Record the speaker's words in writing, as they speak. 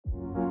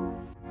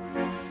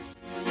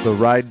the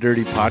Ride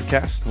Dirty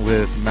podcast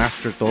with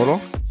Master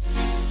Toro.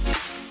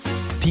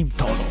 Team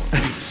Toro,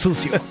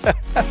 sucios.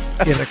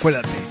 Y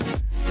recuérdate,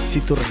 si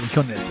tu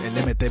religión es el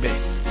MTV,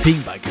 Team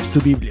Bike es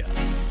tu Biblia.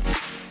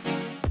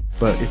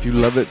 But if you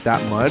love it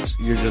that much,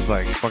 you're just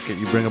like, fuck it.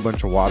 You bring a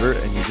bunch of water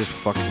and you just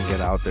fucking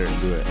get out there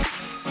and do it.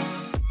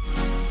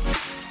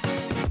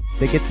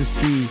 They get to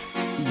see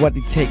what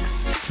it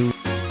takes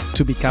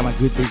to become a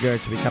good rigger,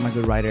 to become a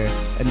good rider,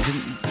 and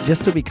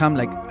just to become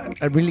like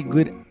a really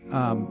good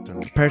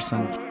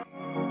person.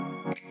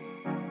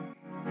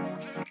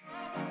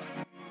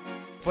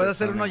 Puedo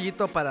hacer un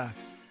hoyito para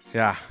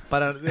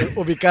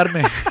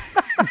ubicarme.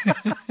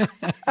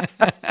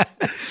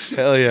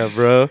 Hell yeah,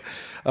 bro.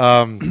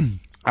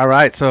 All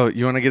right, so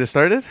you want to get it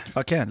started?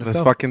 Fuck yeah, let's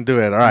go. Fucking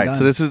do it. All right,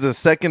 so this is the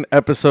second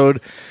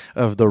episode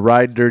of the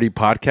Ride Dirty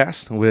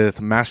podcast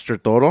with Master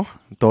Toro,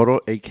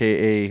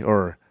 aka,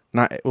 or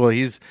not, well,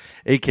 he's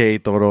aka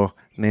Toro.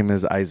 Name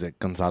is Isaac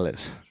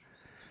Gonzalez.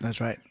 That's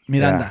right.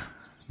 Miranda.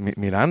 Yeah.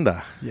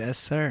 Miranda. Yes,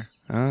 sir.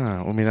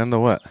 Ah, well, Miranda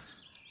what?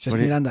 Just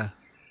Miranda.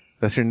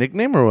 That's your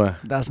nickname or what?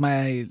 That's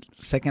my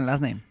second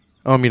last name.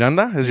 Oh,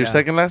 Miranda is your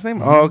second last name?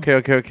 Mm-hmm.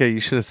 Oh, okay. You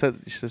should have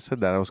said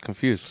that. I was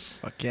confused.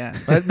 Fuck yeah.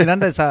 But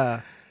Miranda is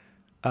a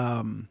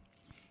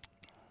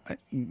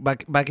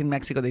back in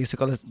Mexico they used to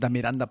call it the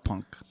Miranda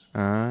Punk.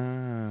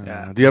 Ah.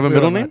 Yeah. Do you have a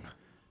middle name?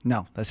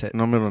 No, that's it.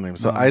 No middle name.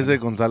 So no, Isaac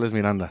Gonzalez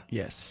Miranda.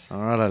 Yes.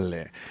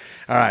 Órale.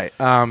 All right.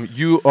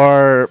 You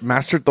are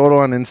Master Toro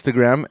on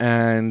Instagram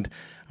and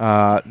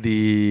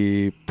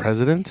the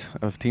president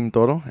of Team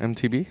Toro,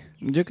 MTB.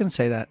 You can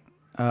say that.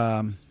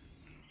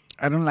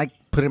 I don't like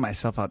putting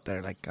myself out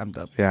there like I'm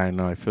the I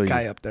know. I feel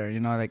guy up there. You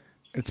know, like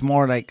it's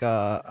more like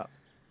a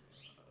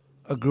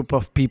group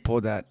of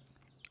people that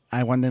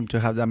I want them to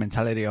have that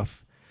mentality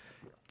of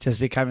just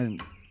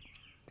becoming,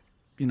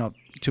 you know,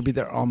 to be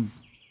their own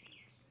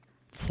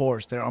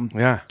force, their own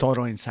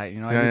Toro inside.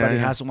 You know, everybody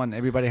has one.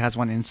 Everybody has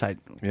one inside.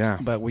 Yeah.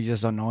 But we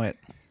just don't know it.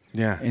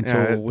 Yeah.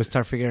 Until we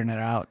start figuring it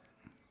out.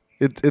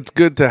 It's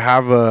good to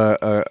have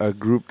a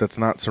group that's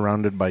not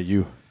surrounded by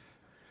you,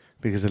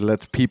 because it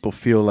lets people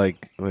feel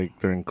like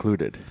they're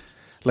included,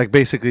 like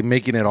basically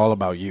making it all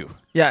about you.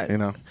 Yeah. You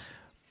know.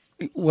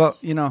 Well,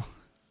 you know,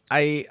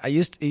 it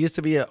used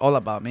to be all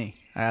about me.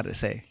 I had to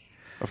say.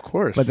 Of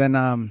course. But then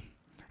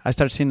I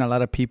started seeing a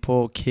lot of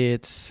people,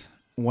 kids,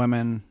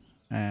 women,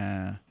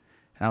 and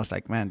I was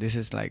like, man, this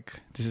is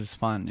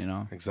fun, you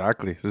know.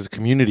 Exactly. This is a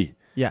community.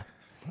 Yeah.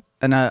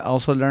 And I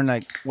also learned,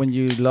 like, when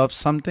you love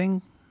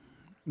something,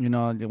 you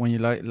know, when you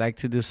like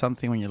to do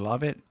something, when you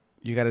love it,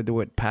 you got to do it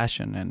with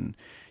passion, and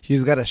you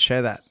just got to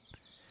share that.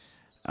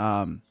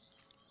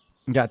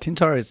 Yeah, Team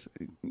Toro is,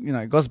 you know,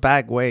 it goes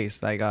back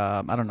ways. Like,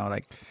 I don't know,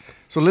 like.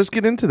 So let's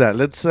get into that.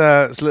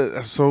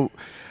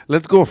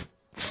 Let's go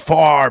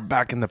far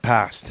back in the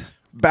past.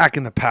 Back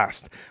in the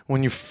past,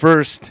 when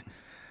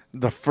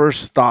the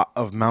first thought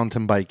of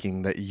mountain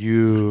biking that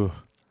you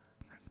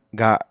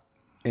got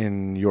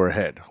in your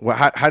head.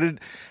 How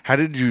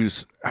did you?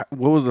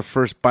 What was the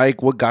first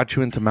bike? What got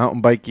you into mountain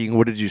biking?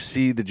 What did you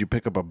see? Did you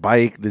pick up a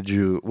bike?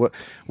 What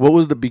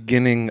was the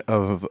beginning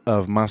of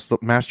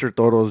Master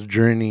Toro's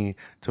journey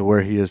to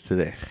where he is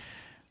today?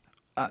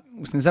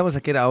 Since I was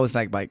a kid, I always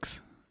liked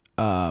bikes.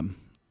 You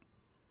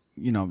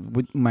know,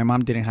 my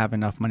mom didn't have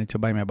enough money to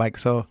buy me a bike,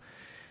 so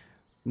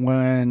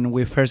when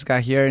we first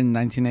got here in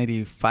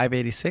 1985,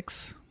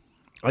 86,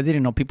 I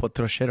didn't know people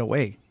throw shit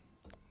away.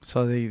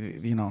 So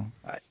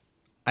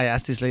I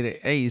asked this lady,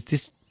 hey, is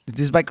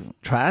this bike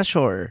trash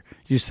or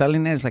you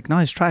selling it? It's like, no,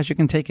 it's trash. You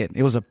can take it.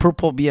 It was a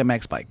purple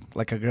BMX bike,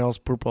 like a girl's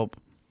purple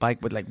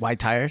bike with like white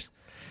tires.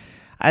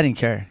 I didn't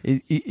care.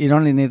 It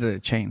only needed a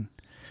chain.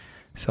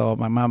 So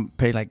my mom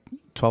paid like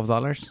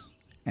 $12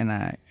 and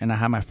I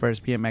had my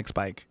first BMX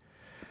bike.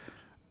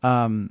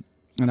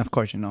 And of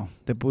course, you know,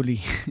 the bully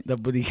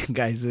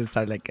guys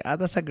start like,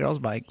 that's a girl's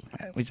bike,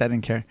 which I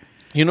didn't care.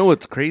 You know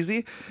what's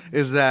crazy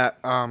is that,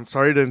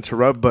 sorry to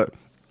interrupt, but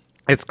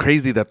it's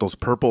crazy that those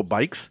purple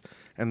bikes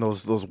and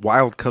those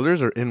wild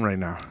colors are in right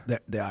now.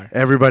 They are.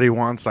 Everybody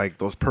wants like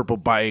those purple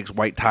bikes,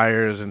 white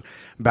tires, and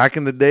back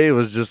in the day it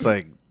was just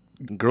like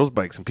girls'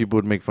 bikes, and people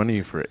would make fun of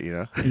you for it, you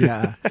know?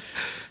 Yeah.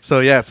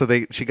 So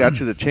she got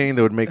you the chain.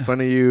 They would make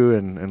fun of you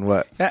and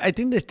what? I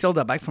think they stole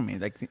that bike from me.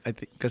 Like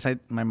because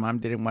my mom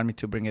didn't want me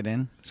to bring it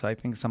in, so I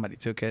think somebody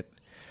took it.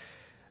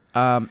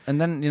 And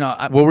then, you know,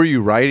 what were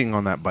you riding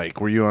on that bike?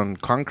 Were you on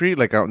concrete,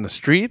 like out in the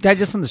streets? Yeah,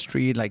 just on the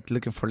street, like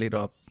looking for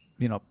little,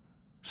 you know,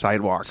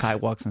 sidewalks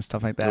and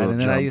stuff like that. Little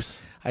and then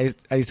jumps.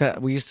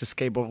 we used to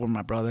skateboard with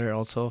my brother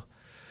also.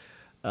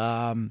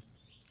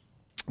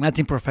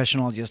 Nothing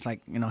professional, just like,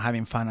 you know,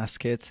 having fun as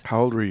kids.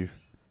 How old were you?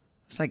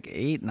 It's like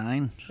 8,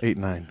 9. 8,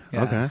 9.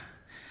 Yeah. Okay.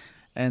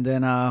 And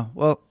then,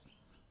 well,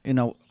 you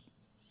know,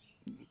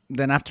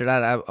 then after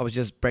that, I was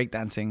just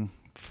breakdancing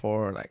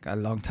for like a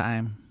long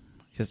time.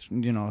 Just,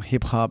 you know,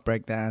 hip hop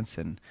breakdance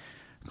and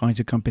going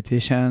to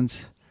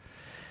competitions.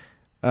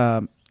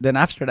 Then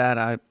after that,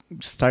 I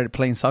started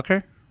playing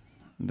soccer.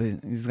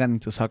 He's got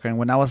into soccer. And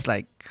when I was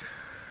like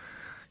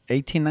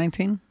 18,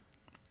 19,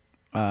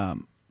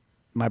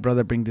 my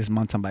brother bring this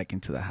mountain bike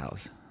into the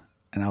house,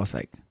 and I was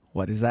like,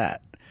 "What is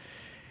that?"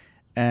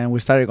 And we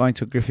started going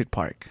to Griffith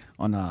Park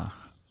on a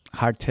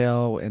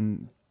hardtail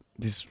and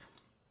this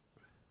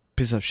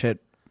piece of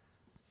shit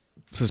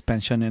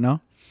suspension, you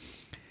know.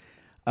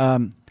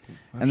 And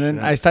then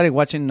I started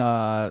watching.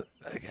 I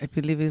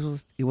believe it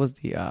was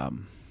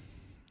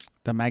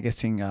the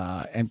magazine,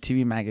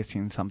 MTV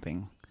magazine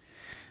something.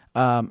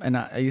 And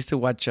I used to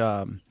watch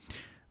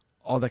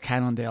all the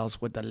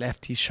Cannondales with the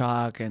lefty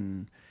shock,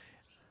 and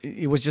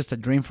it was just a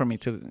dream for me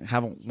to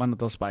have one of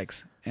those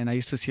bikes. And I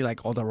used to see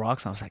like all the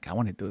rocks. And I was like, I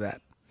want to do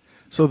that.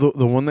 So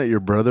the one that your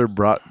brother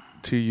brought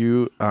to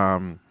you,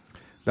 that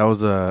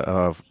was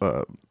a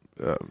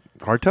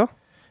hardtail?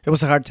 It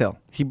was a hardtail.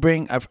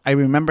 I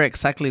remember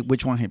exactly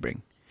which one he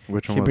bring.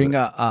 Which one he was bring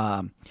it?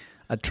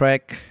 a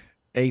Trek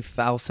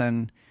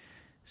 8000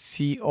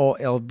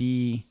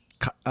 COLB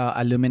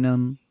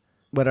aluminum,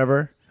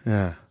 whatever.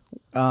 Yeah.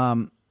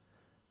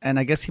 And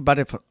I guess he bought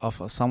it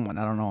off of someone.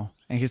 I don't know.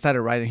 And he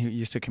started riding. He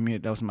used to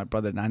commute. That was my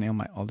brother Daniel,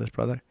 my oldest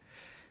brother.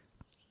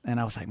 And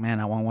I was like, man,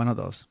 I want one of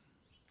those.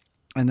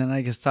 And then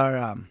I just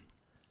started.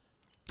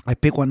 I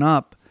picked one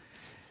up,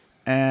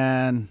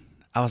 and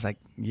I was like,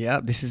 yeah,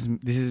 this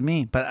is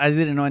me. But I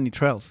didn't know any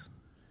trails.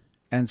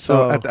 And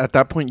so at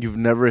that point, you've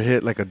never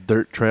hit like a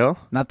dirt trail?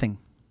 Nothing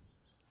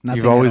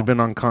You've always been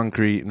on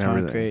concrete and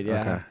everything? Concrete,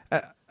 yeah.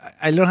 Okay.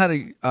 I learned how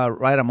to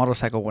ride a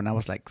motorcycle when I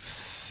was like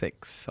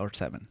 6 or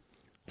 7.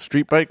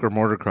 Street bike or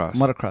motocross?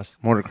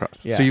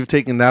 Motocross. Yeah. So you've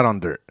taken that on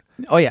dirt?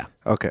 Oh, yeah.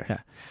 Okay. Yeah.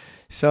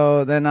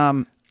 So then,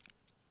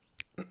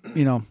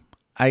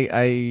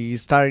 I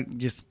started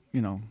just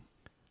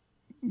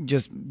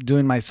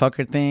doing my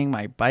soccer thing,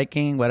 my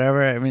biking,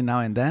 whatever, every now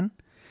and then.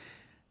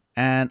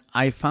 And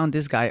I found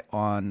this guy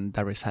on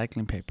the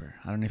recycling paper.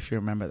 I don't know if you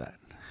remember that.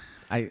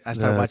 I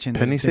started watching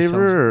Penny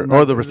Saver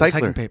or the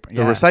recycler? Paper.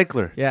 The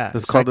recycler. Yeah.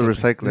 It's called the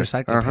recycler.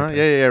 Recycling paper.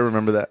 Yeah, I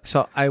remember that.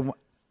 So I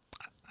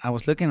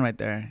was looking right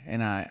there,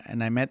 and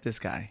I met this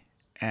guy,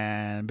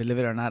 and believe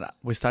it or not,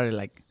 I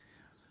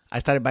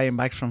started buying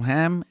bikes from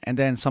him, and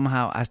then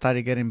somehow I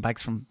started getting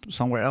bikes from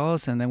somewhere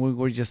else, and then we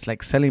were just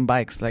like selling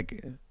bikes like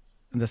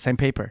in the same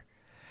paper.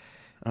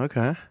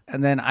 Okay.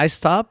 And then I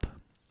stopped,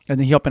 and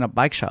then he opened a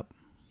bike shop,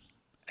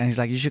 and he's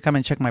like, "You should come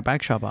and check my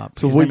bike shop out."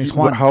 So his name is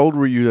Juan. how old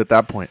were you at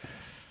that point?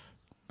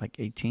 Like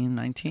 18,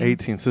 19.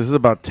 18. So this is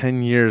about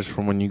 10 years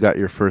from when you got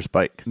your first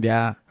bike.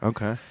 Yeah.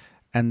 Okay.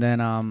 And then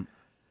I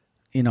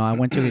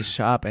went to his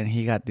shop, and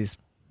he got this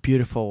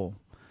beautiful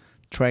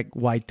Trek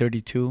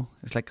Y32.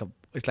 It's like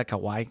a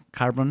Y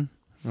carbon.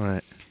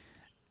 Right.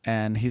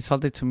 And he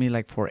sold it to me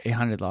like for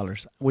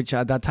 $800, which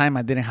at that time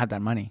I didn't have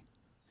that money.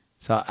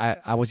 So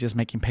I was just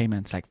making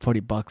payments like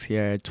 $40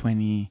 here,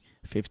 20,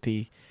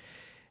 50.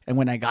 And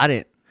when I got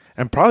it,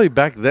 and probably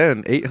back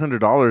then,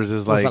 $800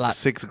 is like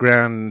 $6,000,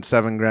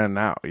 $7,000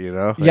 now, you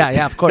know? Like,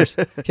 yeah, of course.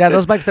 Yeah,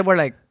 those bikes that were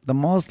like the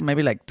most,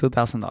 maybe like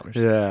 $2,000.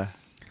 Yeah.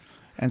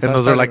 And so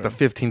those are like the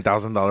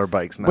 $15,000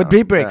 bikes now. With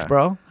B brakes,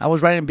 bro. I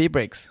was riding B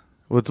brakes.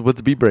 What's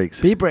B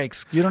brakes? B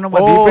brakes. You don't know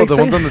what B brakes the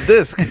ones on the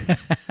disc.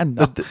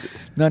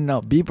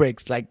 No. B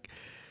brakes. Like,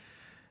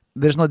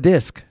 there's no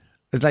disc.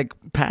 It's like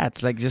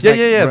pads. Like just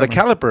yeah. The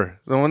caliper,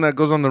 the one that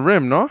goes on the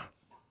rim, no?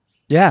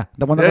 Yeah,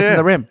 the one that goes on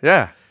the rim.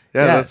 Yeah.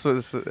 That's what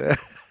it's.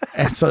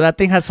 And so that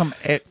thing had some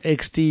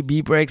XT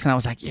B brakes, and I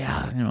was like,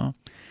 yeah,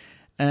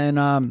 And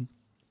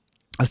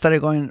I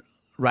started going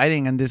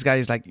riding, and this guy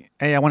is like,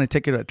 hey, I want to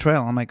take you to a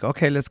trail. I'm like,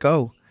 okay, let's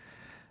go.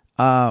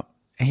 And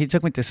he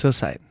took me to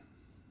Suicide.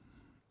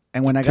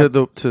 And when I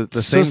got to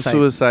the same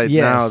Suicide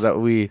now that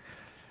we,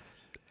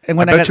 and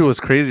when I bet you it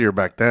was crazier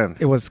back then.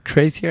 It was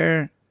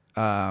crazier.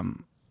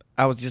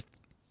 I was just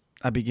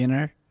a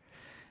beginner,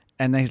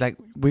 and then he's like,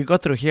 "We go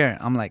through here."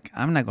 I'm like,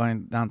 "I'm not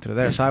going down through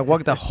there." So I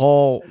walked the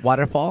whole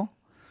waterfall.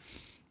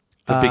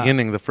 The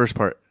beginning, the first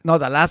part. No,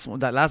 the last one,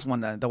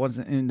 the ones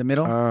in the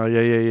middle.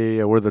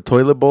 Yeah. Where the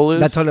toilet bowl is.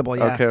 That toilet bowl,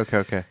 yeah.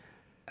 Okay.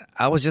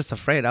 I was just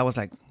afraid. I was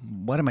like,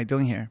 "What am I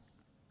doing here?"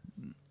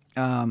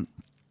 And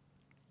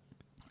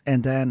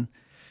then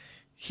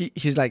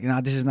he's like, "No,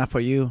 this is not for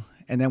you."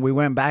 And then we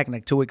went back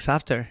like 2 weeks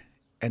after,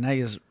 and I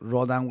just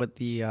rolled down with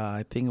the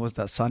I think it was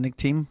the Sonic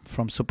team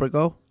from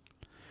Supergo.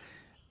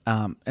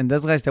 And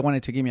those guys, they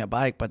wanted to give me a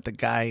bike, but the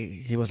guy,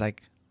 he was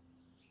like,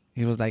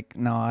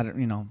 no, I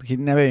don't, he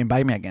never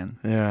invited me again.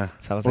 Yeah.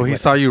 So I was he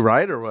saw you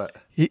ride or what?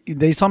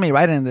 They saw me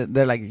ride, and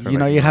they're like,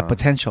 you have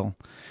potential.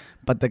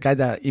 But the guy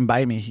that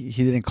invited me,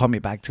 he didn't call me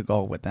back to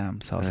go with them.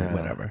 So I was like,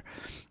 whatever.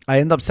 I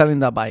ended up selling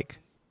that bike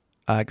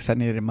because I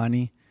needed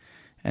money.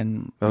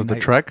 And that was the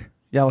Trek?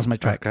 Yeah, it was my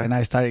Trek. Okay. And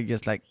I started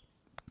just like,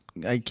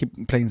 I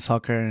keep playing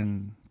soccer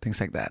and things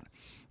like that.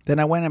 Then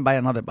I went and buy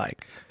another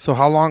bike. So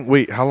how long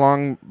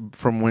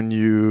from when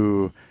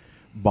you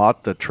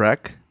bought the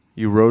Trek,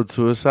 you rode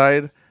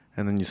Suicide,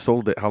 and then you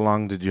sold it? How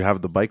long did you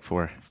have the bike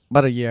for?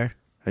 About a year.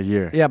 A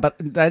year? Yeah, but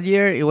that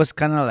year, it was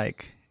kind of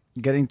like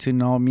getting to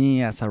know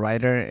me as a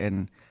rider.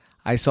 And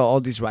I saw all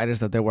these riders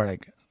that they were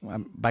like,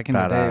 back in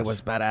the day, it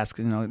was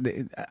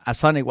badass. A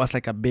Sonic was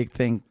like a big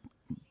thing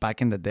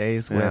back in the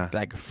days with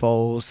like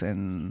foes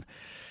and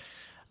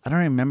I don't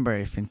remember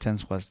if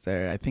Intense was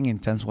there. I think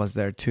Intense was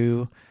there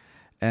too.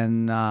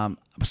 And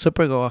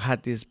Supergo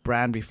had this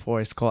brand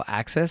before. It's called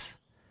Access.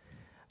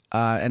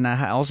 And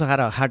I also had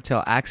a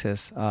hardtail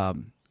Access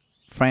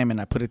frame, and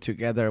I put it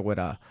together with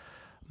a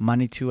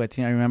Manitou. I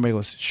think I remember it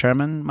was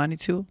Sherman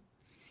Manitou.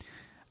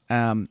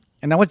 And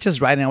I was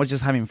just riding. I was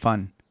just having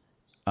fun.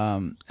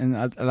 And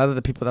a lot of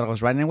the people that I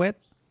was riding with,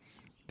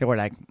 they were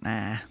like,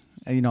 nah,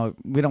 we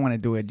don't want to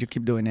do it. You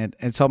keep doing it.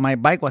 And so my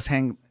bike was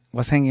hanging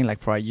like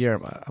for a year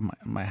at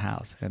my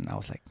house. And I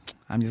was like,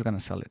 I'm just going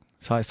to sell it.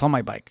 So I sold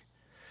my bike.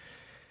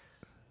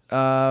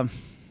 I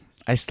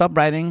stopped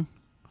riding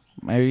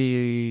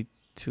maybe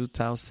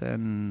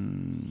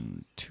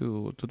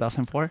 2002,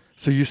 2004.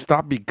 So you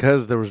stopped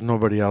because there was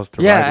nobody else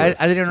to Yeah, ride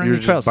with. I didn't know You were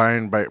any just trails.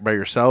 buying by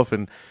yourself,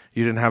 and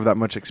you didn't have that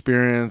much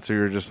experience, or you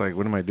were just like,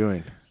 what am I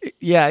doing?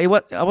 Yeah, I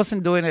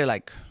wasn't doing it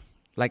like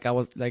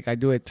I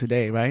do it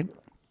today, right?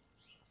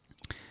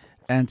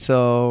 And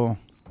so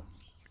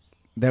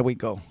there we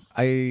go.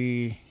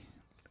 This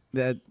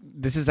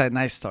is a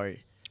nice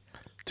story.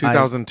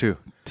 2002.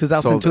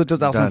 2002, Sold,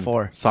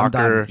 2004. done.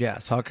 Soccer. Yeah,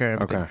 soccer.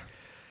 Everything. Okay.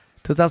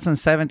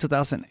 2007,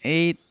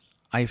 2008,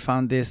 I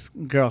found this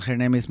girl. Her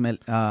name is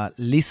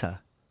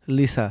Lisa.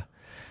 Lisa.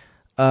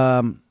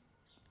 I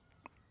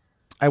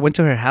went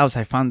to her house.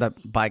 I found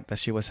that bike that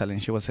she was selling.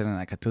 She was selling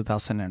like a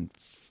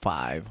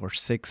 2005 or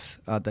 6,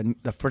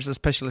 the first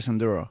Specialist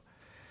Enduro.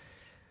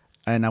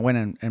 And I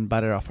went and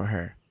bought it off of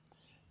her.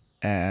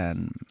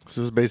 And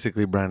So it was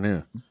basically brand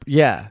new.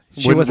 yeah,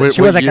 she When- was what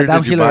like a year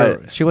did you buy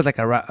downhiller. it? She was like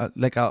a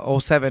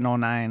 07,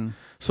 09.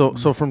 So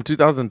from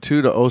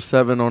 2002 to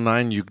 07,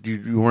 09, you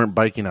weren't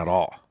biking at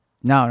all.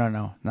 No,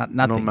 nothing.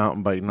 No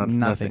mountain bike,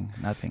 nothing.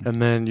 Nothing.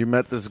 And then you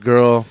met this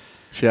girl.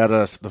 She had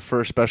the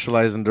first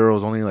Specialized Enduro,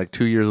 was only like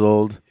 2 years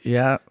old,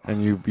 Yeah.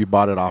 and you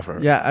bought it off her.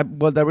 Yeah,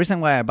 well, the reason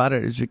why I bought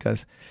it is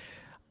because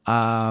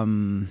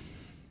I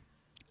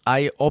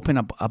opened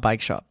up a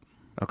bike shop.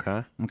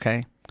 Okay.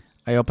 Okay,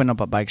 I opened up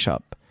a bike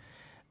shop,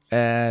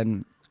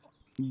 and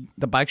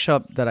the bike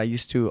shop that I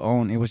used to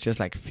own, it was just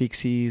like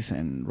fixies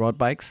and road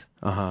bikes.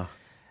 Uh-huh.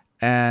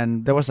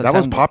 And there was a That time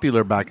was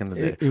popular back in the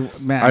day.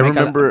 Man, I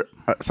remember,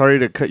 sorry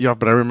to cut you off,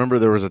 but I remember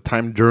there was a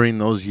time during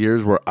those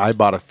years where I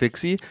bought a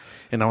fixie,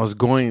 and I was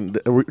going.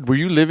 Were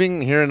you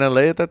living here in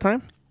LA at that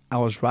time? I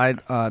was right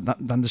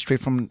down the street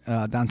from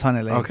downtown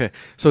LA. Okay,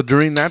 so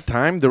during that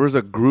time, there was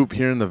a group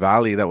here in the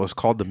Valley that was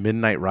called the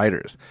Midnight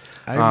Riders.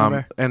 I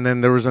remember. And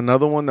then there was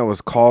another one that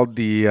was called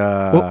the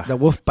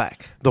Wolf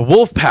Pack. The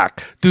Wolf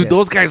Pack. Dude, Yes.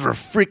 those guys were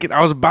freaking.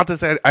 I was about to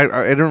say, I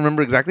don't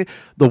remember exactly.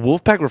 The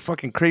Wolf Pack were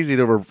fucking crazy.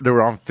 They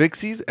were on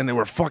fixies, and they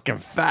were fucking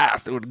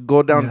fast. They would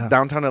go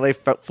downtown LA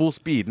full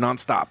speed,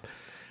 nonstop.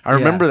 I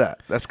remember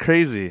that. That's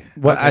crazy.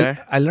 Well, Okay.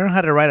 I learned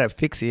how to ride a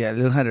fixie. I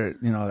learned how to,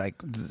 like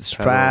the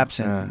straps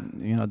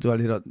and do a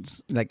little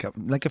like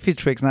a few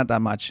tricks, not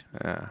that much.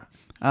 Yeah.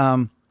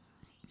 And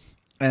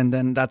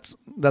then that's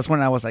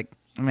when I was like,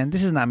 man,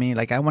 this is not me.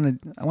 Like I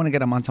want to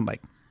get a mountain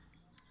bike.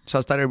 So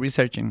I started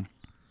researching.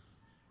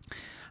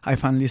 I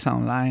found Lisa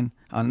online,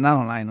 not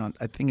online.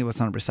 I think it was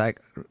on What's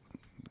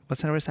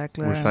that,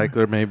 Recycler?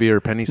 Recycler maybe, or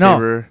Penny No.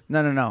 Saver.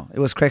 No. It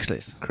was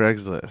Craigslist.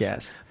 Craigslist.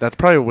 Yes. That's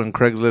probably when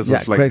Craigslist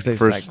was like Craigslist,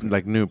 first,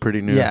 like new,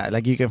 pretty new. Yeah,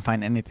 like you can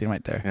find anything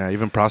right there. Yeah,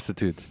 even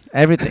prostitutes.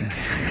 Everything.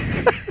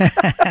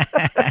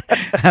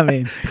 I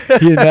mean,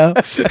 you know.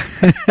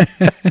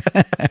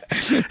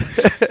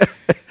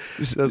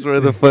 That's where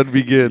the fun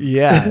begins.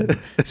 Yeah.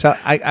 So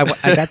I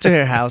got to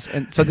her house,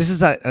 and so this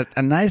is a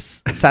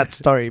nice sad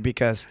story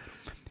because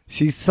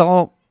she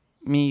sold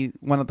me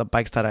one of the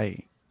bikes that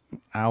I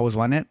always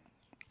wanted,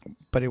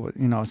 but it was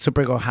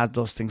Supergo had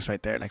those things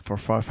right there like for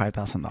 $4,000 or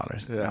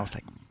 $5,000. Yeah. And I was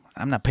like,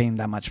 I'm not paying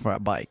that much for a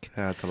bike.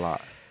 Yeah, that's a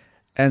lot.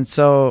 And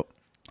so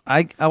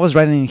I was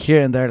riding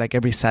here and there like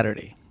every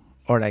Saturday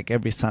or like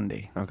every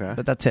Sunday. Okay.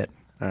 But that's it.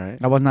 All right.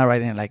 I was not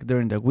riding like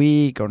during the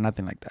week or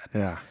nothing like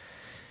that.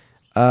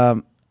 Yeah.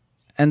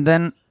 And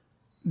then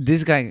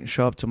this guy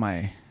showed up to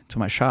my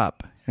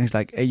shop and he's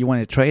like, hey, you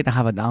want to trade? I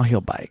have a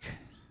downhill bike.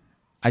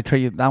 I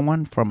trade you that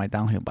one for my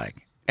downhill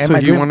bike. And So my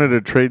you dream- wanted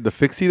to trade the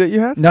fixie that you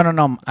had?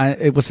 No.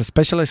 It was a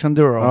Specialized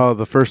Enduro. Oh,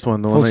 the first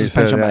one, the full one that you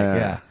said. suspension Yeah,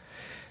 bike, yeah.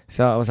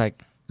 So I was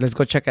like, let's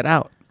go check it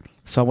out.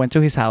 So I went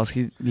to his house.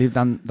 He lived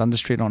down the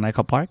street on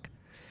Echo Park.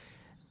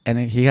 And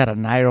he had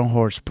an Iron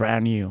Horse,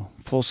 brand new,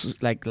 full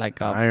like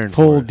a Iron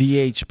full Horse.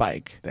 DH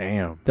bike.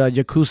 Damn. The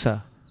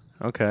Yakuza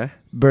Okay.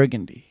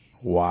 Burgundy.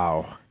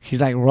 Wow.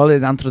 He's like rolled it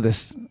down through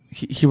this.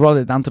 He rolled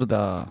it down through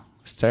the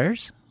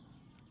stairs.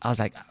 I was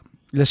like,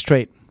 let's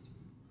trade.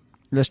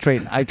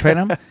 I trade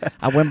him.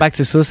 I went back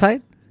to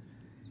Suicide.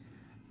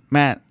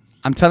 Man,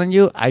 I'm telling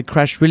you, I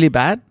crashed really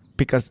bad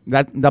because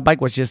that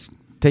bike was just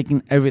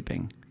taking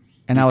everything,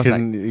 and I was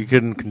like, you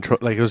couldn't control.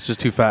 Like it was just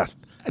too fast.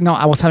 no,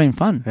 I was having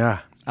fun. Yeah.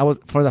 I was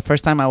for the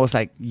first time. I was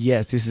like,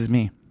 yes, this is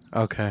me.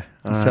 Okay.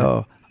 All right.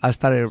 So I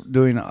started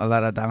doing a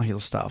lot of downhill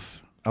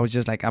stuff. I was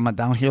just like, I'm a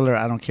downhiller.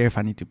 I don't care if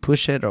I need to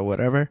push it or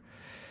whatever.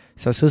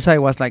 So Suicide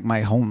was like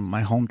my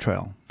home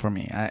trail for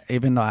me.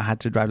 Even though I had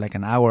to drive like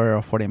an hour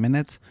or 40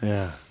 minutes,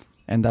 Yeah.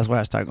 and that's where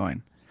I started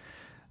going.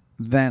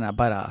 Then I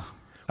bought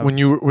When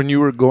you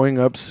were going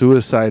up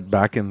Suicide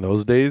back in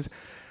those days,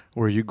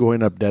 were you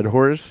going up Dead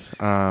Horse?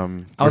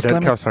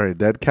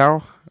 Dead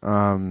Cow.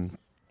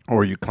 Or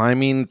were you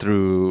climbing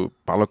through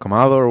Palo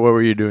Camado, or what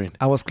were you doing?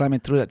 I was climbing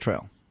through that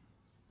trail.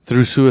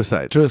 Through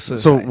Suicide.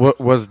 So what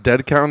was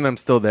Dead Cow and them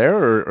still there,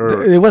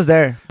 or it was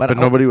there, but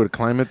nobody would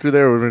climb it through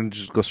there, or would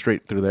just go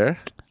straight through there?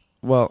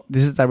 Well,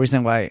 this is the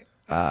reason why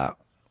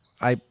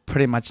I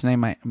pretty much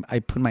I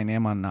put my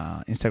name on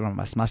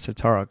Instagram as Master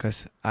Toro,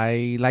 because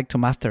I like to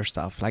master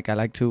stuff. Like I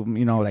like to,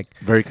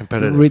 very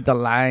competitive. Read the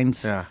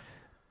lines,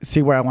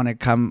 see where I want to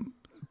come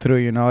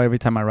through. Every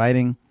time I'm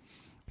writing.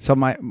 So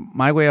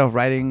my way of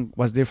writing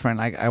was different.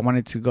 Like I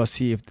wanted to go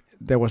see if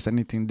there was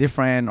anything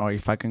different, or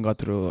if I can go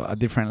through a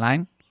different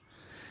line.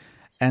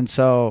 And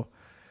so,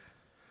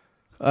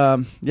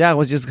 I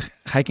was just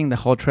hiking the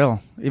whole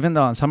trail. Even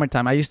though in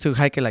summertime, I used to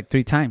hike it like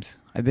 3 times.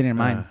 I didn't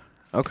mind.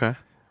 Okay.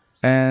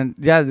 And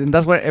and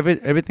that's where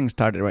everything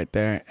started right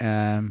there.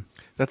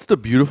 That's the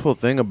beautiful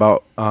thing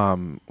about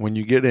when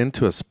you get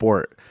into a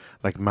sport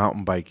like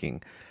mountain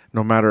biking.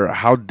 No matter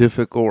how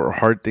difficult or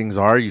hard things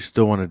are, you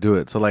still want to do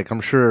it. So, like, I'm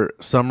sure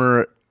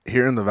summer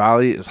here in the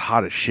valley is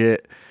hot as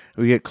shit.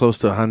 We get close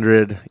to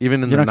 100.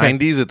 Even in the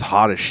 90s, it's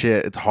hot as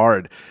shit. It's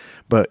hard.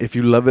 But if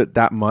you love it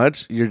that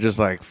much, you're just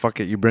like, fuck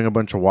it. You bring a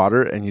bunch of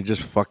water and you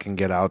just fucking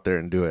get out there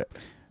and do it.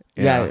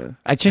 Yeah,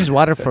 I changed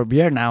water for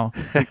beer now.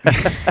 I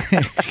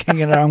can't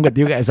get around with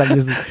you guys.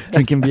 I'm just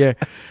drinking beer.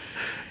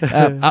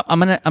 I'm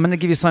gonna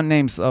give you some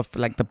names of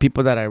like the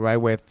people that I ride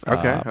with.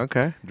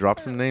 Okay. Drop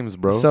some names,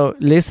 bro. So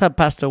Lisa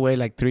passed away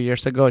like 3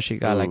 years ago. She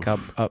got like a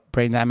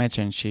brain damage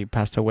and she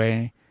passed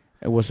away.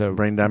 It was a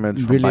brain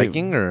damage from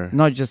biking, or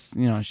no? Just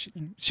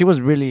she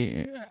was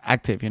really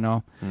active.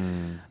 When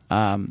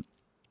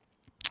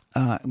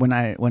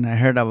I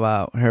heard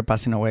about her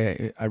passing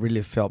away, I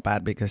really felt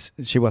bad because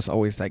she was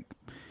always like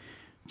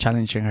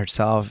challenging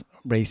herself,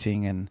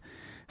 racing and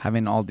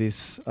having all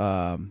these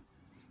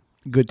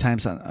good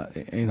times,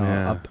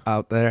 up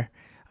out there.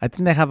 I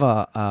think they have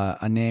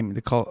a name.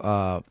 They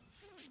call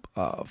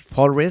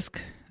Fall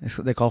Risk.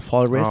 They call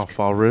Fall Risk. Oh,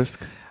 Fall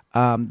Risk.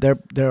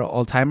 They're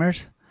old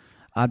timers.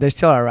 They're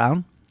still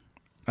around.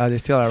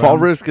 Fall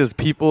Risk is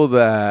people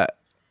that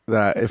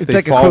if it's they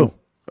like fall. A crew.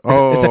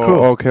 Oh, it's a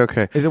crew.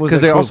 Okay. Because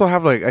they also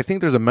have like, I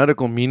think there's a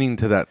medical meaning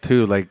to that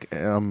too. Like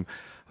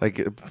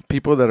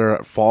people that are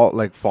at fall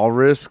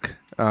risk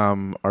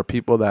are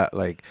people that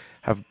like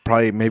have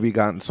probably maybe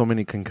gotten so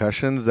many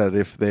concussions that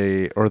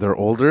they're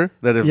older,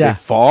 that if they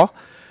fall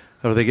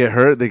or they get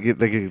hurt, they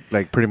get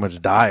like pretty much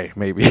die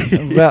maybe.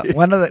 Well,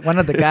 one of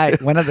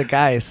the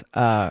guys,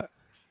 I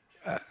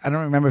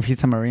don't remember if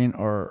he's a Marine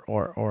or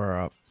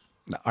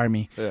the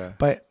Army,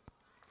 but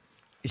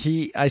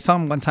I saw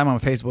him one time on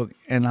Facebook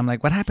and I'm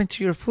like, what happened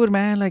to your foot,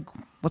 man? Like,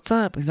 what's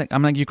up? He's like,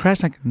 I'm like, you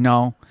crashed? Like,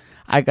 no.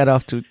 I got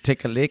off to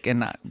take a lick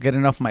and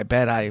getting off my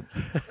bed, I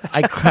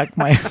cracked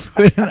my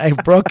foot and I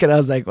broke it. I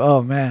was like,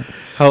 oh man.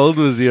 How old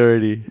was he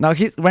already? No, I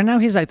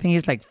think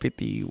he's like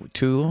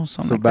 52 or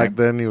something. So like back that.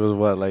 then he was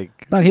what,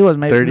 like? No, he was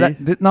maybe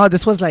 30? No,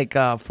 this was like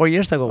 4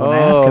 years ago when I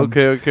asked him.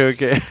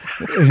 Okay.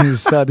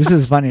 So this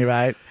is funny,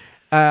 right?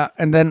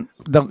 And then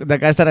the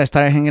guys that I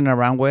started hanging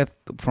around with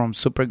from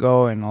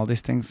Supergo and all these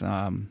things,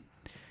 I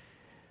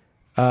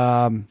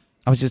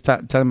was just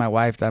telling my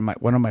wife that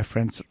one of my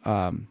friends,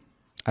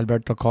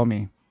 Alberto, called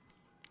me,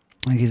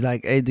 and he's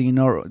like, "Hey, do you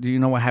know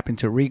what happened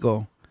to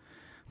Rico?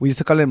 We used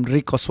to call him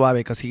Rico Suave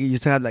because he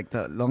used to have like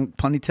the long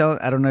ponytail.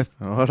 I don't know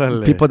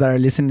if people that are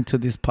listening to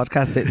this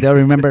podcast they'll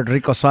remember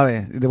Rico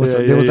Suave. There was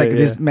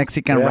this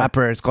Mexican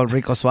rapper. It's called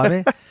Rico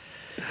Suave.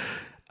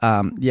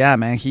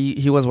 Man,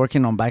 he was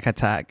working on Bike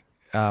Attack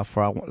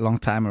for a long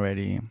time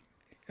already,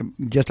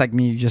 just like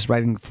me, just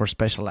writing for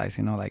Specialized.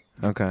 Like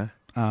okay.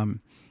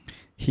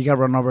 He got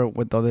run over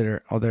with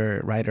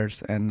other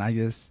writers, and I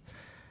just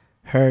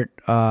heard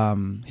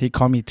he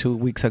called me 2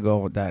 weeks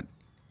ago that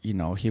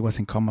he was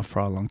in coma for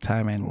a long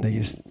time, and they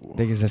just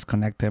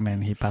disconnected him,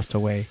 and he passed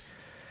away.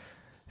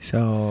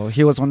 So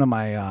he was one of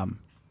my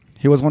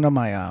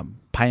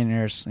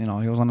pioneers. He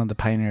was one of the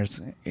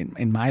pioneers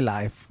in my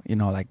life.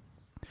 Like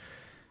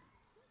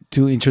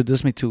to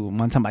introduce me to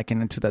mountain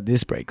biking and to the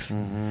disc brakes.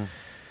 Mm-hmm.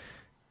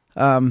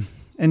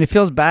 And it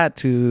feels bad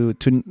to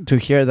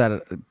hear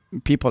that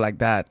people like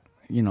that,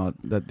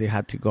 that they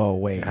had to go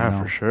away.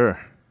 Yeah, for sure.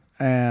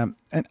 And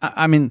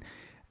I mean,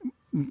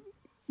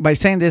 by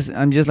saying this,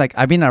 I'm just like,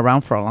 I've been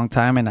around for a long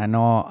time, and I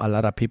know a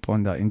lot of people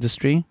in the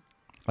industry,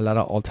 a lot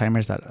of old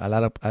timers that a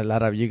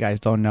lot of you guys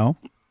don't know.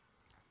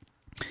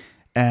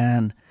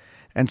 And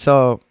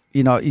so,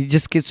 it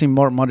just gets me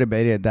more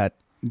motivated that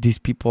these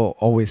people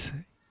always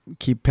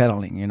keep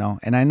pedaling,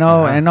 and I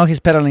know he's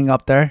pedaling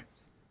up there.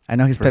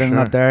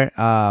 Up there.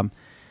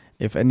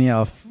 If any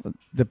of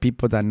the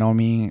people that know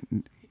me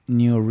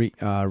knew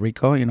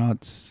Rico,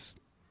 it's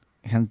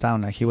hands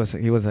down. Like he was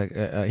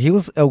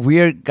a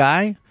weird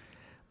guy,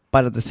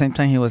 but at the same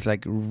time he was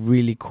like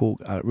really cool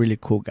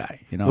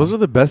guy. Those are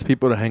the best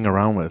people to hang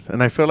around with,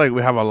 and I feel like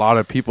we have a lot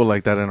of people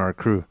like that in our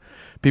crew.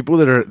 People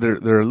that are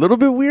they're a little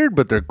bit weird,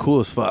 but they're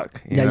cool as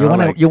fuck.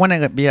 You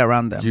wanna be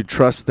around them. You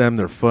trust them.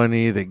 They're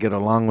funny. They get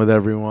along with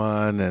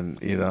everyone, and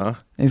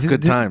it's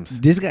good times.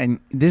 This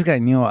guy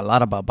knew a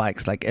lot about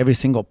bikes, like every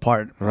single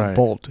part of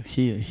bolt.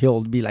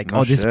 He'll be like,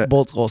 this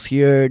bolt goes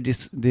here.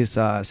 This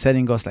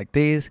setting goes like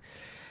this,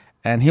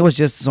 and he was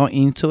just so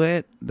into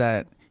it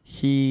that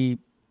he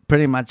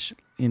pretty much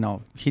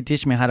he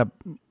teach me how to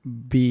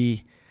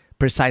be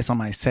precise on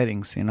my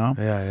settings.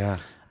 Yeah.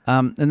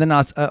 And then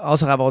I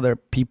also have other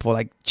people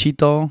like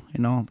Chito,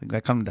 I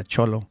call him the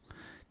Cholo.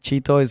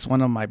 Chito is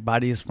one of my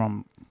buddies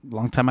from a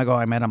long time ago.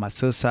 I met him at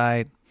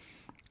Suicide.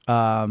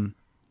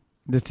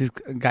 This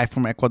guy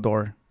from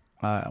Ecuador.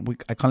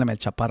 I call him El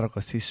Chaparro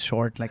because he's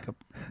short like a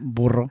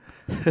burro.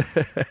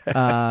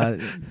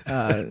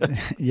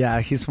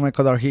 Yeah, he's from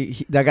Ecuador.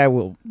 That guy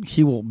will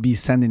be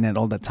sending it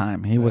all the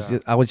time.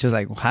 I was just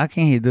like, how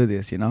can he do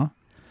this,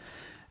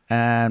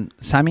 And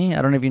Sammy,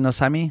 I don't know if you know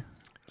Sammy.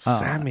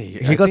 Sammy.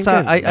 He goes.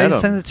 I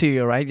sent it to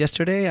you right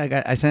yesterday.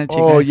 I sent it to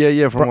you. Oh guys.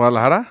 yeah, from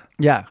Guadalajara.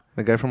 Yeah,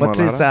 the guy from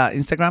Guadalajara. What's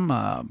his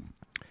Instagram?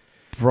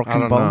 Broken I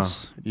don't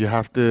Bones. know. You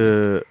have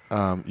to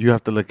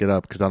look it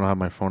up because I don't have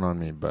my phone on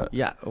me. But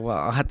yeah, well,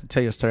 I'll have to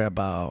tell you a story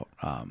about.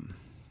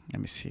 Let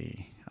me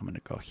see. I'm gonna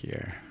go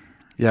here.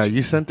 Yeah,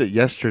 you sent it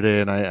yesterday,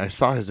 and I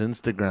saw his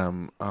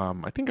Instagram.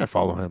 I think I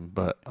follow him,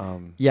 but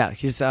yeah,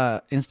 his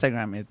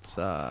Instagram. It's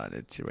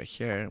let's see right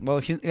here.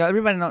 Well,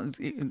 everybody knows,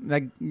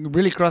 like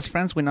really close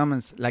friends. We know him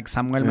as like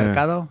Samuel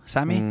Mercado,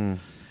 Sammy.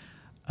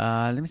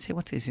 Let me see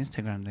what's his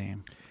Instagram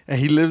name. And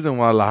he lives in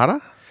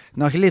Guadalajara.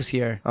 No, he lives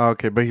here. Oh,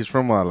 okay, but he's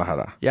from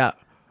Guadalajara. Yeah,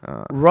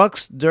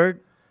 Rocks,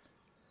 Dirt,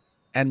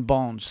 and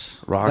Bones.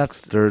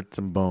 Dirt,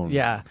 and Bones.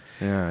 Yeah.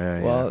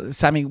 Yeah. Well,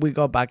 Sammy, we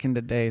go back in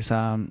the days.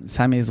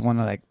 Sammy is one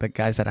of like the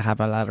guys that I have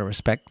a lot of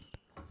respect.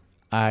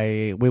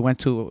 We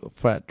went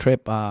for a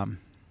trip to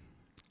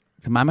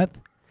Mammoth.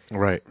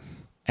 Right.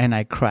 And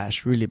I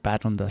crashed really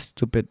bad on the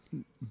stupid,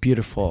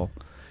 beautiful,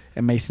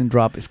 amazing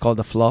drop. It's called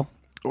the Flow.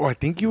 Oh, I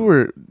think you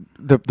were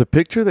the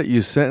picture that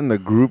you sent in the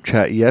group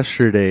chat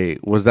yesterday.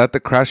 Was that the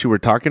crash you were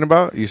talking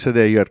about? You said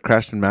that you had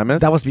crashed in Mammoth.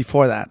 That was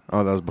before that.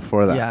 Oh, that was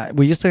before that. Yeah,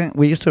 we used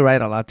to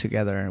ride a lot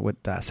together with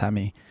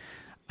Sammy.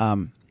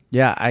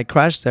 Yeah, I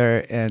crashed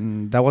there,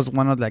 and that was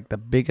one of like the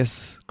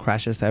biggest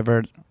crashes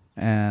ever.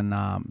 And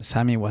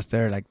Sammy was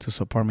there like to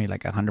support me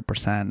like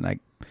 100%. Like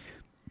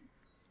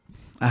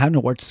I have no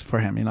words for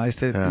him.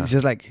 It's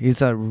just like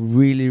he's a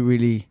really,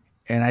 really.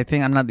 And I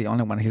think I'm not the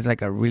only one. He's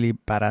like a really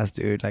badass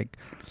dude, like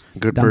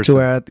good down person.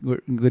 to earth,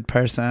 good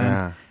person.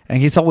 Yeah.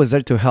 And he's always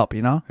there to help,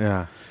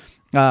 Yeah.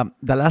 The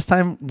last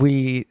time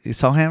we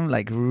saw him,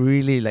 like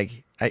really,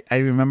 like I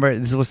remember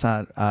this was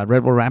a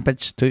Red Bull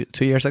Rampage 2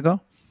 years ago.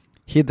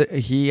 He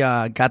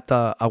got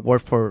the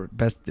award for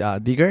best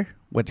digger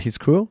with his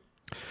crew.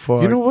 For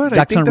what?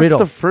 Jackson I think Riddle.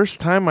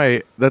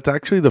 That's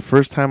actually the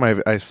first time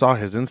I saw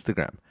his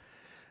Instagram.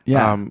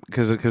 Yeah,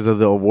 because of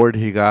the award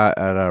he got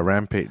at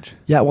Rampage.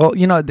 Yeah, well,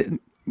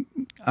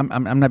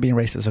 I'm not being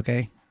racist,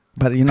 okay?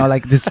 But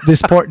like this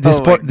sport, this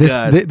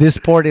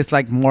sport is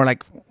like more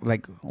like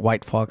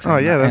white folks. Oh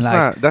yeah,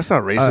 that's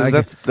not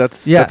racist.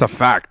 That's a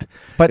fact.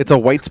 But it's a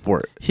white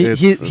sport.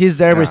 He's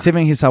there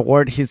receiving his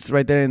award. He's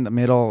right there in the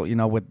middle,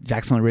 with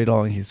Jackson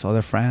Riddle and his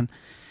other friend.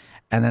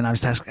 And then I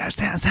was like,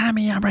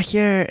 Sammy, I'm right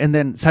here. And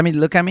then Sammy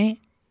look at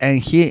me.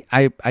 And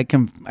I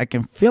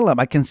can feel him.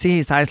 I can see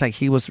his eyes. Like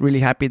he was really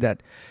happy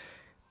that,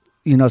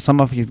 some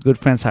of his good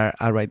friends are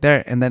right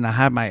there. And then I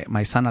have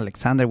my son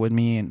Alexander with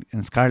me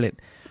and Scarlett,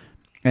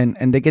 and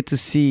they get to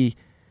see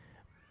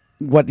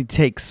what it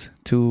takes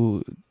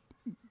to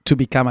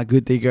become a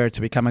good digger,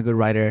 to become a good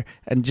rider,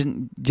 and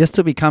just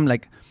to become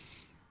like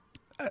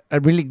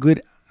a really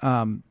good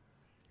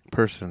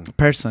person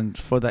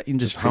for the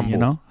industry.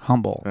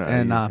 Humble.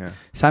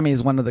 Sammy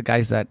is one of the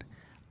guys that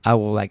I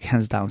will like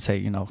hands down say,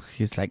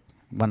 he's like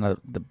one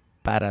of the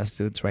badass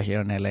dudes right here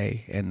in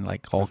LA and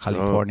like all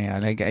California.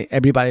 Like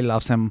everybody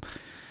loves him.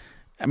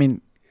 I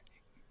mean,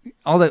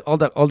 all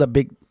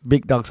the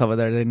big dogs over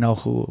there, they know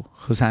who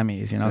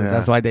Sammy is.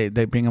 That's why they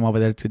bring him over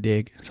there to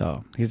dig.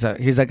 So he's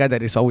a guy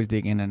that is always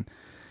digging, and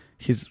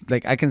he's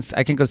like I can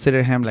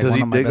consider him like one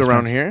of my best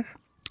friends. Does he dig around here?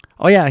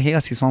 Oh yeah, he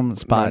has his own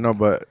spot. No,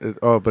 but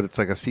it's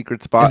like a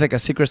secret spot. It's like a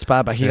secret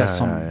spot, but he has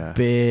some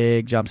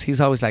big jumps.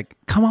 He's always like,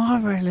 "Come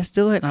over, let's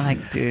do it." And I'm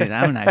like, "Dude,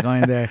 I'm not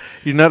going there."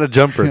 You're not a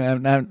jumper.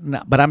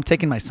 But I'm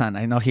taking my son.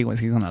 I know he's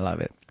gonna love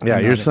it. Yeah,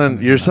 your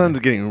son's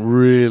getting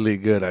really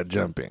good at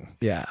jumping.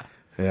 Yeah.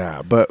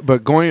 Yeah, but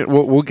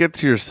we'll get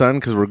to your son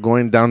because we're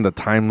going down the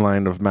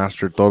timeline of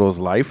Master Toro's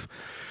life.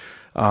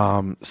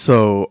 Kind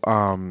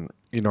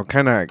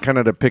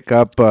of to pick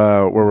up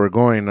where we're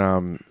going.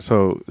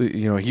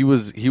 He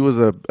was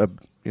a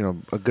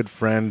good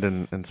friend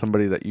and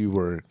somebody that you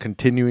were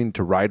continuing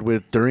to ride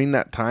with during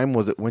that time.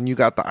 Was it when you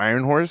got the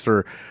Iron Horse,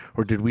 or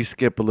did we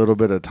skip a little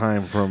bit of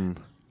time from?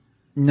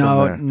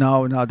 No,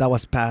 that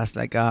was past.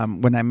 Like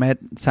when I met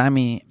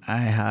Sammy, I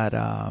had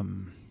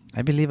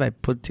I believe I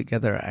put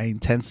together an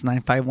Intense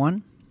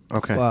 951.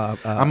 Okay,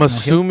 I'm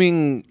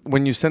assuming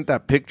when you sent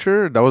that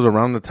picture, that was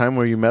around the time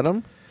where you met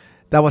him.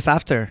 That was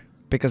after.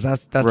 because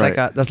that's Right.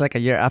 like a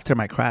year after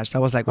my crash.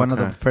 That was like one of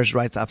the Okay. first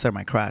rides after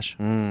my crash.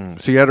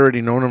 So you had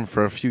already known him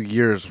for a few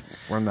years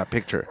from that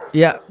picture.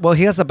 Yeah, well,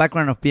 he has a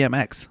background of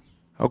BMX,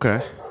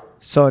 Okay.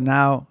 so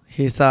now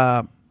he's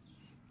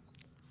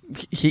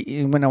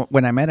he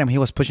when I met him, he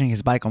was pushing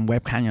his bike on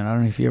Web Canyon. I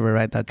don't know if you ever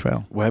ride that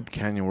trail. Web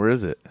Canyon, where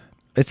is it?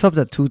 It's off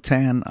the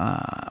 210.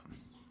 I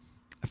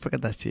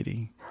forgot that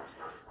city.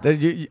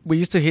 We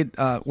used to hit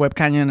Web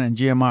Canyon and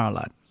GMR a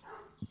lot.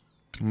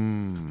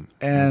 And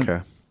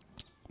Okay.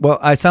 well,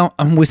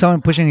 we saw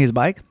him pushing his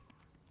bike.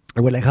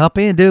 And we're like, hop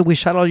in, dude. We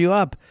shuttle you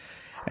up,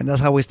 and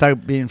that's how we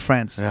started being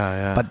friends.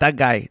 Yeah. But that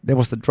guy, there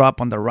was a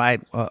drop on the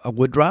right, a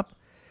wood drop,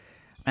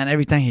 and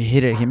every time he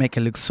hit it, he make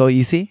it look so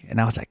easy. And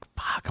I was like,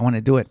 fuck, I want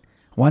to do it.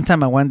 One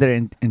time I went there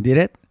and did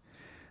it.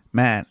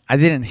 Man, I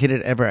didn't hit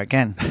it ever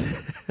again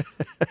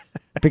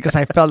because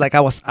I felt like I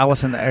was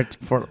in the air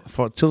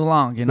for too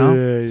long, you know.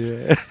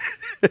 Yeah.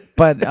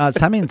 But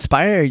Sammy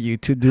inspired you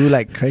to do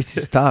like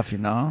crazy stuff, you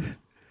know.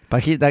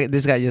 But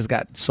this guy just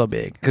got so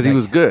big Because like, he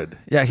was good.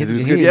 Yeah, he was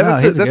he- good. no,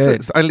 Yeah, he's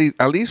that's good.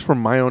 at least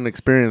from my own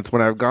experience,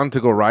 when I've gone to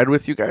go ride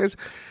with you guys,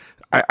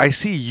 I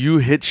see you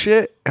hit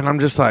shit, and I'm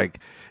just like,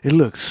 it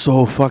looks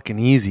so fucking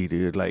easy,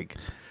 dude. Like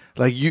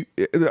you,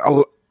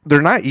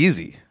 they're not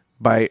easy.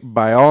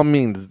 By all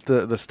means,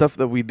 the stuff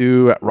that we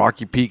do at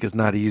Rocky Peak is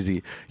not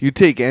easy. You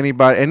take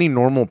any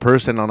normal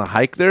person on a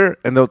hike there,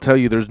 and they'll tell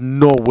you there's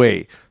no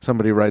way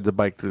somebody rides a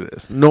bike through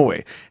this. No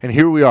way. And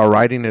here we are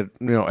riding it,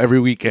 every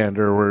weekend,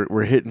 or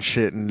we're hitting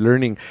shit and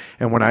learning.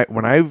 And when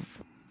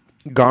I've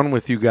gone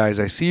with you guys,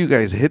 I see you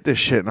guys hit this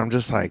shit, and I'm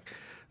just like,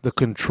 the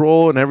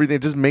control and everything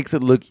just makes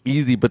it look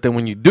easy. But then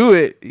when you do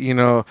it,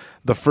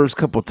 the first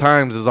couple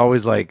times is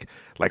always like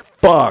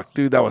fuck,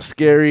 dude, that was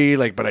scary.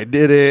 Like, but I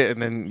did it,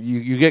 and then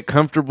you get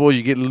comfortable,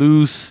 you get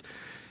loose,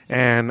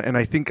 and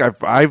I think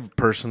I've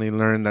personally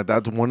learned that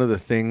that's one of the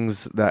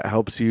things that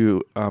helps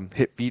you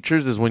hit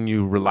features is when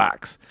you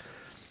relax.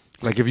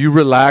 Like if you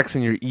relax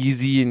and you're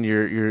easy and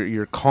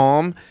you're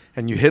calm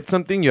and you hit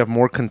something, you have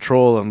more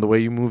control on the way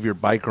you move your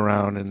bike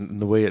around and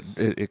the way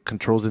it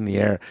controls in the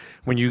air.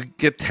 When you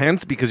get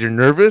tense because you're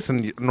nervous,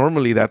 and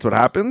normally that's what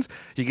happens,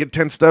 you get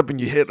tensed up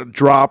and you hit a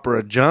drop or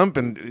a jump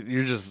and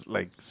you're just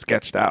like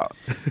sketched out.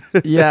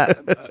 Yeah,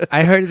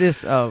 I heard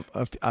this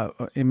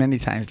many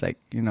times. Like,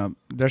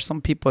 there's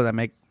some people that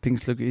make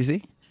things look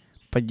easy,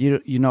 but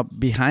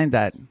behind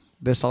that,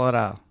 there's a lot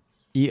of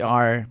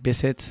ER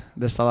visits.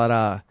 There's a lot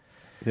of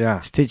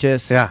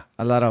stitches. Yeah.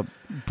 A lot of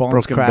bones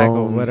Broken crack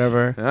or bones.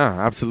 whatever.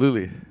 Yeah,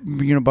 absolutely.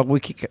 But we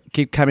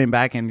keep coming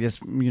back and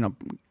just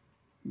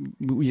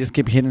we just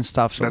keep hitting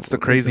stuff. So That's the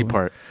crazy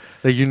part.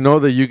 That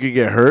that you could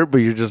get hurt, but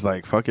you're just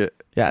like, fuck it.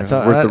 Yeah, It's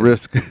so worth the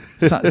risk.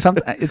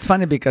 It's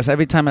funny because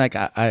every time like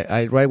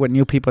I ride with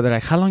new people, they're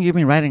like, "How long you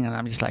been riding?" And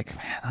I'm just like,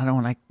 "Man, I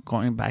don't like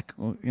going back."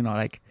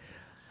 I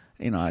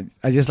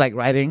just like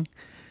riding.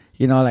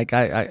 Like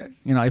I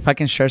if I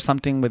can share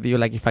something with you,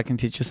 like if I can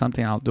teach you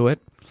something, I'll do it.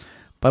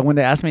 But when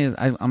they ask me,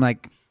 I'm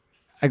like,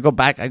 I go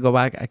back, I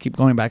keep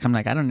going back. I'm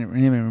like, I don't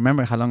even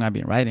remember how long I've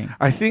been riding.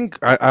 I think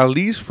at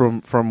least from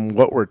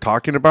what we're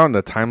talking about and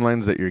the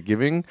timelines that you're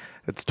giving,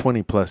 it's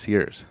 20 plus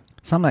years.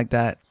 Something like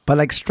that. But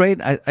like straight,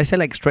 I say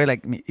like straight,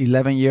 like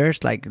 11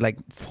 years, like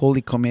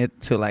fully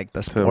commit to like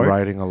the sport. To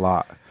riding a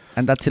lot.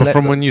 And that's But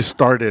from when you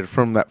started,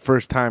 from that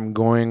first time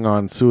going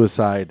on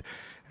Suicide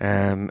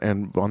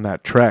and on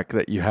that trek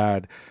that you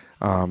had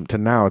to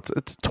now,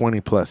 it's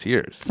 20 plus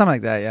years. Something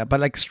like that, yeah. But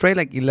like straight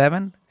like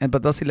 11,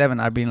 but those 11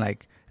 are being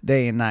like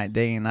day and night,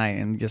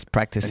 and just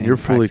practicing. And you're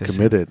fully practicing.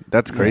 committed.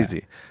 That's crazy.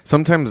 Yeah.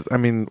 Sometimes, I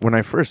mean, when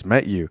I first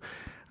met you,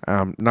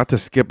 not to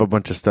skip a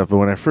bunch of stuff, but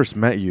when I first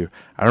met you,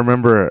 I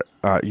remember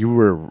you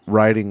were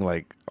riding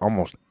like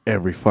almost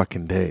every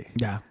fucking day.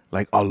 Yeah.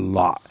 Like a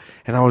lot.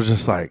 And I was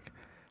just like,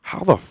 how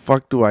the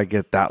fuck do I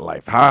get that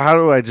life? How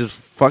do I just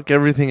fuck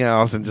everything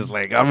else and just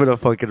like, I'm going to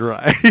fucking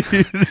ride?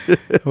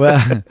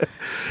 Well,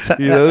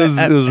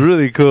 it was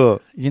really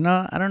cool.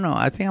 I don't know.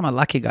 I think I'm a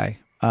lucky guy.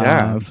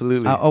 Yeah,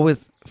 absolutely. I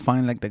always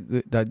find like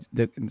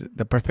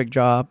the perfect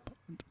job,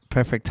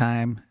 perfect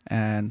time,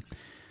 and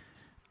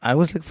I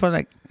always look for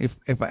like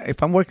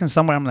if I'm working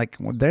somewhere, I'm like,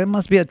 well, there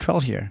must be a trail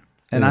here,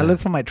 and I look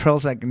for my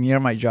trails like near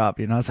my job,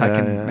 so I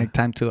can make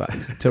time to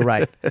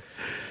ride.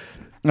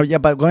 Oh yeah,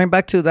 but going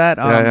back to that,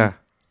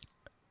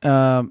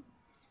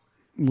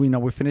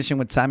 we're finishing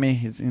with Sammy.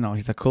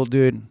 He's a cool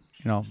dude.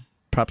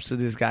 Props to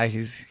this guy.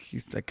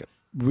 He's like a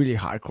really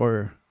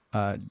hardcore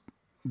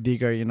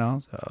digger,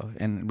 so,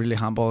 and really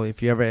humble.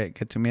 If you ever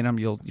get to meet him,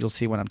 you'll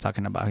see what I'm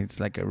talking about. He's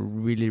like a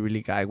really,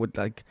 really guy with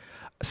like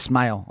a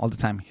smile all the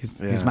time. He's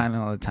smiling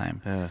all the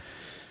time. Yeah.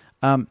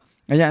 And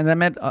I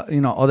met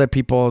other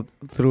people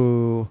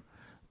through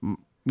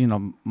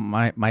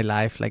my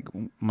life, like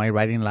my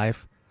writing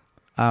life,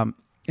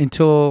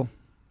 until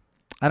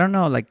I don't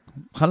know, like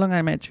how long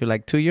I met you,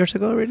 like 2 years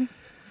ago already.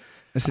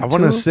 I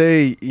want to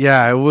say,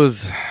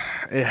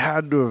 it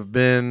had to have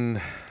been.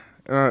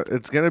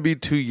 It's going to be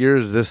 2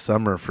 years this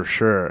summer for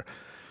sure.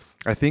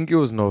 I think it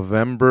was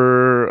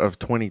November of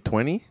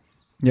 2020.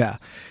 Yeah.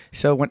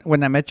 So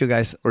when I met you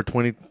guys, Or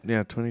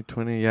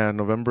 2020. Yeah,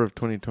 November of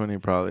 2020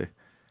 probably.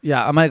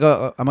 yeah, I'm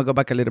gonna go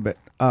back a little bit.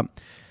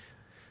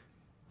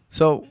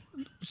 So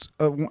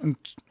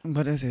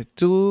what is it?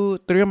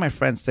 Three of my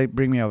friends, they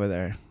bring me over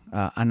there.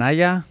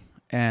 Anaya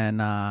and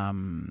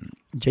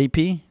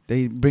JP,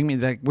 they bring me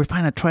like, we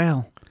find a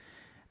trail,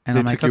 and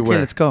They I'm like, took you okay, where?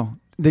 let's go.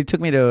 They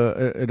took me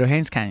to the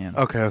Haynes Canyon.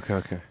 Okay.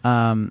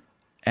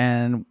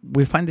 And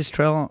we find this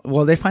trail.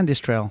 Well, they find this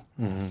trail,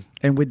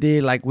 and we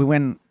did like, we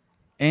went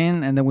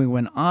in, and then we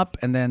went up,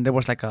 and then there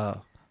was like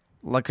a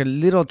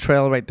little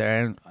trail right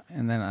there,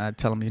 and then I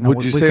tell them,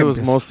 Would you say it was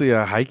mostly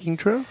a hiking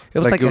trail? It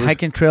was like a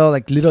hiking trail,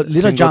 like little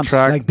jumps,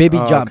 track? like baby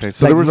jumps. Okay.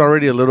 So like, there was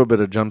already a little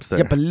bit of jumps there.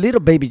 yeah, but little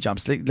baby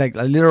jumps, like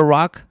a little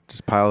rock.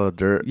 Just pile of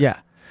dirt. Yeah.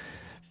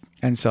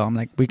 And so I'm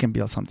like, we can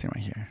build something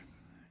right here.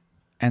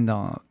 And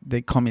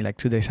they call me like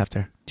 2 days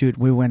after, dude,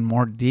 we went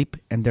more deep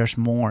and there's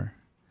more.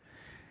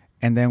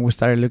 And then we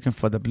started looking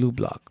for the blue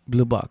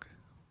bug.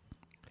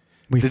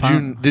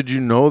 Did you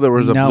know there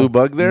was a blue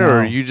bug there,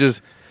 or you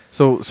just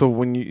so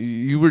when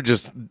you were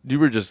just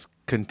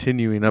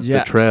continuing up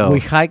the trail?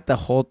 We hiked the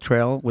whole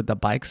trail with the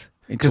bikes.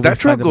 Because that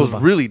trail goes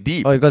really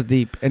deep. Oh, it goes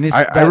deep, and it's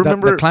I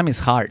remember the climb is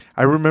hard.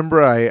 I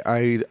remember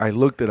I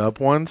looked it up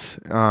once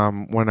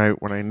when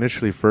I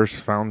initially first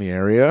found the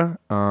area,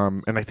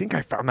 and I think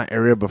I found that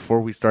area before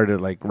we started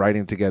like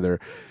riding together.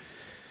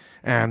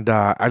 And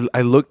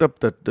I looked up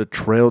the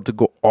trail to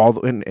go all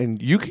the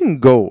and you can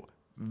go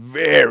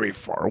very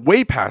far,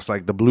 way past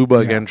like the Blue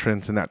Bug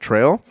entrance in that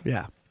trail.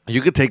 Yeah,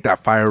 you could take that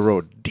fire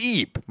road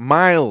deep,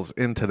 miles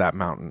into that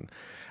mountain.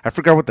 I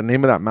forgot what the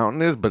name of that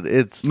mountain is, but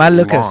it's Mount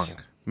Lucas.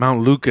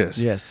 Mount Lucas.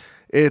 Yes,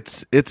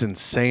 it's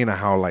insane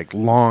how like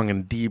long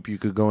and deep you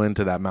could go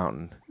into that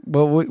mountain.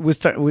 Well,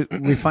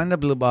 we find the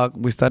blue bug.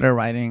 We started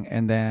riding,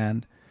 and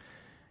then,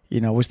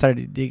 we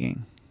started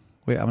digging.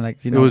 I'm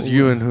like, it was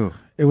you and who?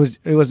 It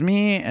was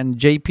me and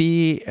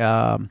JP,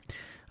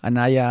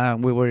 Anaya.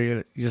 We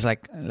were just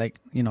like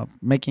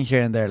making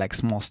here and there like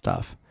small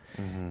stuff,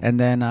 and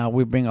then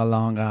we bring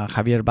along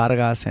Javier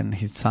Vargas and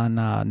his son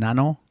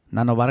Nano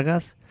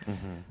Vargas.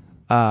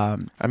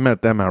 I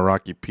met them at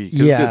Rocky Peak.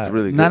 Yeah, it's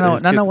really good.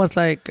 Nano was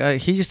like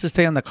he used to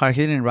stay on the car.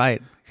 He didn't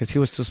ride because he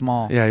was too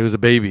small. Yeah, he was a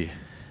baby.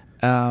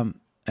 And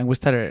we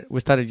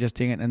started just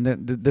digging, and then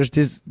there's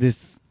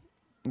this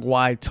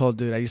white tall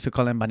dude. I used to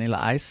call him Vanilla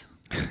Ice.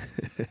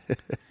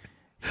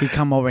 He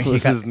come over and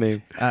What's his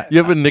name? You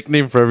have a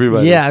nickname for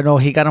everybody. Yeah, no,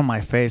 he got on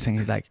my face and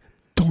he's like,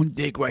 "Don't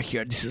dig right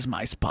here. This is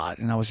my spot."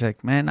 And I was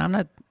like, "Man, I'm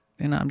not.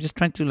 I'm just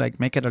trying to like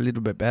make it a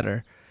little bit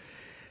better."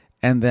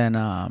 And then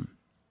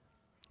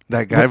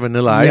that guy,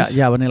 Vanilla Ice.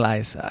 Yeah, Vanilla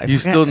Ice. You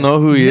still know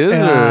who he is?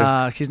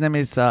 His name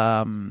is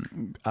my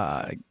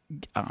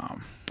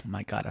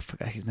God, I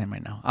forgot his name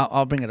right now.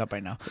 I'll bring it up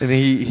right now. And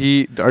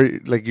he are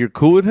like, you're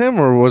cool with him,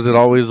 or was it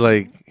always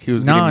like he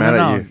was getting mad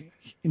at you?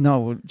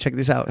 No, check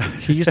this out.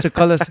 He used to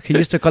call us. He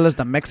used to call us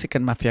the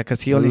Mexican mafia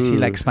because he only see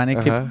like Hispanic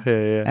people.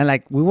 Yeah. And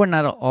like we were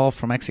not all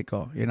from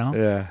Mexico,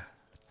 Yeah.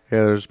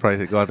 There's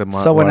probably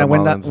Guatemala. So when I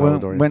went down,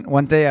 when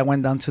one day I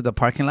went down to the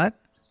parking lot,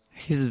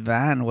 his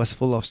van was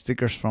full of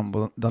stickers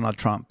from Donald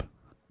Trump.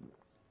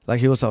 Like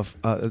he was a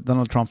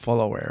Donald Trump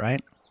follower,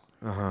 right?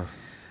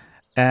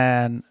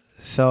 And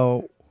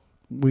so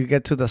we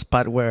get to the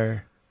spot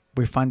where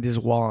we find this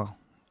wall.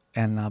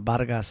 And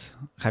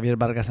Javier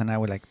Vargas and I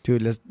were like,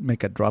 dude, let's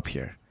make a drop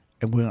here.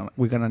 And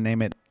we're gonna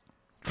name it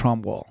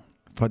Trump Wall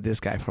for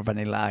this guy, for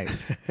Vanilla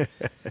Ice.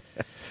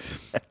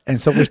 And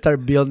so we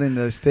started building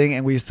this thing,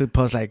 and we used to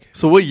post like.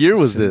 So what year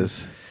was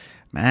this?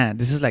 Man,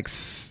 this is like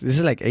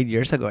 8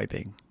 years ago, I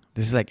think.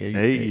 This is like 8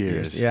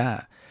 years.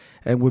 Yeah,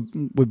 and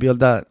we built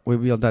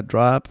that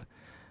drop,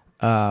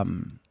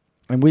 and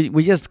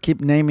we just keep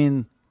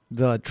naming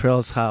the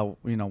trails how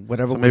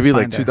whatever. So maybe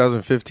like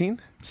 2015.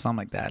 Something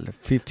like that, like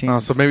 15.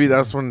 So maybe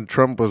that's when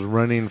Trump was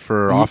running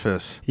for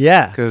office.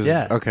 Yeah.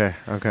 Okay.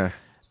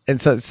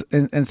 And so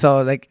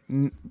like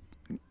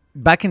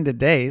back in the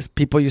days,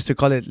 people used to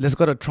call it, let's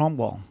go to Trump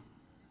Wall.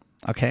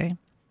 Okay.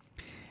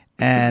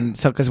 And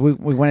so because we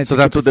wanted to. So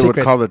that's what they secret.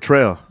 would call the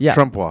trail. Yeah.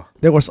 Trump Wall.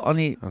 There was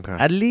only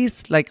at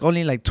least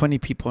only 20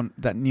 people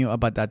that knew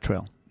about that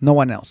trail. No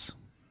one else.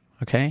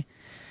 Okay.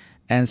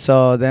 And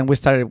so then we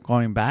started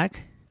going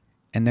back,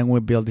 and then we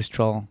built this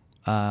trail.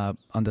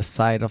 On the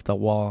side of the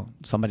wall,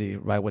 somebody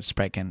would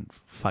sprechen,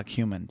 fuck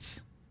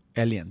humans,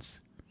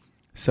 aliens.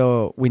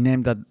 So we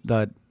named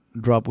the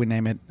drop. We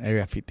named it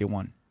Area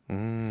 51.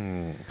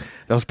 That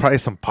was probably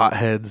some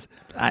potheads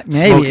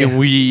smoking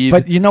weed.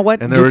 But you know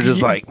what? And they were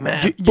just like,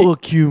 man,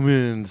 fuck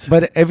humans.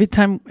 But every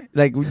time,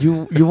 like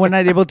you were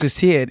not able to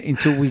see it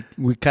until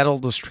we cut all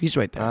those trees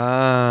right there.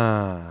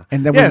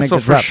 And then we make so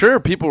the for drop.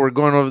 sure, people were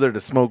going over there to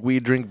smoke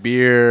weed, drink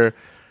beer.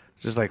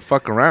 Just like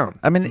fuck around.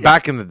 I mean,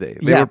 back in the day,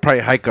 they would probably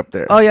hike up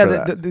there. Oh yeah,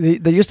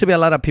 there used to be a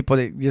lot of people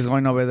just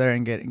going over there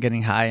and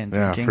getting high and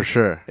drinking. Yeah, for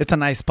sure. It's a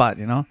nice spot,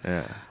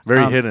 Yeah,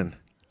 very hidden.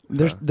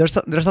 There's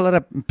a lot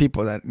of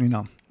people that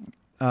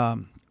that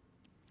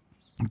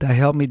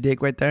helped me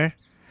dig right there.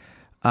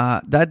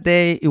 That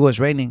day it was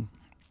raining.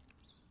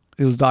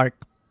 It was dark,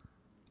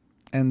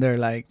 and they're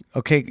like,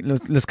 okay,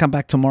 let's come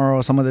back tomorrow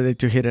or some other day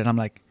to hit it. I'm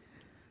like,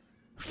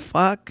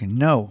 fuck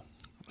no.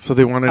 So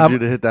they wanted you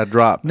to hit that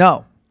drop.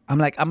 No, I'm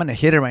like, I'm gonna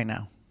hit it right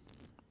now.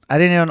 I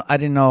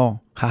didn't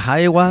know how high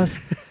it was.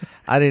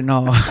 I didn't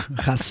know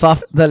how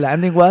soft the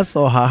landing was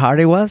or how hard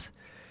it was.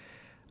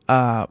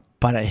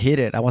 But I hit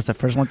it. I was the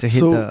first one to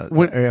hit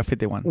the Area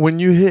 51. When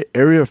you hit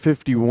Area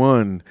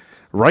 51,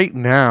 right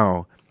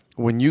now,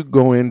 when you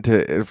go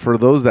into, for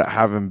those that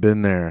haven't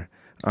been there,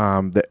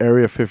 the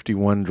Area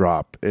 51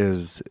 drop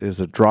is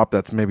a drop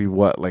that's maybe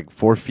what, like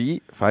 4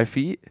 feet, 5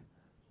 feet?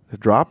 The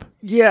drop?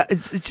 Yeah,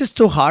 it's just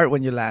too hard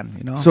when you land,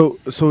 you know. So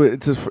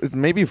it's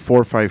maybe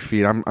 4 or 5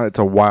 feet. It's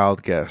a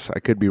wild guess. I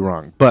could be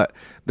wrong, but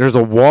there's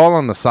a wall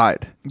on the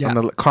side, on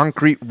the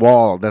concrete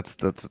wall. That's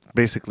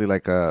basically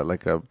like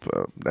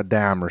a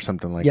dam or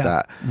something like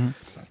that. Mm-hmm.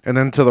 And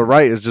then to the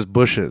right is just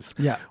bushes.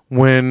 Yeah.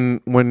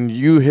 When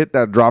you hit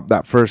that drop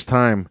that first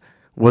time,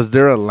 was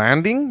there a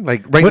landing?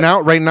 Like right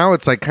now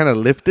it's like kind of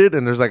lifted,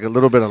 and there's like a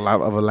little bit of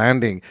a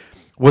landing.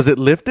 Was it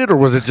lifted or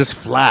was it just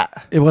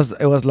flat? It was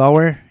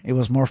lower. It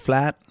was more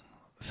flat.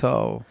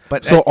 So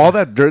all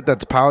that dirt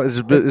that's piled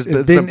it's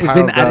been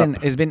piled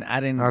up. It's been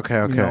adding.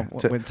 Okay. You know,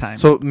 with time.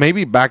 So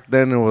maybe back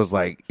then it was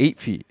like 8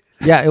 feet.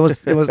 Yeah, it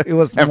was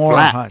and more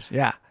flat. Hard.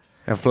 Yeah,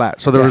 and flat.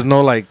 So there was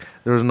no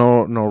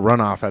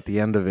runoff at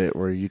the end of it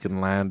where you can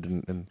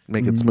land and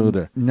make it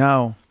smoother.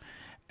 No,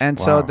 and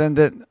so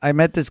then I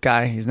met this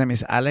guy. His name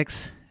is Alex,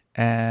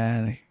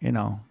 and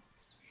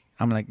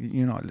I'm like,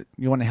 you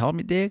want to help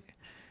me dig?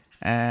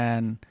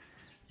 And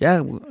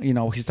yeah,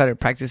 he started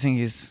practicing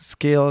his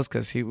skills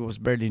because he was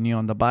barely new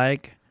on the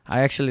bike.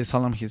 I actually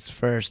sold him his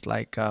first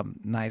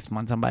nice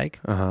mountain bike.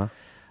 Uh-huh.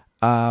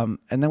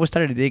 And then we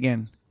started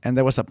digging, and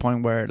there was a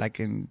point where like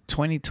in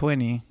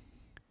 2020,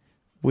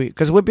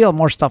 because we built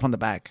more stuff on the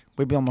back.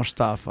 We built more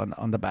stuff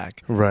on the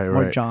back. Right.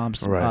 More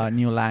jumps,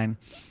 new line.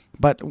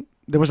 But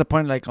there was a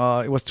point like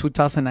it was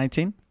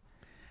 2019,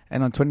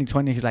 and on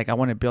 2020 he's like, I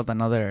want to build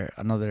another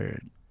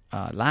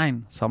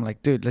line. So I'm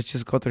like, dude, let's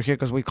just go through here,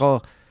 because we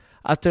call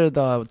after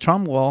the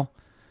Trump wall,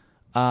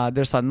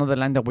 there's another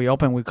line that we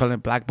open. We call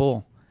it Black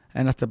Bull,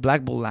 and after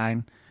Black Bull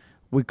line,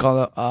 we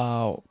call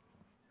it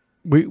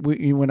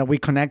when we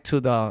connect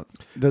to the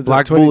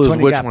Black Bull is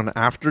which gap. One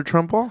after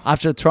Trump wall?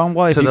 After Trump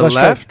wall, to the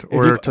left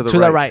or to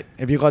the right?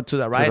 If you go to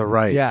the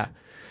right, yeah.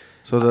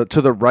 So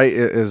to the right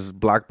is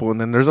Black Bull, and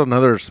then there's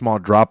another small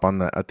drop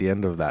at the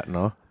end of that.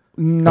 No,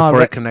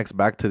 before it connects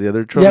back to the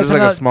other trail. There's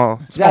like a small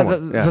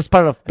one. That's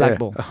part of Black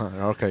Bull.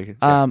 Okay.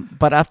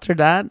 But after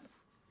that,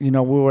 we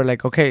were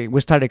like, okay,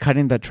 we started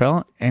cutting the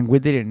trail, and we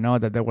didn't know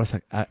that there was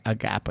a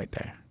gap right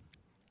there.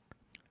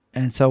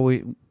 And so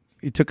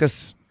it took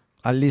us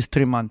at least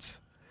 3 months.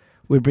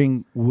 We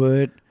bring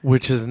wood,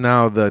 which is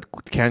now the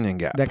canyon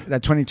gap.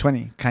 That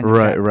 2020 canyon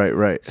gap.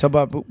 Right. So,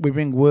 but we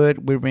bring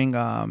wood, we bring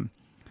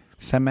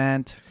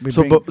cement.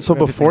 So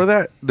before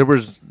that, there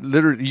was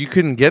literally you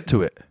couldn't get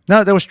to it.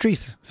 No, there was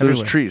trees. So there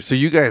was trees. So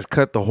you guys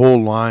cut the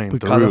whole line. We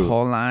cut the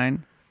whole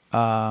line.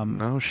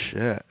 No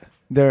shit.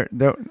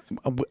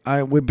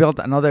 We built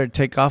another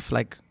takeoff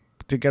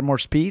to get more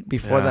speed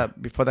before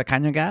the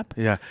canyon gap.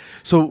 Yeah.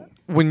 So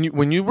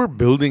when you were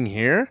building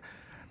here,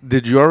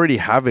 did you already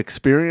have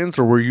experience,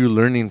 or were you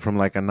learning from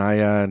like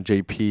Anaya and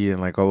JP and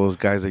like all those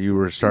guys that you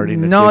were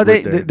starting to? No,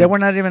 they were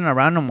not even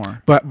around no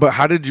more. But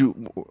how did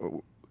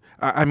you?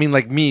 I mean,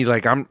 like me,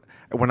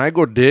 when I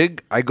go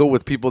dig, I go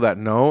with people that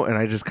know, and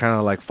I just kind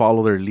of like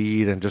follow their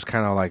lead and just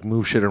kind of like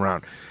move shit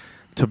around.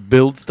 To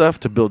build stuff,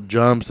 to build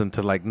jumps, and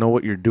to like know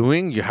what you're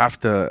doing, you have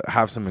to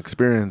have some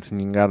experience, and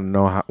you got to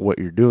know what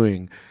you're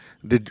doing.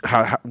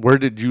 Where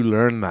did you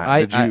learn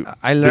that?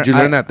 Did you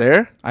learn that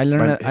there? I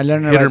learned it hit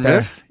right or there.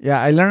 Miss?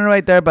 Yeah, I learned it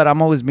right there, but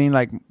I'm always being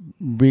like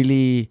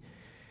really.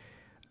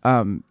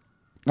 I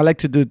like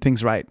to do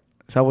things right,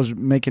 so I was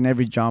making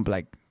every jump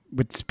like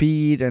with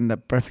speed and the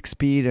perfect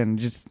speed, and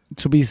just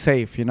to be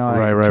safe, Right.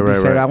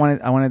 I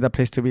wanted the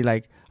place to be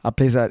like a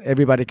place that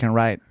everybody can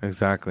ride.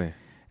 Exactly.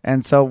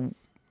 And so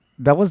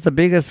that was the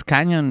biggest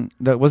canyon.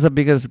 That was the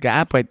biggest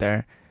gap right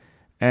there.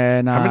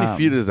 And how many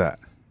feet is that?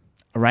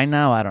 Right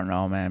now, I don't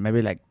know, man.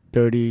 Maybe like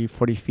 30,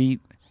 40 feet.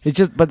 It's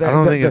just, but I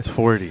don't think it's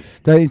 40.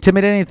 The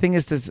intimidating thing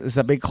is this is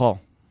a big hole.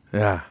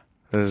 Yeah.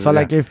 So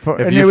like if for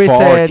any you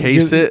fall or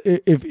reason, case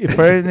it, if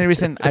for any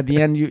reason at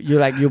the end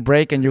you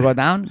break and you go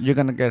down, you're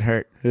gonna get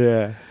hurt.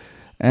 Yeah.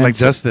 And like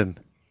Justin.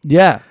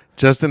 Yeah.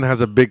 Justin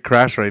has a big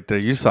crash right there.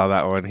 You saw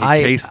that one. He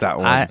cased that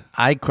one.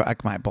 I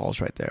cracked my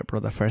balls right there, bro,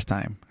 the first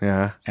time.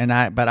 Yeah.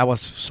 But I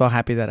was so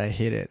happy that I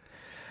hit it.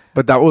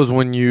 But that was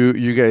when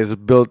you guys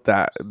built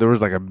that. There was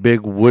like a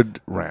big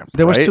wood ramp.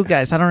 There was two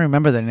guys. I don't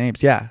remember their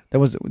names. Yeah, there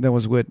was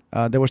wood.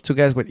 There was two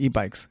guys with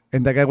e-bikes,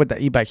 and the guy with the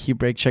e-bike, he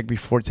brake checked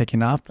before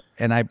taking off,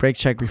 and I brake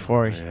checked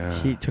before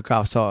he took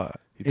off. So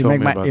it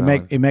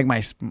make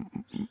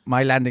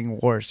my landing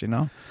worse,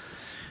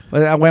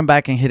 But I went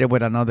back and hit it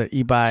with another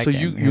e-bike. So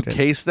you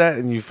cased that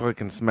and you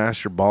fucking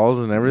smashed your balls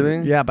and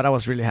everything? Yeah, but I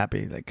was really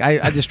happy. Like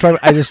I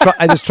destroyed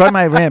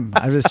my rim.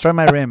 I destroyed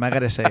my rim. I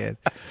gotta say it.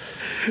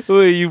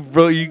 Wait,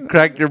 you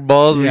cracked your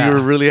balls when Yeah. you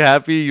were really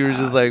happy. You were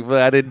just like,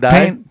 well, I didn't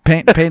die.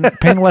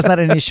 Pain was not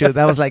an issue.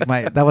 That was like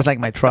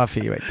my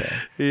trophy right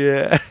there.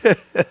 Yeah.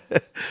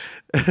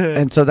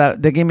 And so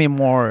that they gave me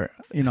more.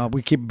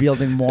 We keep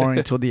building more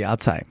into the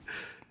outside.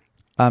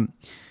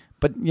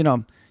 But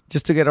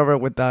just to get over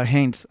with the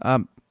Haynes.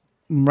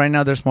 Right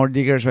now there's more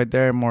diggers right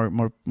there.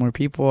 More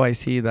people. I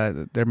see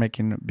that they're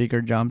making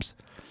bigger jumps.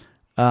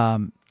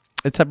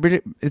 It's a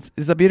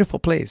beautiful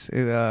place.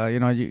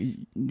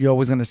 You're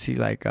always gonna see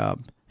like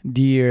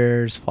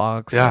deers,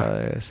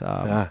 foxes.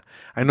 Yeah.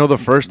 I know the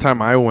first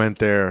time I went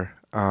there,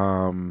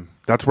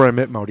 that's where I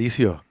met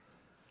Mauricio.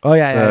 Oh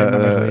yeah, I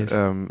remember who he is.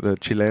 The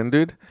Chilean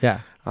dude.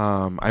 Yeah.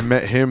 I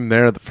met him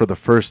there for the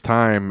first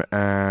time,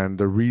 and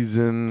the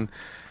reason.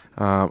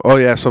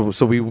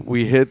 So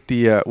we hit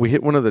we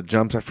hit one of the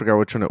jumps. I forgot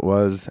which one it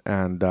was,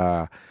 and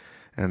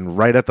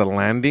right at the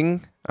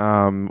landing,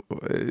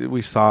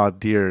 we saw a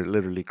deer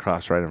literally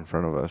cross right in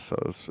front of us. So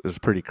it was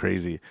pretty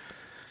crazy.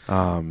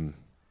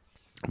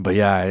 But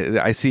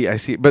yeah, I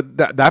see. But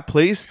that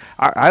place,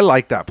 I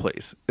like that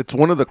place. It's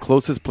one of the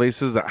closest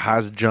places that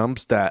has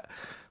jumps that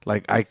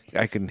like I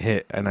can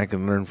hit and I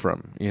can learn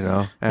from,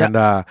 And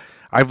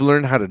I've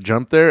learned how to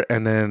jump there,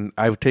 and then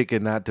I've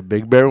taken that to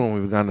Big Bear when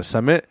we've gone to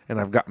Summit,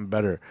 and I've gotten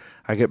better.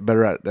 I get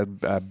better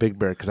at Big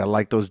Bear because I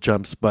like those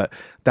jumps. But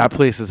that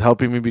place is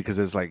helping me because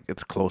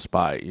it's close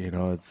by.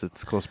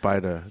 It's close by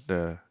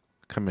to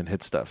come and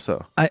hit stuff.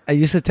 So I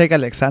used to take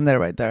Alexander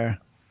right there.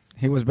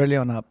 He was barely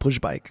on a push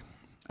bike.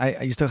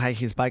 I used to hike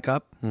his bike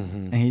up,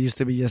 and he used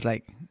to be just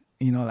like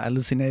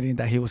hallucinating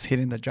that he was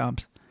hitting the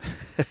jumps.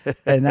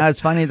 And now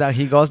it's funny that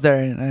he goes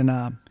there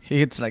and he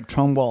hits like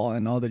Trumbull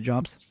and all the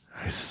jumps.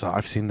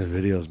 I've seen the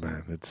videos,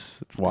 man.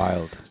 It's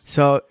wild.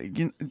 So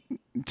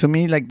to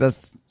me, like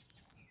that's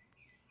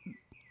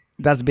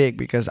big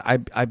because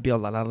I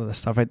build a lot of the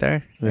stuff right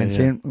there,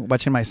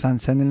 watching my son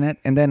sending it,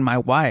 and then my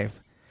wife,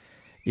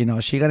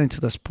 she got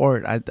into the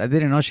sport. I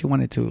didn't know she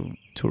wanted to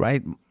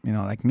ride,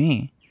 like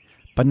me.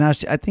 But now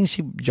I think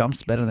she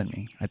jumps better than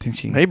me. I think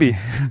she maybe.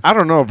 I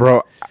don't know,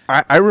 bro.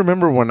 I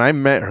remember when I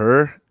met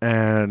her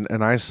and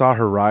I saw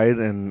her ride,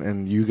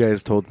 and you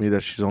guys told me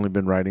that she's only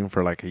been riding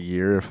for like a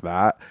year, if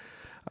that.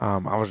 I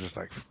was just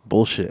like,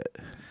 bullshit.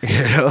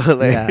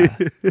 Yeah.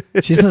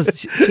 She's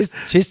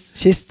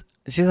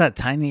a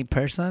tiny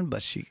person,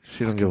 but she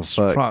don't give a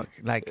strong. fuck.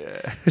 Like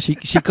she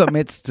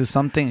commits to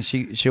something.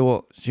 She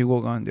will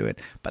go and do it.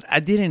 But I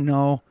didn't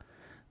know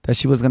that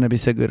she was gonna be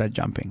so good at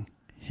jumping.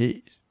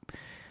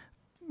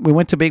 We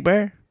went to Big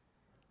Bear,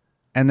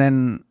 and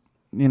then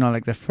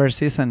like the first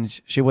season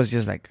she was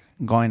just like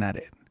going at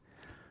it.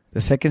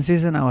 The second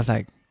season I was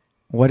like,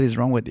 what is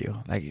wrong with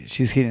you? Like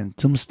she's hitting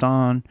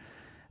Tombstone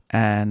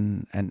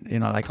and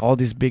like all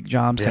these big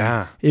jumps,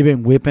 and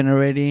even whipping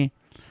already.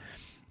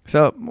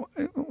 So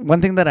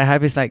one thing that I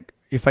have is like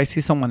if I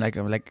see someone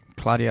like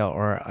Claudia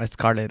or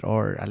Scarlett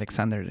or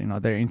Alexander,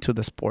 they're into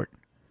the sport,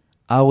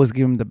 I always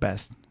give them the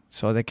best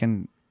so they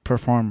can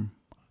perform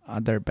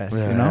at their best.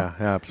 Yeah,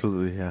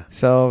 absolutely, yeah.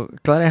 So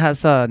Claudia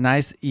has a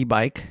nice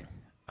e-bike,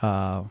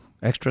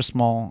 extra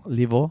small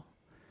Levo,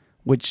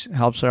 which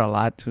helps her a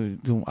lot to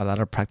do a lot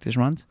of practice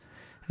runs,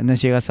 and then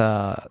she has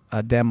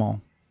a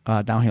demo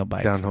downhill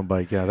bike. Downhill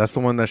bike, yeah. That's the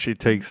one that she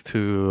takes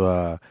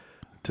to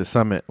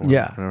Summit.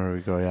 Whenever we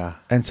go, yeah.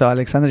 And so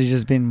Alexander's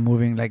just been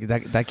moving. Like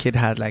that kid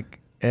had like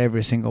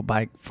every single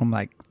bike from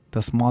like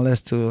the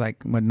smallest to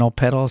like with no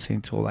pedals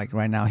into like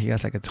right now he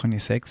has like a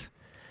 26.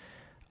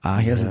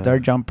 He has a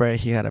dirt jumper.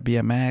 He had a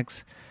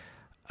BMX.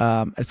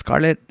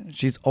 Scarlett,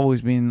 she's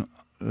always been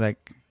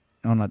like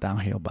on a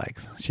downhill bike.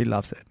 She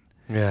loves it.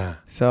 Yeah.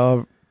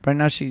 So right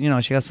now she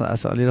has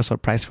a little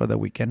surprise for the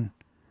weekend.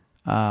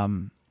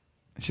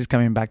 She's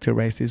coming back to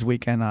race this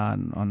weekend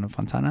on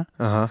Fontana.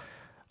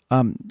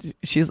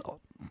 She's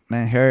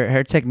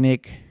her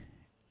technique,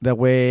 the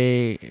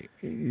way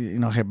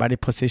her body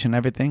position,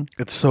 everything.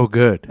 It's so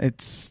good.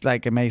 It's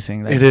like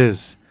amazing. Like, it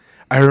is.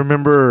 I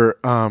remember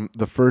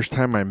the first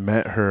time I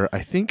met her. I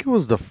think it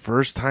was the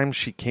first time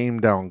she came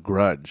down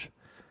Grudge.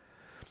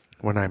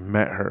 When I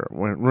met her,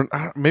 when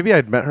maybe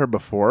I'd met her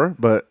before,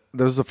 but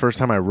this was the first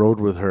time I rode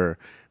with her,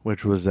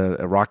 which was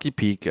at Rocky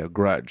Peak at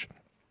Grudge.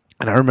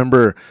 And I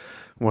remember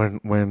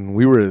when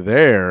we were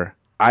there,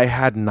 I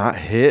had not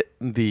hit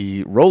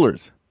the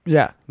rollers.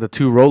 Yeah, the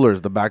two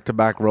rollers, the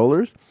back-to-back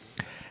rollers.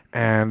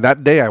 And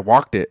that day I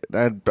walked it.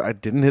 I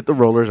didn't hit the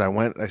rollers.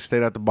 I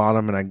stayed at the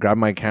bottom and I grabbed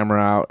my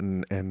camera out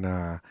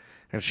and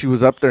she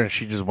was up there and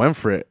she just went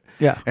for it.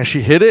 Yeah. And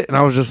she hit it and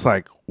I was just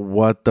like,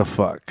 what the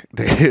fuck?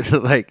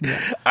 Like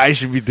I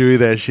should be doing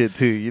that shit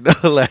too,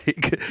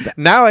 like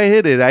now I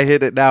hit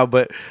it now,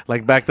 but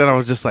like back then I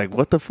was just like,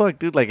 what the fuck,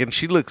 dude? Like, and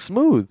she looked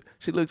smooth.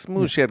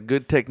 Yeah. She had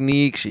good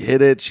technique. She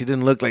hit it. She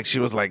didn't look like she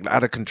was like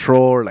out of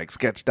control or like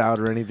sketched out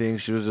or anything.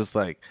 She was just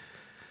like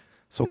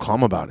so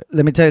calm about it.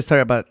 Let me tell you a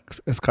story about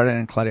Scarlett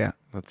and Claudia.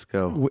 Let's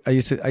go. I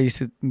used to,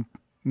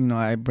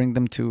 I bring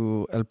them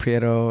to El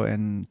Prieto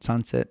and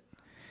Sunset,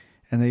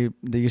 and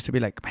they used to be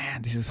like,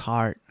 man, this is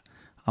hard.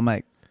 I'm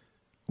like,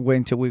 wait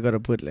until we go to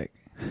Bootleg.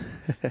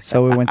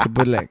 So we went to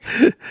bootleg.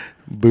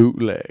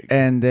 Bootleg.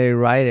 And they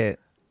ride it,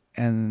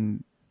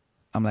 and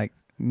I'm like,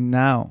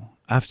 now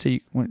after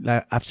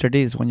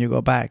this, when you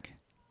go back,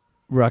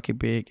 rocky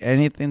big,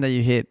 anything that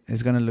you hit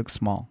is gonna look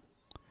small.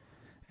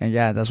 And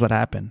yeah, that's what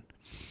happened.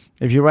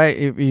 If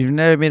you've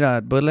never been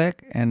a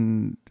bootleg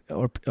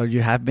or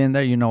you have been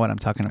there, you know what I'm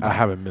talking about. I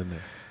haven't been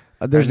there.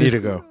 There's I need to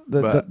go.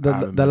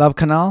 The Love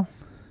Canal.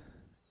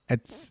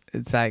 It's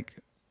like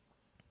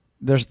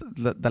there's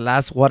the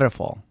last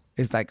waterfall.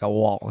 It's like a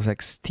wall. It's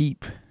like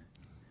steep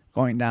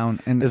going down.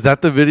 And is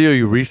that the video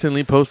you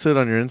recently posted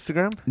on your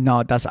Instagram?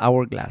 no, that's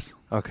Hourglass.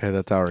 Okay,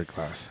 that's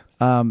Hourglass.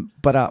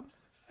 But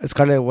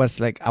Scarlett was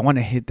like, I want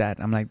to hit that.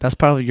 I'm like, that's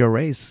part of your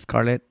race,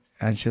 Scarlett.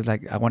 And she's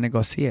like, I want to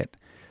go see it.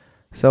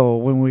 So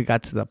when we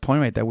got to the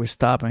point right there, we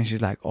stopped, and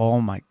she's like, oh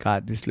my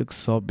God, this looks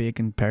so big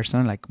in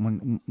person. Like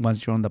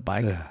once you're on the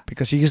bike,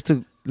 because she used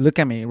to look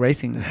at me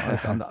racing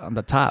like on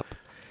the top.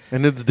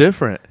 And it's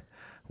different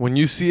when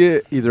you see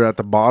it either at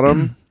the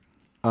bottom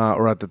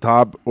or at the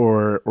top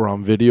or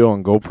on video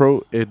on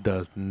GoPro.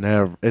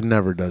 It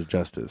never does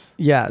justice.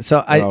 Yeah.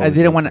 So I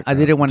didn't want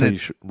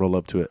to roll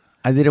up to it.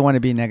 I didn't want to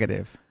be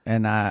negative.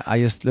 And I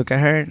just look at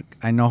her.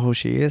 I know who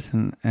she is.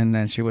 And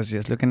then she was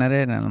just looking at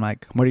it. And I'm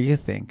like, what do you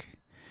think?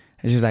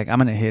 And she's like, I'm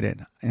going to hit it.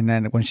 And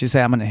then when she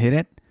said, I'm going to hit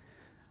it,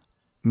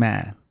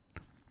 man,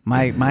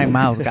 my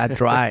mouth got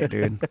dry,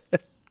 dude.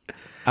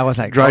 I was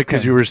like, dry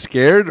because you were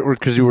scared or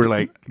because you were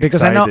like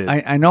because excited?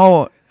 I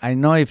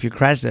know if you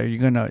crash there, you're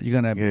gonna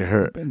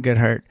get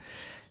hurt.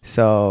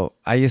 So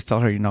I just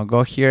told her,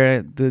 go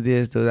here, do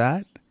this, do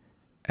that.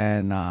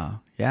 And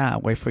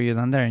wait for you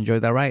down there, enjoy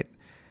the ride.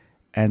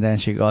 And then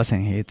she goes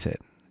and hits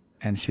it.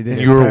 And she did.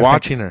 You were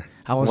watching her.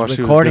 I was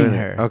recording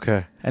her.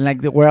 Okay. And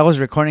like where I was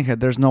recording her,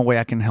 there's no way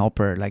I can help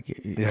her. Like,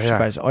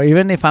 or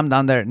even if I'm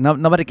down there,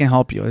 nobody can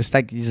help you. It's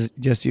like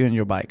just you and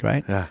your bike,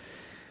 right? Yeah.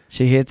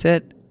 She hits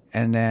it,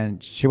 and then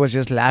she was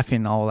just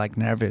laughing, all like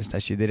nervous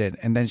that she did it.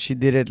 And then she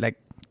did it like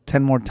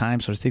 10 more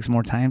times or 6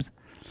 more times.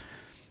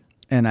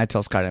 And I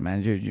tell Scarlett,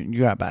 man,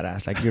 you're a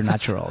badass. Like, you're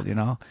natural,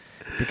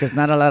 because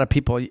not a lot of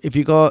people. If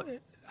you go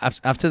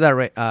after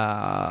that,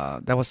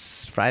 that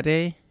was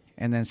Friday.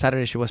 And then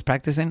Saturday she was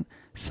practicing.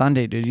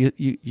 Sunday, dude,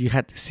 you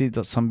had to see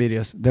some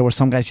videos. There were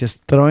some guys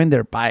just throwing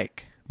their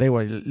bike. They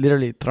were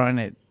literally throwing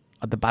it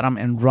at the bottom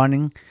and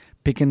running,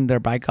 picking their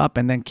bike up,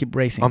 and then keep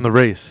racing. On the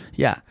race?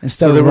 Yeah.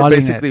 So they were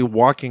basically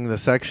walking the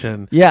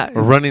section. Yeah.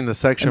 Or running the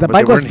section, but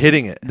they weren't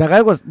hitting it.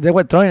 They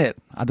were throwing it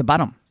at the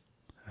bottom.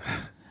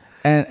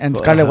 And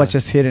Scarlett was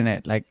just hitting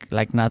it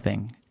like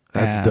nothing.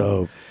 That's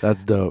dope.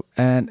 That's dope.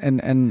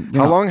 And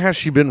how long has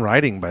she been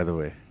riding, by the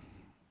way?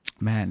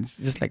 Man, it's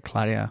just like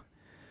Claudia.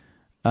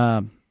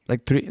 Now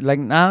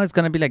it's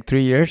gonna be like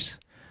 3 years,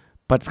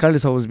 but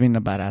Scarlett's always been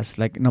a badass.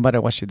 Like, no matter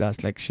what she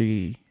does, like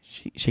she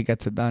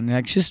gets it done.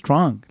 Like, she's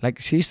strong. Like,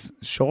 she's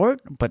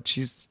short, but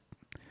she's,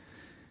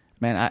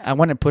 man, I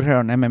want to put her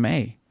on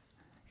MMA.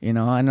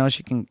 I know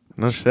she can.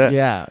 No shit.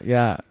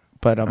 Yeah.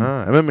 But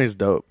MMA's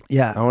dope.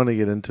 Yeah, I want to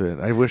get into it.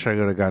 I wish I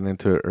could have gotten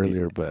into it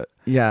earlier, but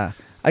yeah,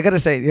 I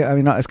gotta say,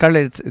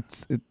 Scarlett,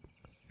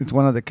 it's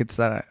one of the kids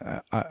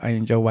that I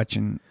enjoy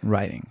watching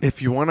riding.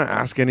 If you want to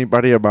ask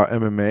anybody about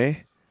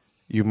MMA,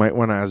 you might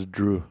want to ask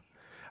Drew.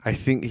 I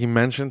think he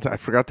mentioned, I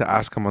forgot to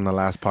ask him on the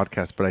last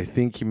podcast, but I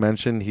think he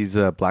mentioned he's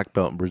a black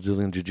belt in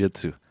Brazilian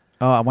Jiu-Jitsu.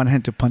 Oh, I want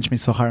him to punch me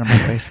so hard in my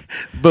face.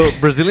 But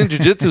Brazilian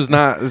Jiu-Jitsu is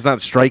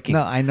not striking.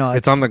 No, I know.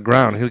 It's on the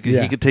ground.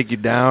 He could take you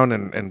down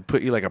and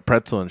put you like a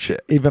pretzel and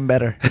shit. Even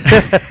better.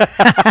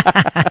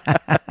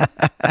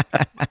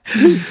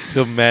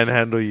 He'll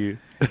manhandle you.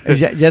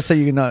 Just so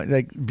you know,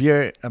 like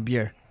a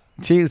beer.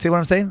 See what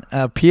I'm saying?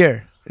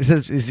 Pierre. It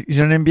says, is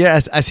your name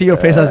Beer? I see your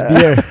face as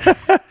Beer.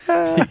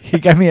 he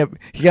got me a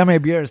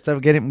beer instead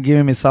of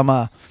giving me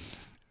some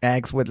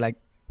eggs with, like,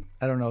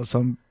 I don't know,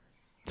 something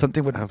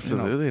with.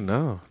 Absolutely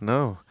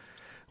no.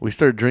 We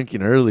start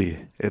drinking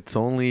early. It's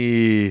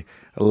only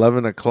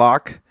 11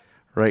 o'clock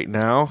right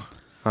now.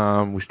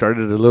 We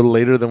started a little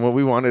later than what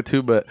we wanted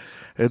to, but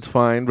it's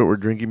fine. But we're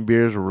drinking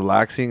beers. We're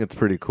relaxing. It's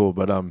pretty cool.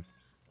 But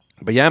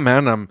yeah,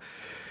 man.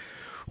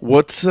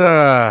 What's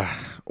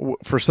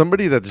for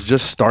somebody that's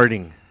just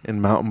starting in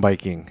mountain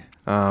biking?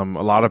 A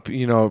lot of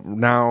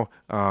now.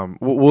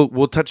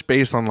 We'll touch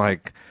base on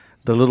like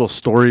the little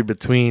story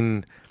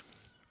between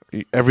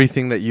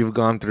everything that you've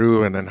gone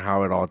through and then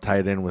how it all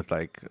tied in with,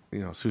 like,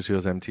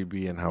 Susio's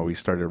MTB and how we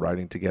started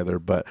riding together.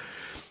 But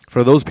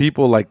for those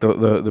people, like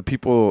the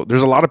people,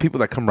 there's a lot of people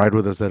that come ride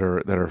with us that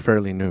are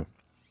fairly new.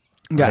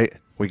 Yeah. Right?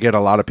 We get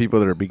a lot of people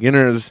that are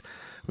beginners.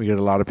 We get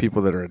a lot of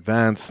people that are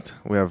advanced.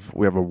 We have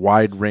a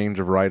wide range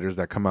of riders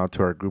that come out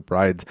to our group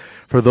rides.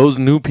 For those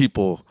new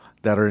people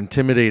that are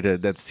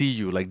intimidated, that see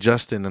you, like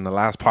Justin in the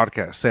last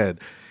podcast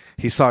said,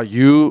 he saw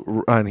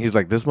you and he's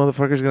like, this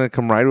motherfucker's going to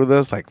come ride with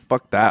us? Like,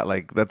 fuck that.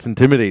 Like, that's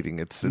intimidating.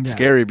 It's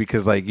scary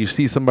because, like, you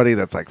see somebody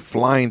that's, like,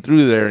 flying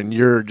through there and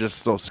you're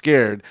just so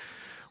scared.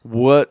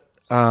 What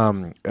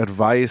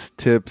advice,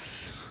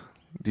 tips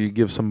do you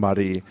give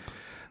somebody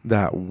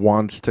that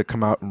wants to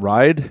come out and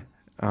ride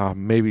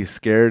maybe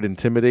scared,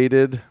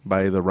 intimidated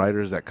by the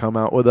riders that come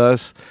out with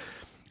us,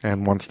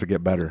 and wants to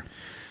get better.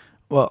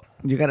 Well,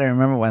 you gotta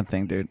remember one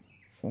thing, dude.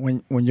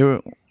 When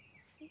you're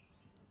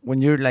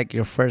like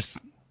your first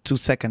 2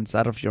 seconds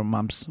out of your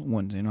mom's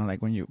womb,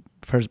 like when you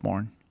first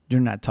born, you're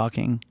not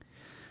talking,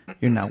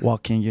 you're not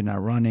walking, you're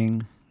not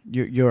running,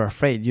 you're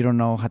afraid, you don't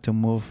know how to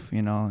move.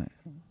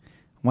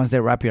 Once they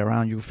wrap you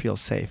around, you feel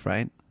safe,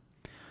 right?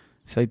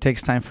 So it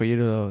takes time for you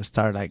to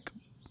start like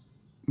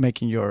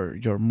making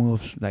your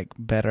moves like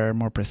better,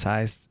 more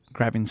precise,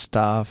 grabbing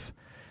stuff,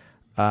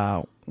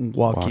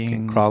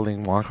 walking,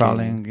 crawling,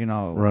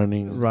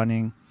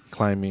 running,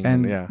 climbing,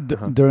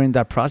 and during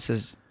that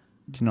process,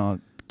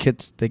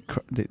 kids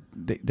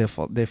they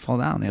fall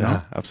down,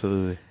 Yeah,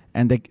 absolutely.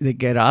 and they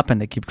get up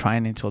and they keep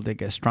trying until they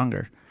get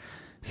stronger.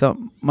 So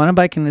mountain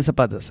biking is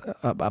about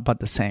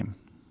the same.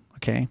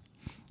 Okay,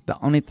 the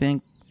only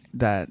thing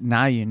that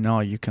now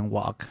you can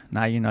walk,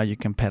 now you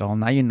can pedal,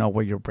 now you know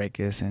where your brake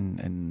is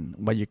and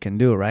what you can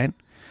do, right?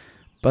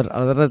 But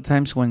a lot of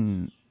times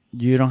when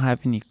you don't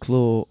have any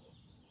clue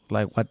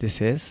like what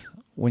this is,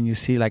 when you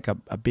see like a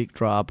big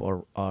drop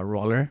or a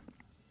roller,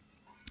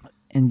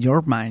 in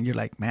your mind you're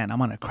like, man, I'm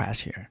gonna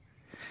crash here.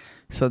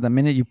 So the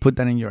minute you put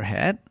that in your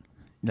head,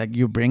 like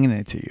you're bringing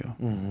it to you.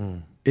 Mm-hmm.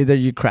 Either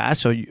you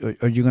crash or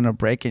you're gonna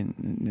break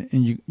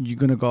and you're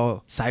gonna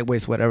go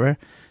sideways, whatever,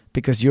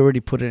 because you already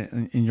put it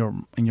in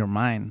your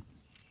mind.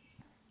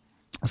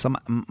 So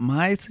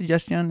my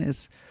suggestion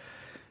is,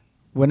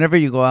 whenever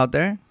you go out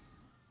there,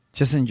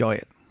 just enjoy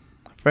it.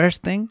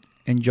 First thing,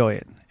 enjoy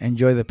it.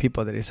 Enjoy the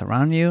people that is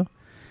around you.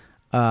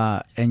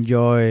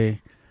 Enjoy,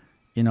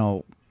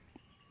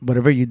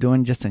 whatever you're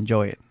doing, just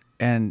enjoy it.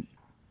 And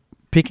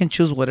pick and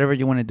choose whatever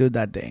you want to do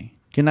that day.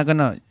 You're not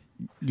gonna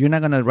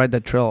ride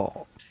the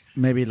trail,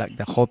 maybe like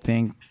the whole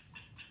thing,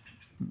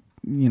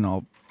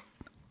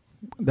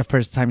 the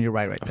first time you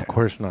ride right there. Of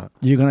course not.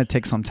 You're gonna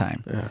take some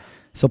time. Yeah.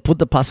 So put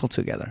the puzzle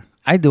together.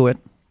 I do it.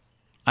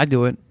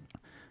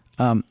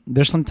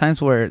 There's some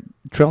times where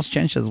trails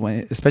changes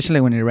especially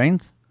when it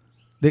rains.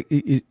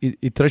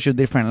 It throws you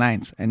different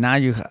lines, and now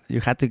you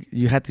had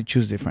to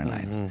choose different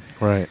lines.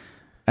 Mm-hmm. Right.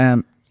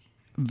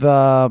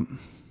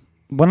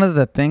 One of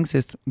the things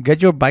is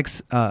get your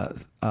bike's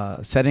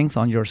settings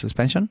on your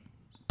suspension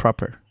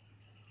proper,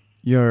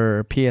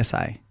 your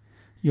PSI,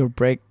 your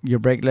brake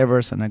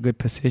levers in a good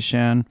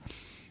position.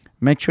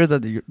 Make sure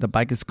that the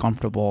bike is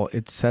comfortable.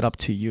 It's set up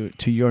to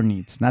your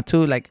needs, not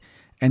to like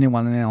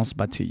anyone else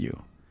but to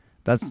you.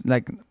 That's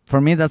like,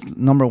 for me, that's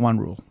number one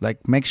rule.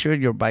 Like, make sure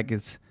your bike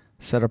is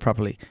set up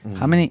properly.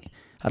 Mm.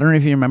 I don't know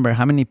if you remember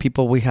how many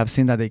people we have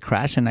seen that they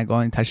crash and I go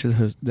and touch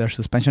their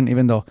suspension,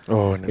 even though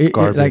and it's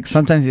garbage. Like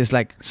sometimes it's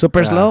like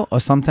super slow, or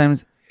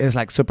sometimes it's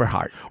like super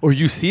hard. Or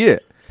you see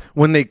it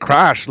when they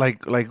crash,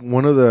 like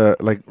one of the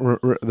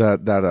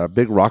that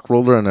big rock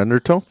roller and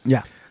undertow.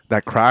 Yeah.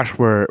 That crash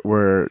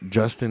where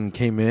Justin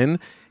came in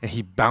and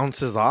he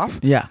bounces off.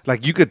 Yeah.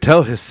 Like you could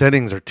tell his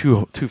settings are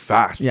too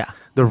fast. Yeah.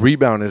 The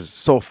rebound is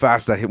so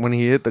fast that when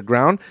he hit the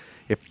ground,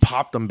 it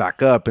popped him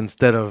back up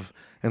instead of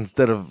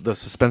the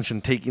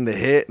suspension taking the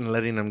hit and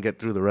letting him get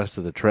through the rest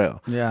of the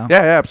trail. Yeah.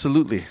 Yeah,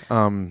 absolutely.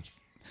 The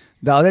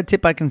other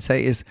tip I can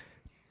say is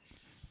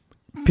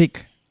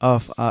pick a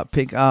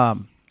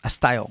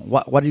style.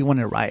 What do you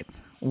want to ride?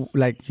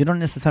 Like, you don't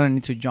necessarily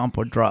need to jump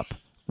or drop.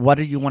 What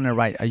do you want to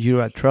ride? Are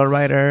you a trail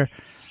rider?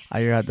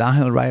 Are you a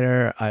downhill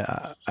rider?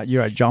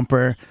 You're a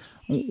jumper?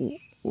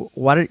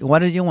 What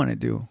do you want to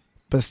do?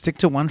 But stick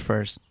to one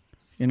first,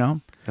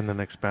 And then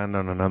expand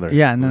on another.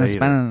 Yeah, and then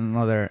expand on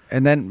another.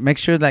 And then make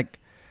sure, like,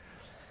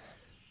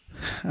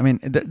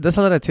 there's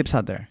a lot of tips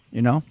out there,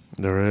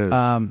 There is.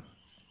 I'm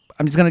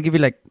just going to give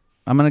you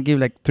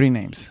three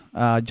names.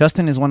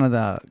 Justin is one of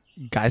the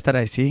guys that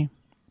I see.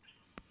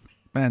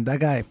 Man,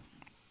 that guy,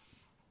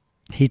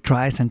 he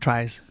tries and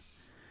tries.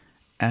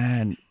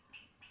 And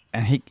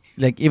he,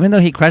 like, even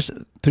though he crashed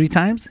 3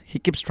 times, he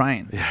keeps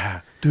trying.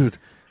 Yeah, dude.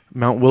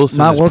 Mount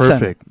Wilson is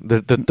perfect.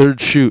 The third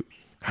shoot.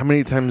 How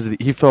many times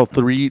did he fell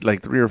 3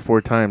 or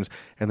 4 times,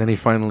 and then he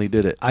finally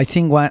did it? I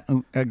seen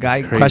a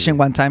guy crashing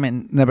one time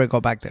and never go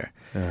back there.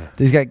 Yeah.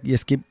 This guy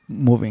just keep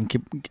moving.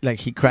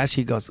 He crashed,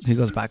 he goes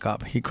back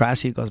up. He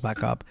crashed, he goes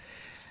back up.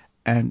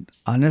 And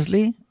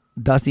honestly,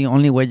 that's the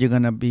only way you're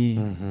gonna be.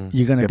 Mm-hmm.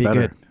 You're gonna be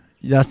better. Good.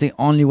 That's the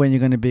only way you're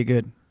gonna be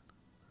good.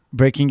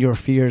 Breaking your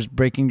fears,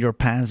 breaking your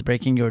pants,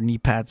 breaking your knee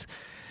pads,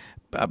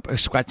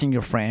 scratching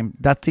your frame.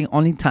 That's the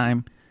only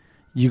time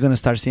you're gonna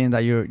start seeing that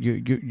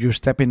you're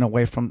stepping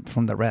away from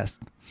the rest.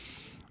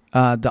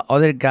 The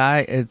other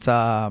guy is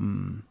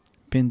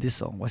Vin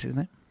Diesel. What's his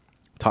name?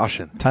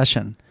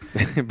 Tashin.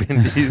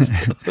 Vin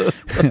Diesel.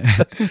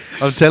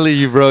 I'm telling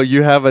you, bro.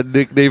 You have a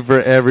nickname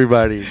for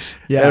everybody.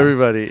 Yeah.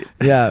 Everybody.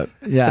 Yeah.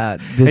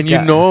 And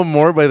you know them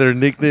more by their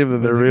nickname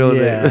than their real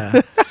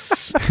name.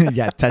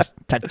 Yeah.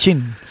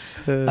 Tachin.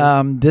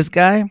 This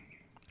guy,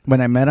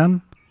 when I met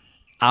him,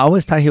 I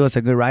always thought he was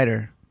a good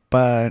rider,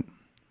 but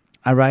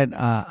I ride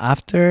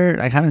after.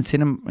 I haven't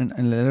seen him in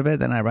a little bit.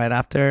 Then I ride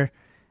after.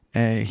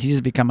 He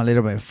just become a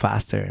little bit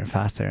faster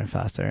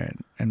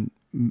and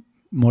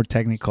more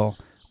technical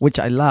which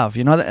I love.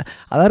 You know,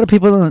 a lot of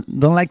people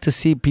don't like to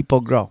see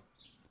people grow.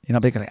 You know,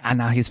 because like,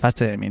 now he's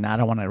faster than me. Now I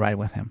don't want to ride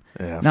with him.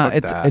 Yeah, No,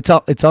 fuck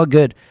that. it's all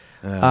good.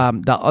 Yeah.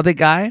 The other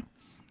guy,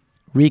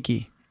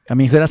 Ricky. I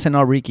mean, who doesn't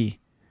know Ricky?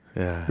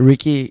 Yeah.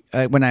 Ricky,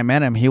 when I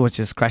met him, he was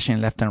just crashing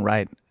left and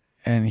right.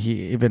 And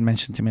he even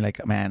mentioned to me,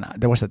 like, man,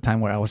 there was a time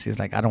where I was just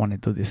like, I don't want to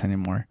do this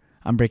anymore.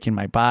 I'm breaking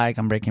my bike.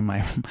 I'm breaking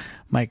my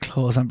my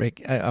clothes. I'm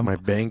breaking my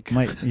bank.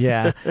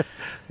 Yeah.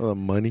 All the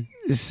money.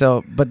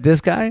 So, but this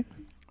guy,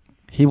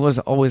 he was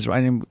always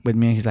riding with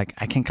me. He's like,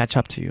 I can catch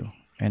up to you.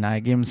 And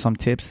I give him some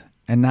tips.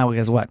 And now,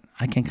 guess what?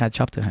 I can catch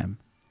up to him.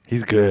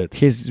 He's good.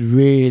 He's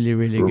really,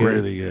 really good.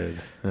 Really good.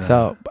 Yeah.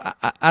 So,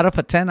 out of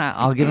a 10,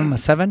 I'll give him a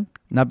 7.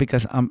 Not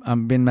because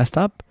I'm being messed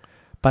up,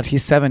 but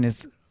his 7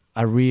 is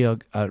a real,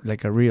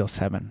 like a real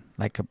 7,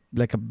 like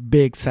a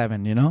big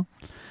 7, you know.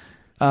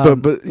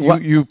 But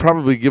you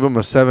probably give him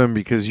a 7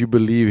 because you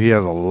believe he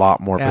has a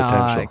lot more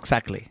potential.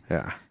 Exactly.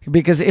 Yeah.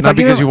 Because if not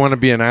because you want to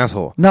be an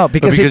asshole. No,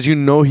 because you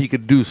know he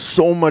could do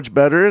so much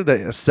better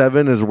that a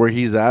 7 is where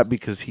he's at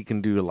because he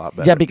can do a lot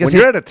better. Yeah, because when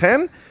you're at a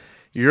 10,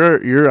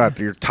 you're at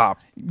your top.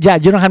 Yeah,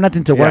 you don't have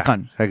nothing to work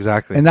on.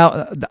 Exactly. And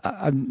now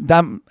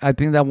that I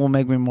think that will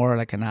make me more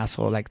like an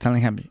asshole, like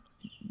telling him,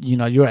 you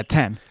know, you're at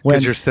 10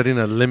 because you're setting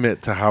a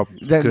limit to how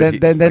then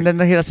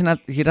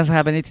he doesn't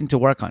have anything to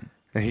work on.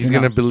 And he's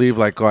gonna believe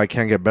like, oh, I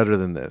can't get better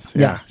than this.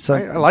 Yeah. So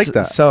I like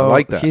that. So I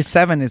like that. His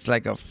 7 is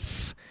like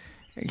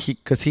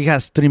because he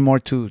has 3 more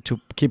to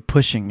keep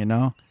pushing, you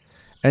know.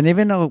 And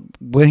even though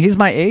when he's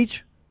my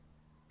age,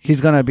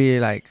 he's gonna be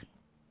like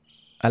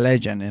a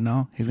legend, you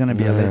know. He's gonna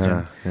be a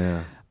legend.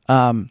 Yeah.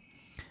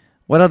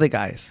 What other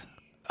guys?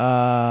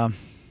 From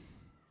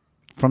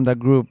the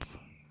group,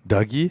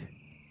 Dougie,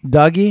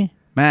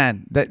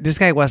 man, this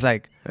guy was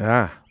like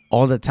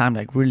all the time,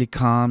 like really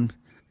calm,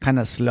 kind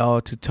of slow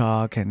to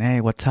talk, and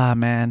hey, what's up,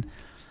 man?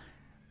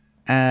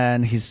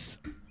 And his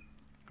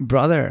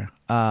brother,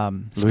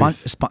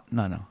 SpongeBob.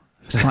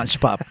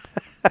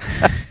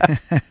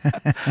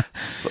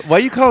 Why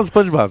you call him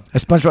SpongeBob?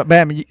 SpongeBob,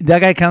 man, that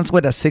guy comes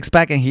with a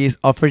 6-pack and he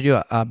offers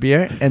you a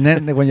beer, and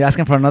then when you ask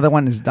him for another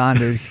one, it's done,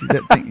 dude.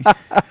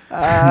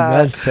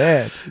 That's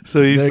it.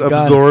 So he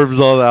absorbs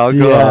all the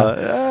alcohol.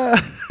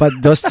 Yeah. But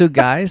those two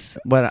guys,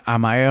 what I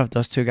admire of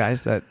those two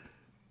guys, that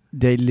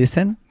they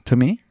listen to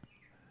me,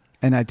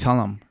 and I tell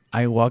them,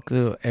 I walk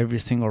through every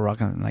single rock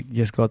and like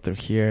just go through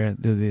here,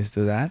 do this,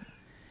 do that,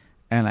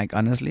 and like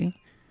honestly,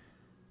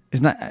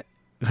 it's not.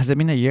 Has it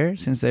been a year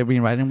since they've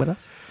been riding with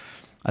us?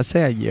 I'd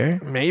say a year.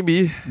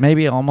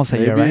 Maybe almost a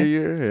year, right? Maybe a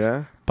year,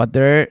 yeah. But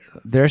their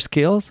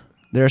skills,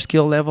 their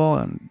skill level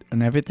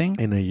and everything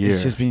in a year,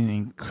 it's just been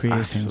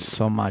increasing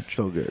so much.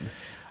 So good.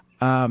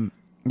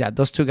 Yeah,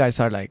 those two guys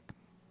are like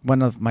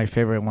one of my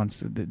favorite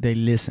ones. They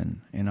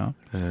listen, you know.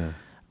 Yeah.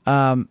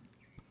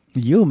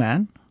 You,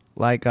 man,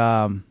 like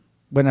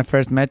when I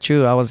first met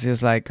you, I was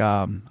just like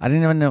I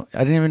didn't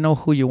even know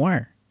who you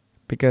were,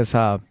 because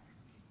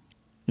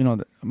you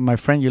know, my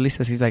friend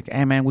Ulysses, he's like,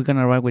 hey man, we're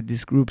gonna ride with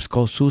these groups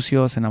called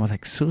Sucios, and I was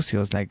like,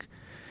 Sucios, like.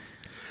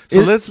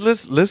 So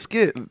let's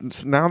get,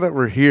 now that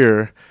we're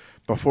here,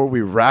 before we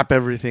wrap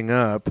everything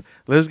up,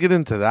 let's get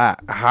into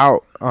that.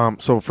 How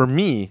so for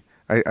me,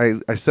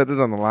 I said it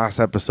on the last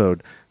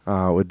episode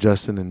with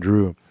Justin and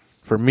Drew.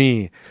 For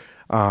me,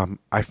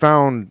 I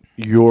found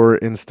your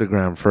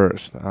Instagram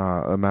first,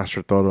 a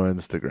Master Toro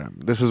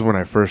Instagram. This is when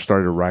I first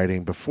started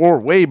riding,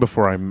 way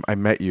before I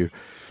met you.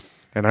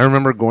 And I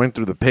remember going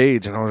through the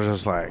page, and I was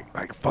just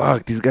like,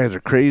 fuck, these guys are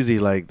crazy.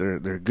 Like they're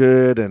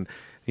good, and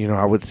you know,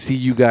 I would see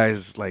you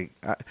guys like,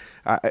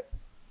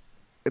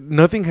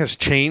 nothing has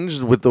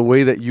changed with the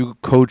way that you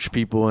coach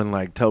people and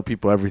like tell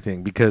people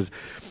everything. Because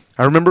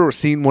I remember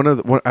seeing I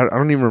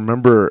don't even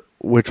remember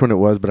which one it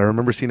was, but I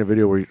remember seeing a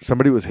video where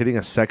somebody was hitting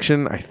a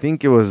section. I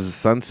think it was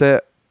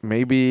Sunset,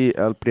 maybe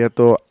El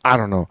Prieto. I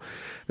don't know.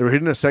 They were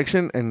hitting a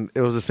section, and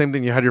it was the same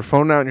thing. You had your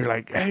phone out, and you're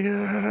like, hey,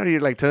 you're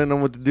like telling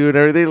them what to do and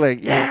everything,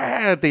 like,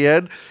 yeah, at the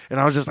end.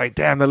 And I was just like,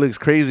 damn, that looks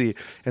crazy.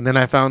 And then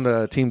I found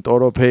the Team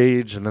Toro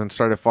page, and then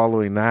started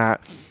following that.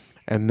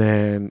 And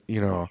then,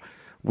 you know,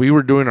 we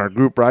were doing our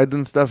group rides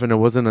and stuff, and it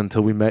wasn't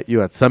until we met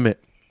you at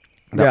Summit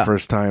that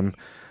first time.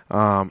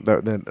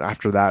 Then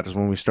after that is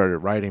when we started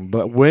riding.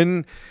 But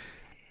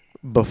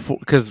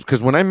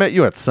because when I met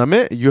you at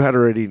Summit, you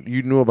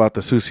knew about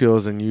the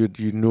Sucios, and you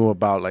knew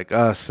about like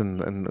us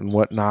and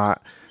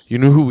whatnot. You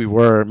knew who we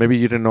were. Maybe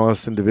you didn't know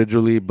us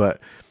individually, but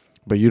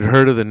you'd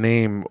heard of the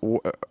name.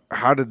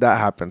 How did that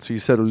happen? So you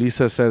said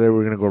Lisa said that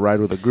we're gonna go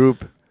ride with a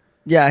group.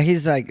 Yeah,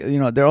 he's like, you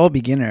know, they're all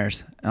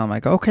beginners. And I'm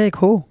like, okay,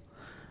 cool.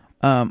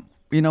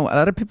 You know, a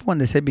lot of people, when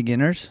they say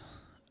beginners,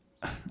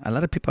 a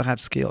lot of people have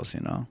skills,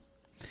 you know.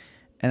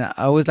 And I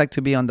always like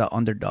to be on the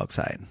underdog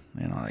side,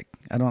 you know, like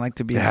I don't like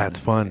to be. Yeah, it's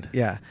fun.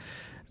 Yeah.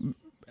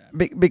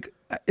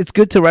 It's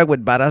good to ride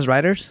with badass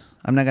riders.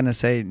 I'm not going to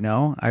say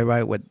no. I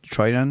ride with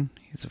Troyden.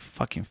 He's a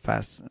fucking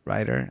fast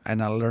rider,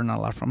 and I learn a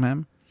lot from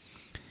him.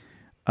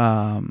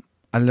 I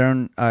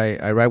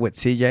ride with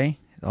CJ.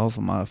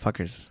 Also,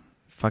 motherfucker's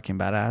fucking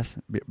badass,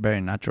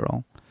 very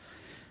natural.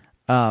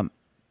 But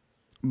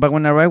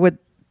when I ride with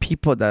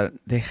people that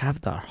they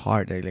have the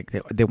heart.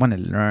 They want to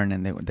learn,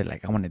 and they're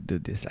like, I want to do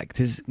this. Like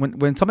this,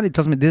 when somebody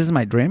tells me this is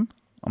my dream,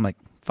 I'm like,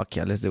 fuck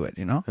yeah, let's do it.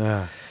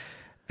 Yeah.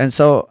 And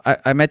so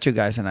I met you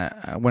guys, and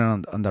I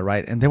went on the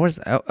ride, and I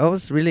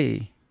was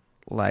really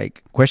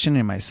like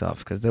questioning myself,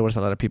 because there was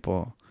a lot of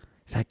people.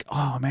 It's like,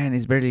 oh man,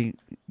 it's very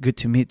good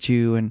to meet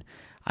you, and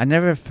I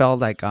never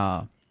felt like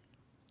I'm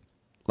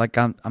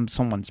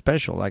someone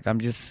special. Like I'm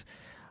just,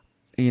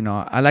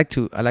 I like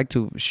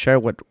to share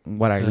what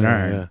I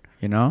learned,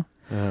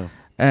 Yeah.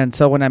 And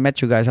so when I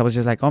met you guys, I was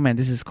just like, oh man,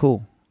 this is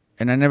cool,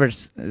 and I never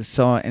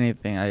saw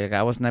anything.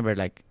 I was never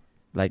like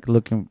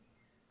looking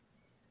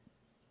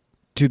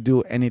to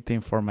do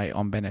anything for my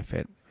own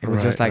benefit. It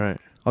was just like,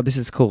 oh, this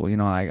is cool.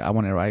 I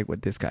want to ride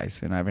with these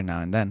guys, every now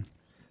and then.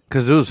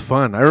 Because it was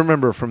fun. I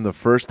remember from the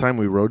first time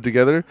we rode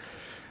together,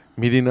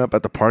 meeting up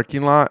at the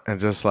parking lot and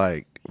just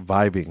like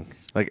vibing.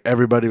 Like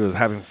everybody was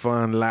having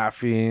fun,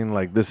 laughing,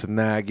 like this and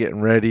that,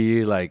 getting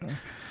ready, like,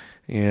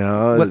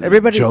 Well,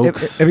 everybody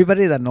jokes.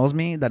 everybody that knows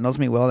me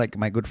well, like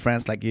my good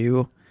friends, like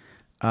you,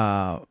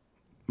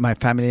 my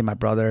family, my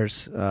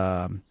brothers,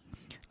 a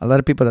lot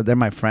of people that they're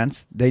my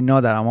friends, they know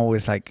that I'm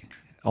always like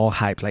all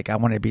hyped. Like I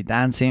want to be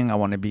dancing, I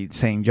want to be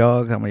saying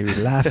jokes, I want to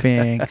be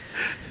laughing.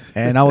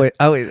 And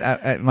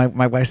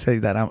my wife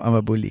said that I'm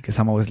a bully, because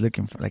I'm always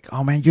looking for like,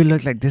 oh man, you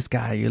look like this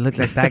guy, you look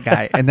like that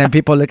guy, and then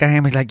people look at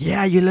him, he's like,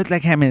 yeah, you look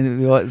like him, and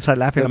we all start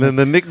laughing. And then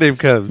the nickname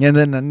comes. Yeah, and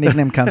then the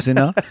nickname comes,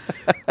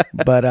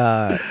 But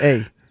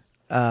hey,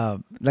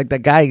 like the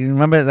guy,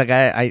 remember the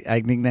guy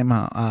I nicknamed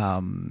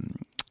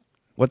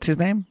what's his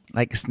name?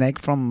 Like Snake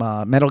from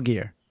Metal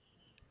Gear.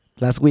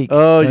 Last week.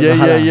 Oh yeah.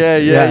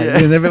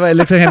 And everybody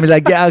looks at him and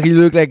like, yeah, he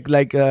look like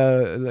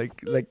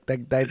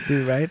that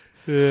dude, right?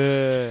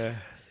 Yeah.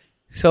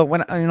 So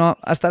when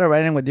I started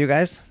riding with you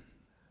guys,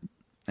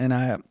 and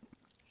I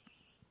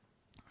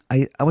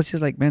was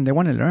just like, man, they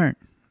want to learn.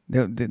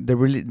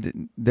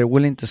 They're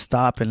willing to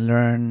stop and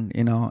learn,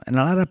 And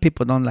a lot of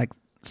people don't like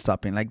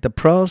stopping. Like the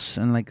pros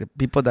and like the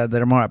people that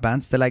are more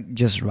advanced, they like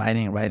just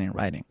riding.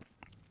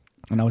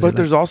 And I was But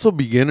there's also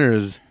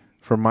beginners,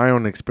 from my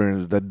own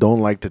experience, that don't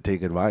like to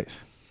take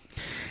advice.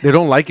 They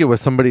don't like it when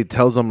somebody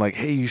tells them like,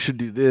 hey, you should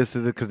do this,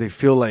 because they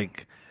feel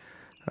like,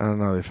 I don't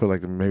know, they feel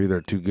like maybe they're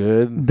too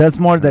good. That's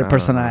more their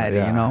personality,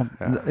 Yeah.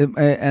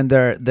 And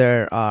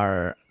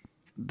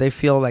they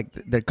feel like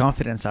their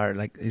confidence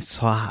is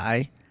so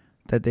high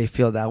that they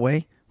feel that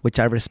way, which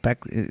I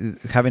respect.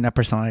 Having a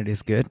personality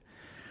is good,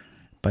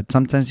 but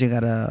sometimes you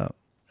gotta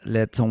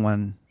let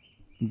someone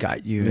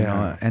guide you,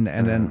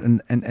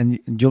 and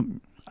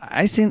you.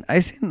 I seen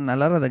a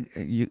lot of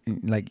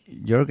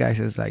your guys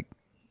is like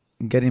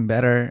getting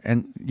better,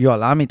 and you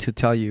allow me to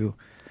tell you,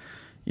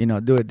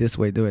 do it this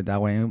way, do it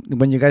that way. And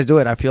when you guys do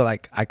it, I feel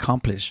like I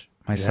accomplish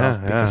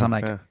myself, because I'm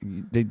like,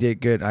 they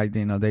did good.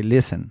 They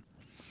listen.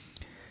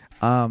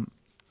 And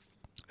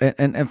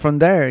from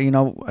there,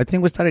 I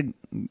think we started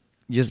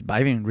just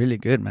vibing really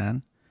good,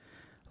 man.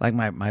 Like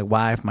my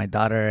wife, my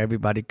daughter,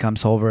 everybody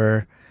comes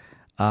over.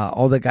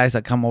 All the guys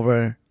that come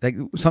over, like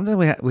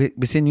sometimes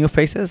we see new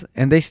faces,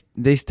 and they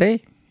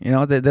stay. They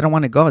don't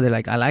want to go. They're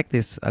like, I like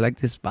this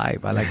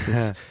vibe. I like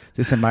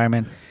this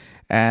environment.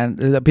 And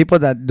the people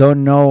that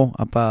don't know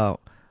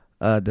about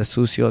the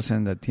Sucios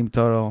and the Team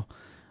Toro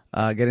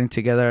getting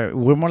together,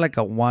 we're more like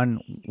a one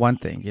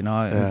thing.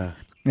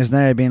 It's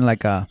never been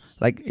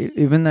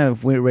even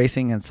if we're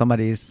racing and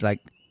somebody's like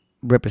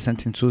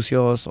representing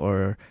Sucios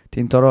or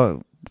Team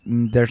Toro,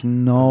 there's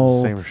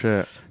no same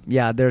shit.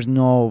 Yeah, there's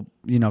no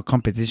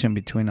competition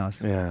between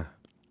us. Yeah.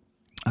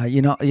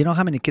 You know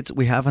how many kids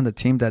we have on the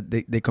team that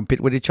they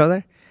compete with each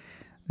other.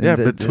 Yeah,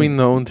 between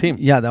the own team.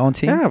 Yeah, the own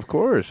team. Yeah, of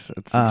course.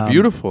 It's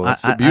beautiful.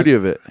 That's the beauty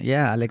of it.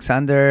 Yeah,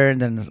 Alexander. And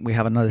then we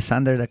have another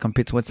Sander that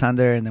competes with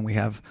Sander, and then we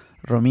have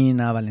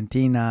Romina,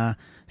 Valentina,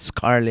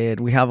 Scarlett.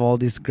 We have all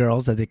these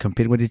girls that they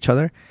compete with each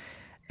other,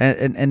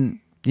 and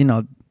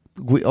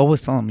we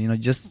always tell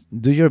them, just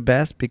do your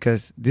best,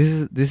 because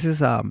this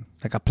is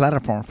like a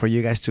platform for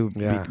you guys to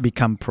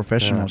become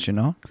professionals,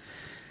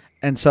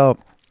 And so,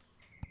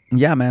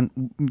 yeah, man,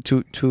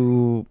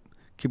 to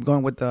keep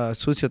going with the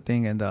Sucio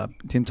thing and the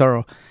Team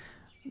Toro,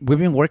 we've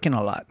been working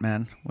a lot,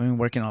 man. We've been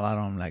working a lot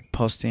on like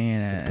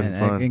posting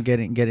and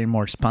getting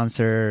more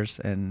sponsors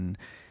and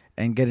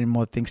getting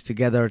more things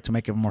together to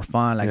make it more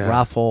fun, like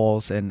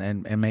raffles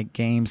and make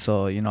games.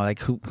 So like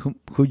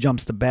who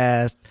jumps the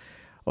best.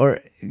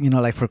 Or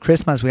like for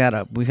Christmas, we had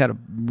a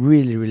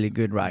really, really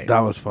good ride.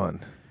 That was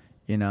fun.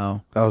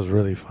 That was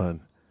really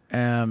fun.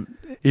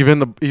 Even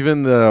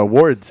the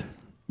awards.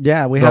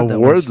 Yeah, we had the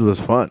awards was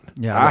fun.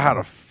 Yeah, I had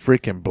a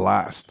freaking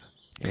blast.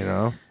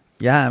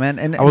 Yeah, man.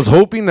 And I was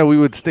hoping that we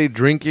would stay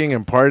drinking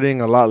and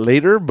partying a lot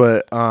later,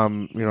 but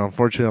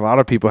unfortunately, a lot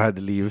of people had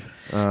to leave.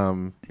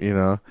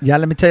 Yeah,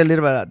 let me tell you a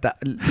little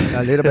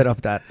bit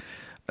of that.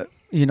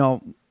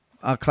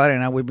 Clara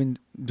and I, we've been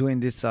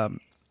doing this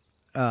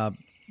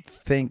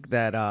thing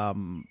that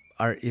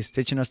is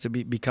teaching us to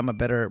become a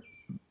better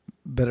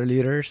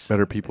leaders,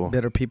 better people,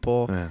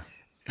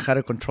 how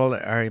to control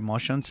our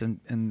emotions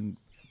and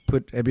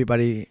put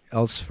everybody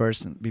else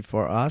first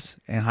before us,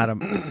 and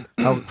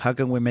how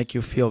can we make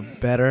you feel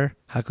better?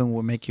 How can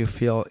we make you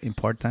feel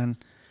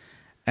important?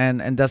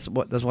 And that's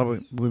what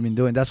we've been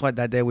doing. That's why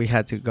that day we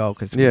had to go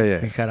because we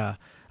had a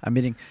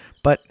meeting.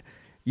 But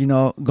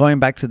going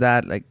back to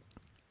that, like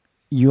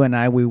you and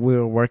I, we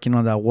were working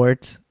on the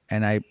awards,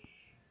 and I'm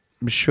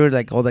sure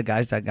like all the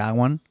guys that got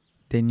one,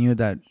 they knew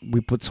that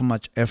we put so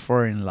much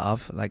effort and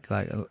love, like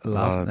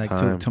love,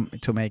 like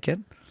to make it.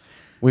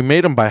 We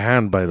made them by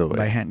hand, by the way.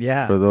 By hand,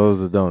 yeah. For those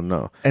that don't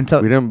know, and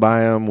so we didn't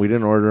buy them, we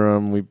didn't order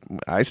them.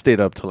 I stayed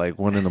up till like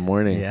 1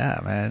 a.m. Yeah,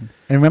 man.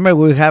 And remember,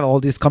 we have all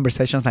these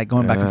conversations, like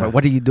going back and forth.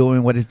 What are you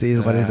doing? What is this?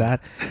 What is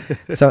that?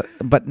 So,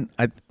 but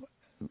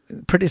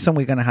pretty soon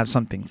we're gonna have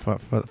something for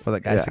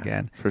the guys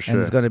again, for sure.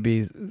 And it's gonna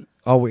be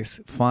always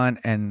fun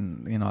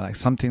and like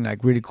something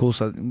like really cool.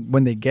 So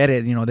when they get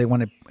it, they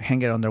want to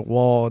hang it on their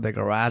wall, their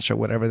garage, or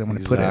whatever they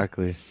want to put it.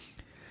 Exactly.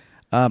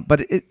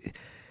 But it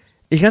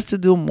has to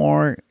do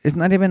more. It's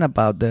not even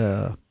about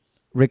the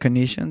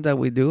recognition that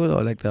we do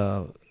or like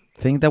the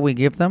thing that we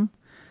give them.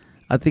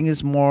 I think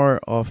it's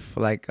more of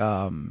like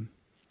a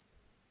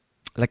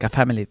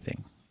family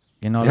thing,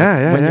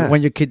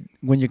 when your kid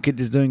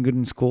is doing good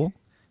in school,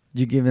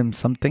 you give them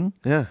something,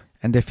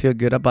 and they feel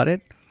good about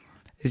it.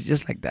 It's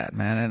just like that,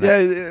 man.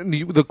 And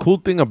the cool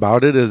thing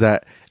about it is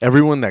that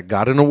everyone that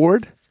got an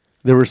award,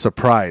 they were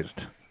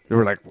surprised. They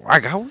were like, I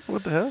got one?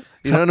 What the hell?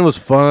 And it was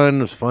fun.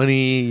 It was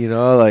funny.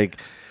 Like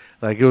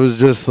it was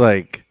just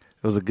like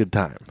it was a good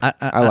time.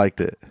 I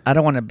liked it. I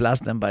don't want to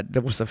blast them, but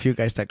there was a few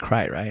guys that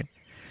cried, right?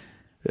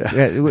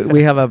 Yeah,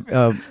 we have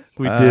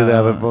we did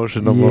have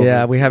emotional moments.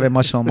 Yeah, we have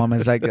emotional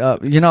moments. Like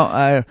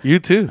you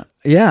too.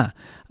 Yeah,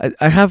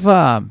 I have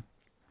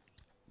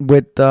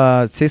with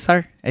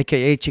Cesar,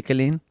 aka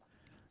Chiquilin.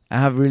 I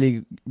have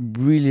really,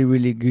 really,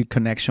 really good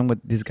connection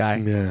with this guy.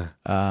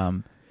 Yeah.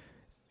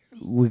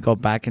 We go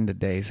back in the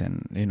days,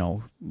 and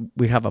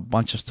we have a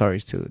bunch of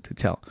stories to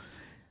tell.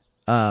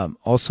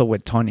 Also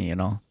with Tony,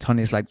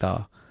 Tony's like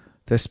the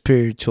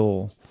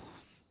spiritual,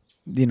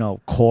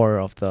 core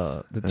of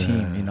the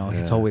team.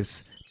 He's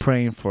always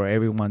praying for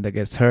everyone that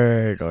gets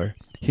hurt, or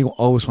he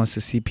always wants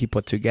to see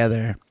people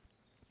together.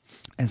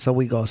 And so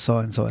we go so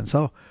and so and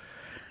so.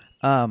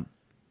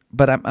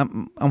 But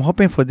I'm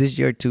hoping for this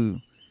year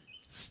to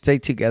stay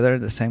together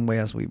the same way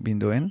as we've been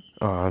doing.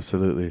 Oh,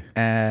 absolutely.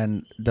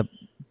 And the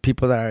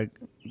people that are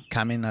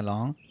coming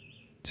along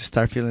to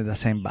start feeling the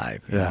same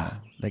vibe.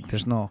 Like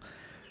there's no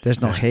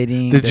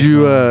hating. Did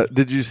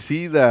you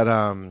see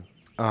that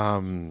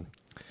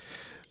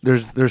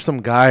there's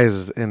some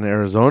guys in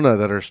Arizona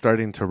that are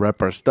starting to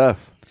rep our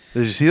stuff?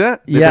 Did you see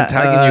that? They've been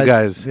tagging you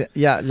guys.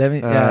 Yeah, let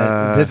me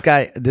this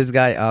guy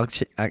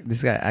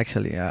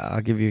actually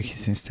I'll give you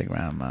his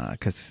Instagram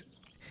cuz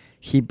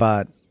he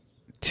bought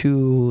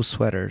 2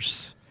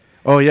 sweaters.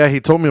 Oh yeah,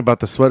 he told me about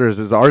the sweaters.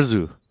 It's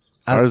Arzu,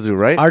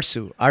 right?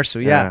 Arzu,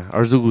 yeah.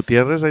 Arzu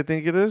Gutierrez, I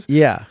think it is.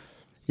 Yeah,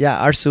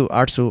 Arzu.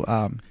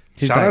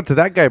 Shout out to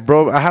that guy,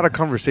 bro. I had a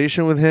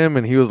conversation with him,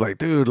 and he was like,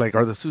 dude, like,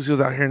 are the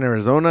Sucios out here in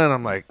Arizona? And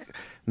I'm like,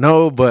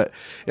 no. But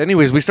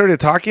anyways, we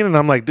started talking, and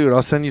I'm like, dude,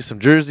 I'll send you some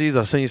jerseys.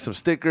 I'll send you some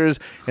stickers.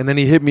 And then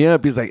he hit me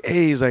up. He's like,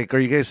 hey, are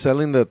you guys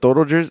selling the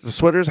Toro the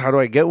sweaters? How do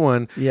I get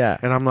one? Yeah.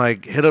 And I'm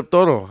like, hit up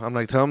Toro. I'm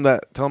like, tell him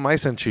I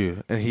sent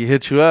you. And he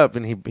hit you up,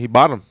 and he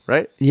bought them,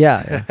 right?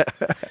 Yeah.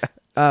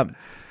 So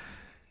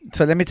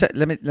let me tell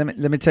you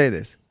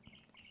this.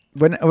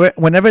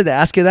 Whenever they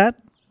ask you that,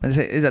 is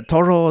it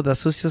Toro the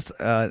Sucios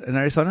in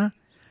Arizona?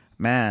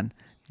 Man,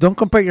 don't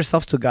compare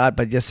yourself to God,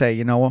 but just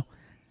say,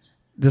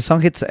 the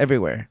song hits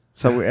everywhere.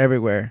 So we're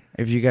everywhere.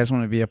 If you guys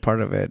want to be a part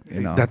of it,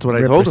 that's what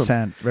I told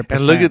them.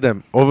 And look at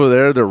them over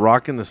there. They're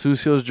rocking the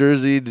Sucios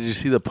jersey. Did you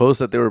see the post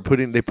that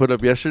they put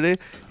up yesterday?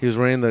 He was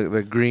wearing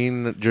the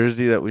green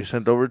jersey that we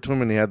sent over to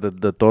him, and he had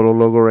the Toro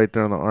logo right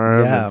there on the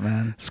arm. Yeah,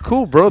 man. It's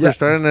cool, bro. Yeah.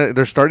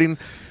 They're starting.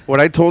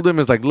 What I told him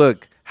is like,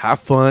 look,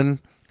 have fun.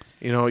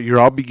 You're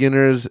all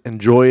beginners.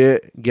 Enjoy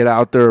it. Get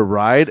out there,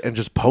 ride, and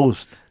just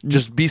post.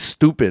 Just be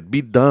stupid,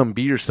 be dumb,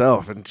 be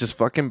yourself, and just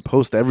fucking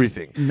post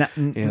everything. Not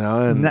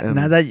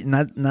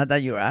that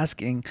you're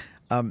asking.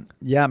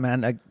 Yeah, man.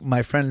 Like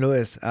my friend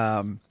Louis,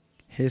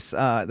 his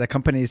the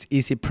company is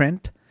Easy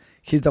Print.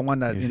 He's the one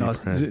that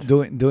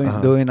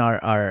doing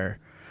our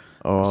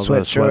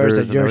sweatshirts,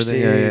 the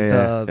jerseys,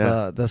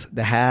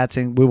 the hats,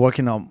 and we're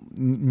working on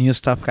new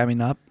stuff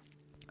coming up.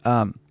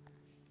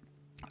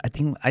 I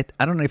think I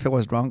don't know if it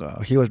was wrong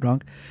or he was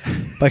wrong,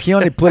 but he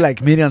only put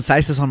like medium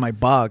sizes on my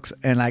box,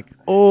 and like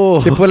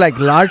he put like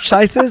large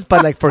sizes,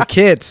 but like for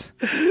kids.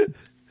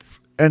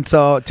 And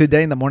so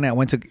today in the morning I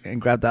went and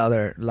grabbed the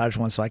other large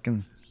one so I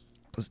can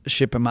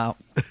ship them out.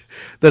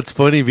 That's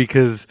funny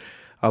because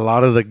a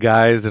lot of the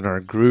guys in our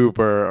group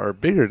are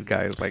bigger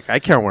guys. Like I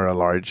can't wear a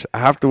large. I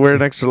have to wear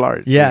an extra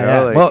large.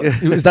 Yeah. Like, well,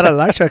 is that a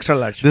large or extra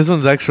large? This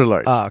one's extra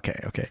large. Oh,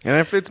 okay. And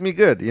it fits me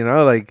good.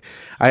 Like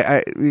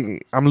I'm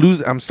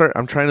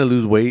trying to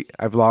lose weight.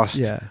 I've lost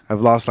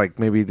like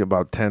maybe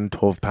about 10,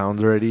 12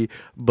 pounds already.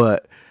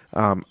 But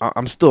I'm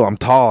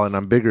tall and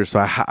I'm bigger,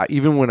 so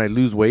even when I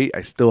lose weight,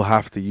 I still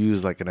have to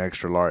use like an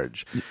extra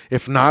large.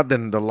 If not,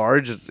 then the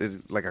large is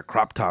like a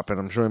crop top, and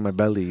I'm showing my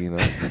belly. You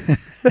know.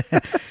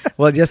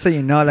 Well, just so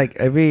you know, like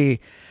every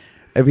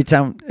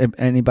time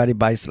anybody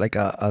buys like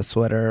a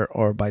sweater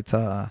or buys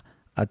a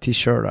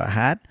t-shirt or a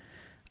hat,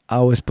 I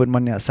always put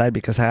money aside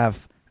because I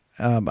have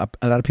a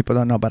lot of people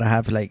don't know, but I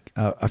have like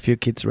a few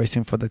kids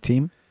racing for the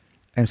team,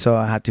 and so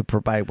I had to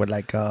provide with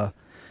like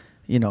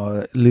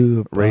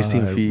lube,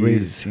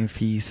 racing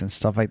fees and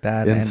stuff like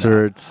that.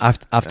 Inserts. And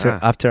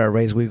after a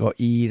race, we go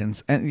eat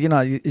and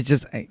it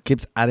just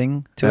keeps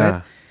adding to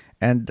it,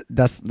 and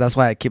that's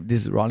why I keep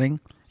this rolling.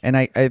 And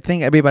I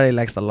think everybody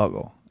likes the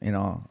logo. The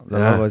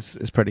logo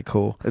is pretty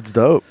cool. It's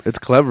dope. It's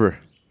clever.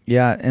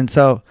 Yeah, and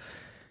so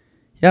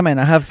yeah, man,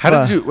 I have.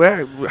 How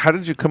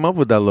did you come up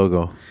with that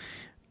logo?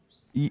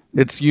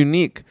 It's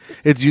unique.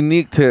 It's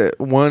unique to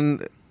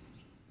one,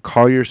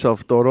 call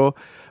yourself Toro,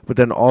 but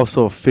then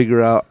also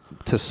figure out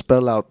to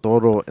spell out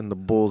Toro in the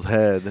bull's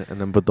head and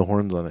then put the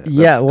horns on it.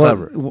 Yeah, That's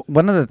clever.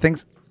 One of the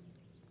things.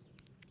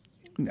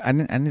 I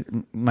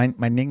my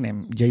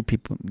nickname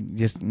JP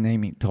just name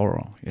me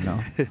Toro,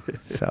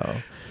 so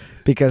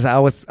because I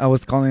was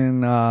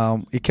calling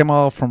it came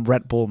out from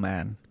Red Bull,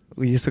 man.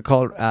 We used to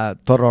call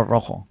Toro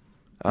Rojo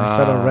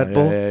instead of Red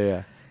Bull.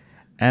 Yeah.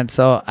 And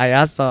so I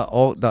asked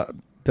all the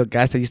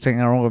guys that used to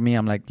hang around with me.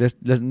 I'm like,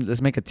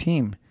 let's make a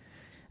team,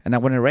 and I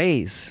want to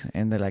race.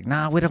 And they're like,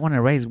 nah, we don't want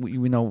to race.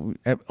 We know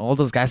all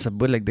those guys are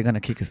bootleg. They're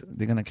gonna kick us.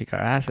 They're gonna kick our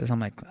asses. I'm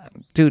like,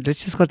 dude,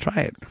 let's just go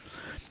try it.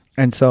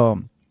 And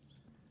so.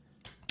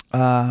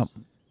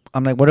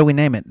 I'm like, what do we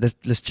name it?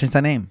 Let's change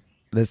the name.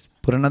 Let's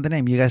put another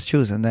name. You guys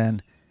choose. And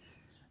then,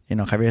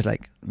 Javier's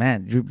like,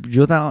 man,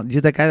 you're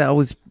the guy that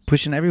always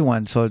pushing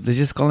everyone. So let's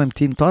just call him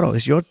Team Toro.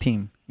 It's your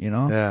team,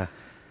 Yeah.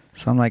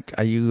 So I'm like,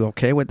 are you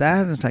okay with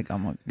that? And it's like,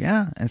 I'm like,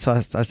 yeah. And so I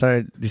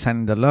started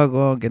designing the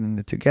logo, getting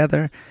it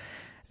together.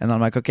 And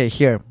I'm like, okay,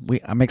 here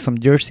I make some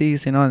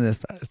jerseys, and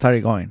it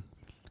started going.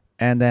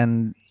 And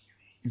then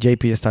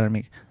JP started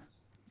me.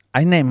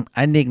 I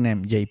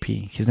nicknamed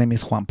JP. His name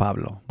is Juan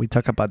Pablo. We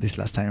talked about this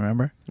last time,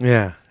 remember?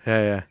 Yeah.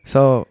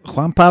 So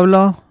Juan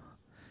Pablo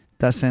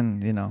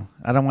doesn't,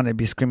 I don't want to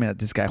be screaming at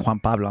this guy, Juan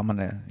Pablo. I'm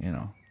gonna,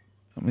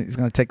 it's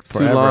gonna take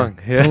forever. Too long.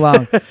 Yeah. Too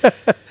long.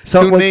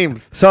 So Two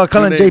names. So I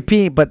call him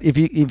JP. But if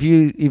you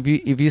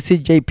see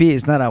JP,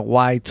 it's not a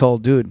wide, tall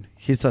dude.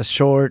 He's a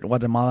short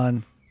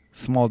Guatemalan,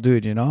 small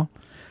dude,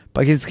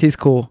 But he's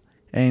cool,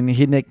 and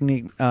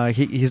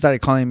he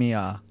started calling me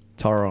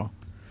Toro.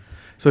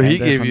 So he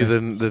gave you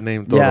the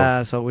name Toro.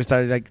 Yeah, so we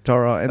started like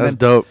Toro. And that's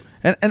dope.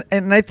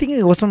 And I think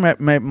it was from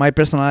my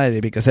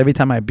personality, because every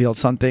time I build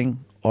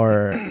something,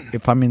 or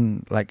if I'm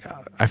in like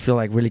I feel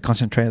like really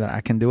concentrated that I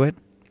can do it,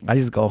 I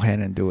just go ahead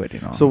and do it.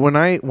 So when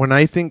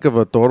I think of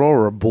a Toro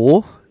or a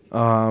bull,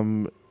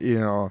 I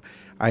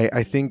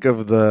think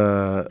of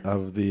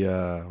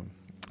the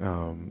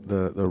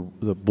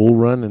bull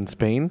run in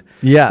Spain.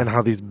 Yeah. And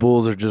how these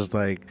bulls are just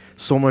like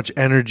so much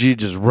energy,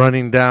 just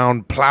running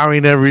down,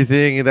 plowing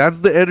everything. And that's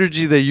the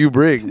energy that you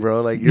bring,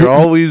 bro. Like you're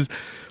always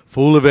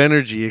full of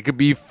energy. It could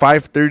be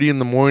 5:30 in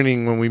the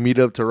morning when we meet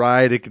up to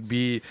ride. It could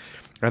be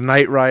a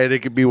night ride. It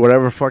could be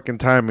whatever fucking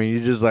time. And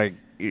you just like,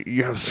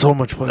 you have so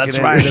much fucking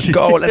energy. Right.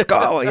 Let's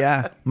go.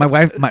 Yeah. My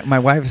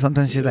wife,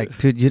 sometimes she's like,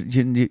 dude,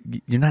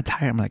 you're not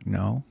tired. I'm like,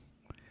 no.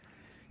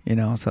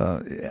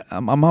 So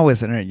I'm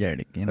always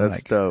energetic.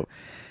 That's dope.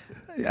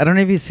 I don't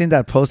know if you've seen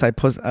that post. I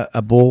post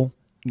a bull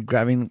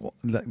grabbing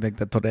like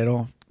the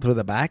torero through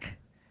the back.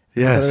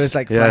 Yes. So it's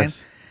like flying.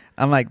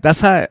 I'm like, that's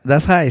how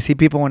I see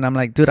people when I'm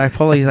like, dude, I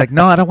follow you. He's like,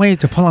 no, I don't want you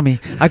to follow me.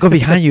 I go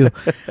behind you.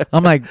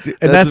 I'm like,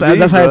 and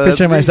that's how I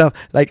picture myself.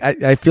 Like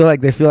I feel like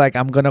they feel like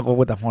I'm gonna go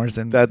with the horse,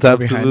 and that's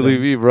absolutely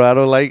me, bro. I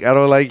don't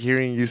like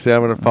hearing you say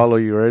I'm gonna follow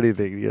you or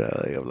anything.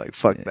 Like, I'm like,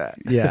 fuck that.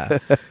 Yeah.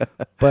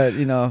 But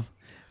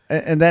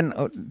and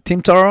then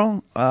Team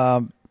Toro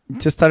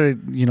just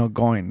started,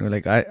 going.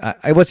 Like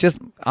I was just,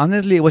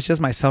 honestly, it was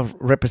just myself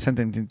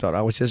representing Team Toro.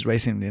 I was just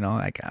racing,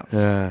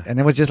 and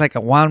it was just like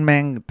a one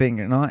man thing,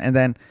 And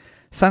then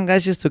some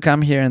guys used to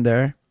come here and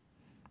there,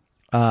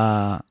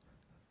 and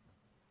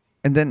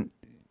then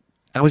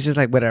I was just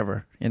like,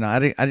 whatever, I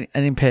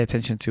didn't pay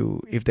attention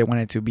to if they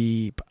wanted to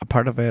be a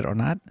part of it or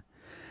not.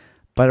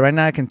 But right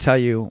now I can tell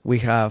you we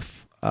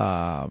have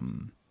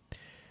Romina.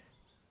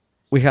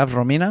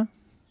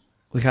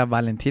 We have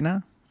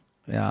Valentina.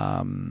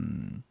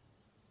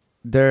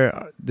 There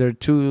are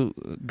two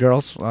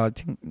girls. I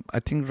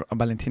think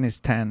Valentina is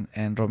 10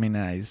 and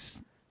Romina is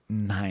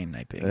 9.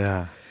 I think.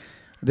 Yeah.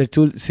 They're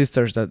two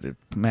sisters that,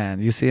 man,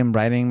 you see them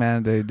riding,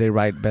 man. They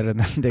ride better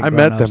than they. I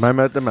met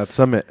them at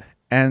Summit.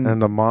 And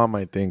the mom,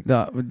 I think.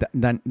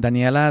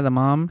 Daniela, the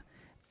mom,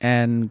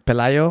 and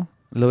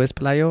Luis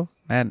Pelayo,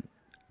 man,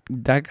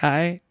 that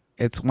guy.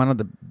 It's one of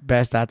the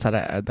best dads that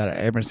I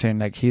ever seen.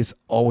 Like, he's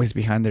always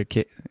behind their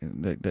kid,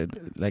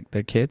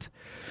 their kids,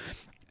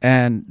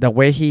 and the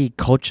way he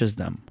coaches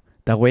them,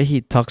 the way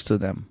he talks to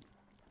them,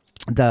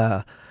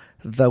 the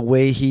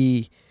way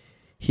he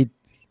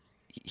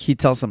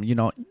tells them,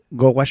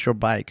 go wash your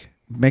bike,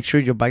 make sure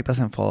your bike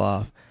doesn't fall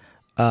off.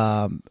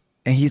 And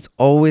he's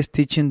always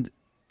teaching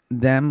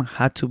them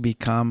how to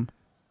become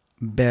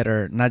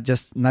better, not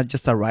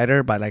just a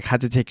rider, but like how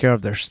to take care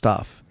of their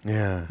stuff.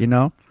 Yeah. You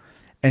know,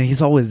 and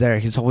he's always there.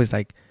 He's always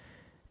like,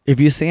 if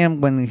you see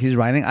him when he's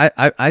riding,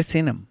 I've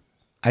seen him.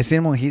 I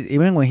seen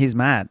him when he's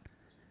mad.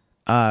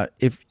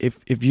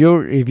 If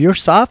you're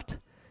soft,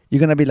 you're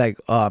gonna be like,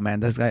 oh man,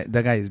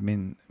 that guy is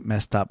being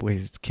messed up with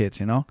his kids,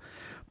 you know.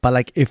 But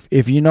like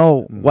if you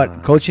know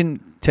what coaching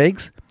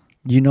takes,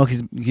 you know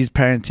he's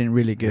parenting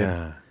really good.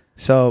 Yeah.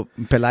 So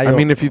Pelayo, I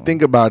mean, if you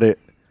think about it,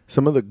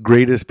 some of the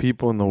greatest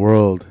people in the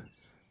world,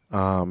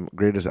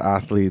 greatest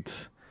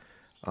athletes,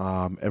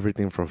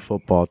 everything from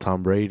football,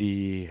 Tom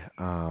Brady,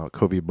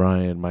 Kobe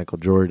Bryant, Michael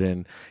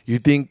Jordan. You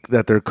think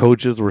that their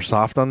coaches were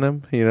soft on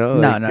them? You know,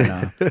 no,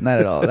 like, not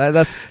at all.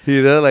 That's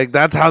you know, like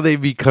that's how they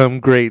become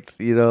greats.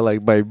 You know,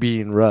 like by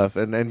being rough.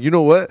 And you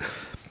know what?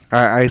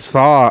 I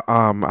saw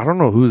I don't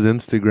know whose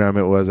Instagram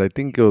it was. I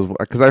think it was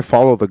because I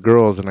follow the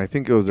girls, and I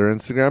think it was their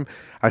Instagram.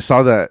 I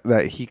saw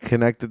that he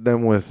connected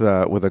them with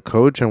a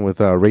coach and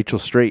with Rachel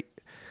Strait,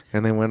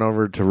 and they went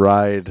over to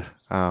ride.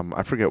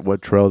 I forget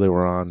what trail they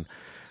were on,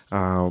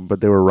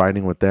 but they were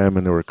riding with them,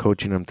 and they were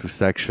coaching them through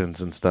sections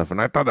and stuff. And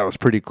I thought that was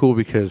pretty cool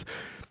because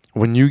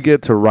when you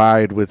get to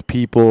ride with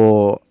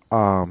people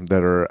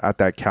that are at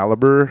that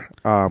caliber,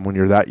 when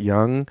you're that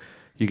young,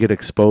 you get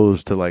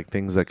exposed to like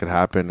things that could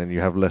happen, and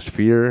you have less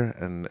fear,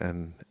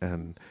 and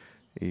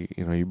you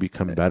know, you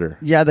become better.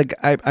 Yeah,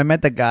 I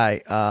met the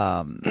guy,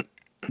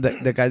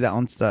 the guy that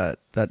owns that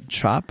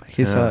shop.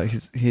 He's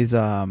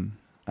a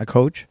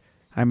coach.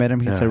 I met him.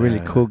 He's a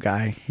really cool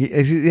guy.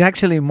 He's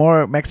actually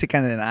more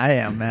Mexican than I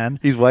am, man.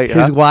 He's white.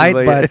 He's white,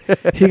 but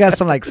he got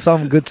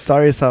some good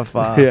stories of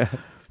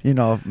you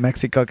know,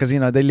 Mexico, because you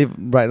know they live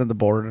right on the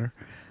border.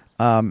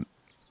 And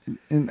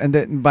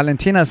then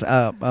Valentina's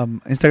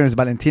Instagram is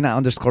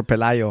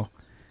Valentina_Pelayo.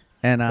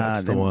 And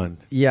that's the one.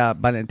 Yeah,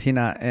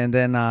 Valentina. And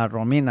then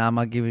Romina, I'm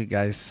gonna give you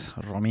guys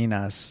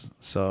Romina's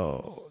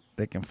so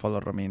they can follow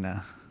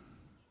Romina.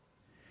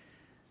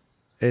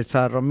 It's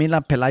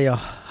Romina Pelayo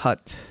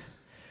Hut.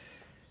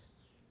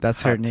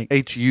 That's her nick.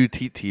 Hutt,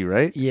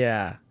 right?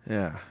 Yeah.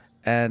 Yeah.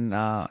 And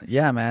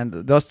yeah,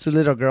 man, those two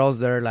little girls,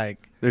 they're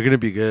gonna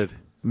be good.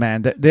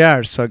 Man, they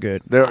are so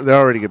good. They're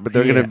already good, but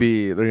they're gonna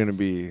be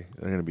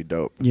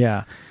dope.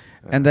 Yeah.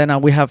 And then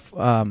we have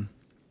you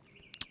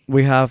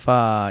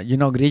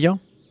know Grillo?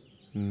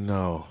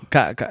 No.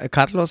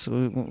 Carlos,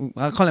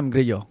 I'll call him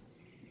Grillo.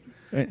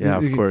 Yeah,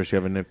 of course you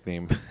have a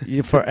nickname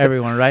for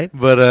everyone, right?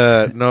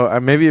 But no,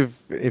 maybe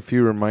if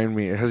you remind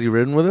me, has he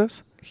ridden with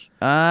us?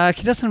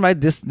 He doesn't ride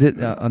this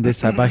on this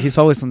side, but he's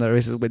always on the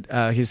races with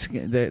his What's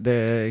kid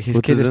his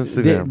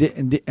Instagram?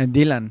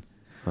 Dylan.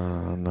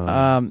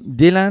 No.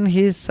 Dylan,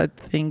 he's I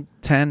think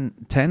 10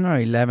 or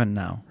 11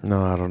 now.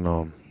 No, I don't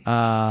know.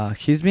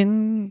 He's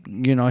been,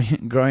 you know,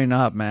 growing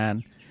up,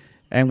 man.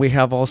 And we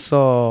have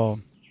also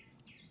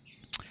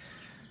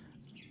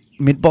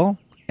Meatball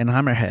and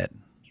Hammerhead.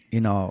 You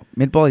know,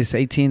 Meatball is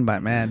 18,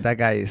 but man, that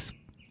guy is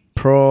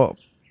pro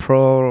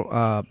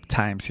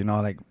times, you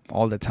know, like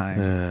all the time.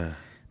 Yeah.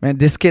 Man,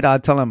 this kid, I'll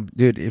tell him,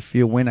 dude, if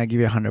you win, I give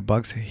you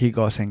 $100. He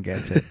goes and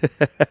gets it.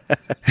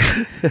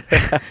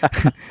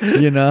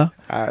 You know?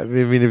 I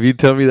mean, if you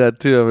tell me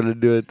that too, I'm gonna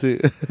do it too.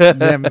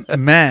 Yeah,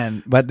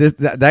 man, but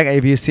that guy,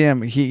 if you see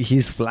him,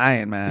 he's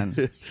flying,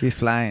 man. He's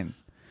flying.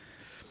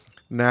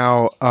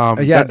 Now,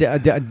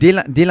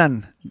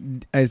 Dylan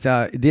is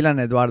Dylan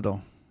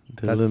Eduardo.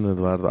 Dylan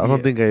Eduardo. I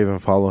don't think I even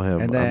follow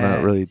him. Then, I'm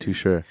not really too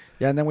sure.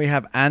 Yeah, and then we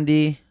have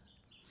Andy.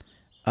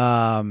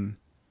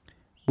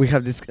 We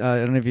have this. I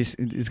don't know if he's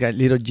this guy,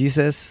 Little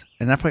Jesus,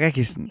 and I forgot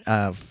his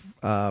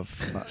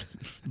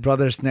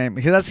brother's name.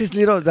 That's his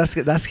little. That's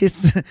his. That's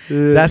his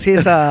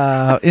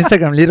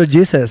Instagram, Little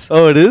Jesus.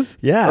 Oh, it is.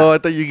 Yeah. Oh, I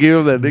thought you gave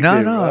him that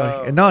nickname.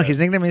 No. His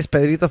nickname is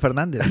Pedrito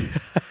Fernandez.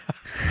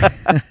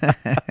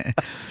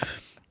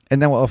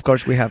 And then, well, of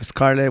course, we have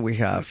Scarlett. We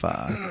have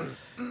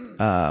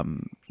a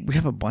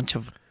bunch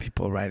of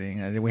people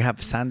riding. We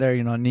have Sander,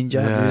 you know,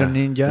 Little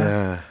Ninja.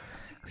 Yeah.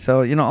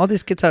 So, you know, all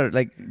these kids are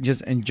like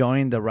just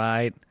enjoying the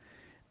ride,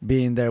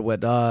 being there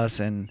with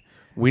us, and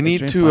we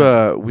need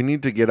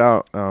to get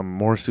out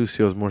more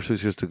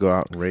sucios to go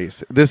out and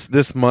race.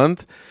 This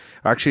month,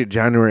 actually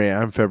January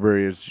and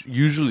February is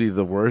usually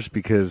the worst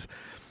because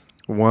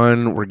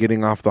 1, we're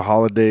getting off the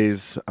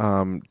holidays.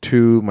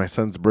 2, my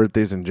son's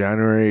birthday's in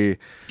January.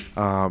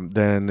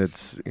 Then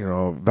it's, you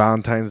know,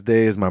 Valentine's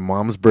Day is my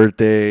mom's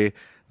birthday.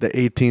 The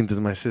 18th is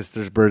my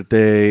sister's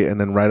birthday, and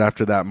then right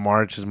after that,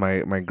 March is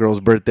my girl's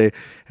birthday.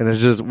 And it's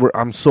just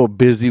I'm so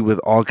busy with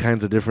all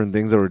kinds of different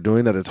things that we're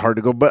doing that it's hard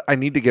to go. But I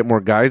need to get more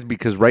guys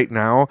because right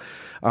now,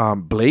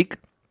 Blake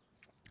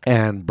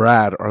and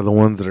Brad are the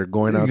ones that are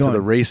going out to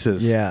the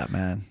races. Yeah,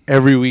 man.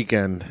 Every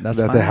weekend that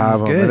they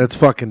have them, and it's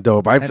fucking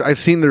dope. I've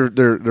seen their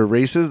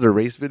races, their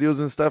race videos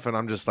and stuff, and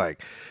I'm just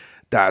like,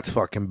 that's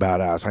fucking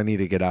badass. I need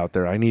to get out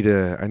there. I need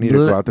to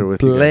go out there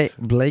with you guys.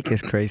 Blake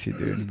is crazy,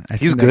 dude.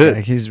 He's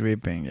good. He's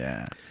ripping,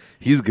 yeah.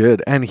 He's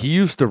good. And he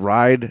used to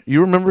ride.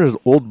 You remember his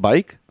old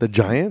bike, the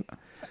Giant?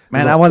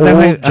 Man, I I was that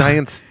way.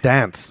 giant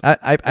stance.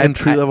 I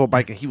Entry level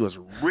bike, and he was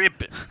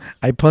ripping.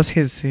 I post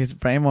his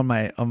frame on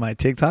my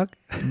TikTok.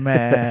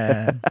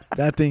 Man,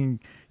 that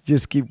thing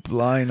just keep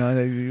blowing on.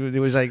 It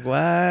was like,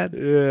 what?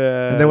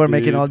 Yeah. And they were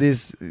making dude. all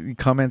these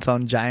comments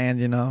on Giant.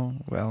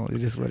 Well,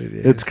 it is what it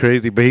is. It's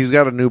crazy, but he's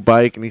got a new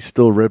bike and he's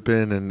still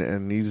ripping,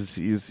 and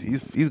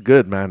he's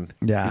good, man.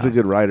 Yeah. He's a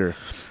good rider.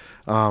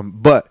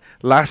 But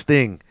last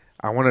thing,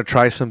 I want to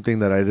try something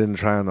that I didn't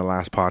try on the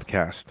last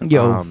podcast.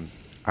 Yo.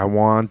 I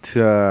want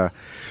I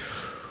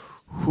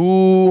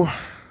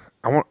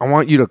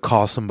want you to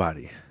call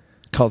somebody.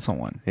 Call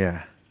someone.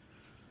 Yeah.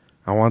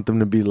 I want them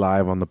to be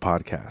live on the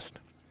podcast.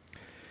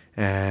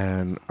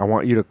 And I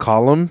want you to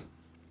call them,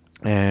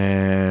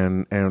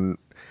 and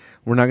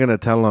we're not going to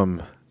tell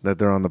them that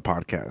they're on the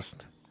podcast.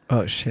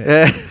 Oh,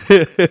 shit.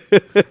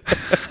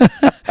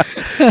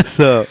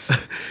 So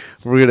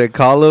we're going to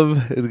call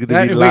them. It's going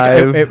to be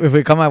live. If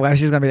we call my wife,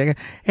 she's going to be like,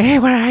 hey,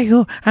 where are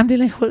you? I'm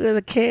dealing with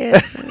the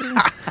kid.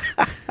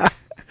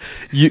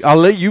 I'll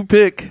let you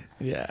pick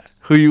Yeah.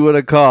 who you want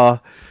to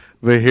call.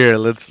 But here,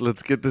 let's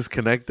get this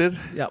connected.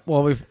 Yeah.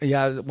 Well,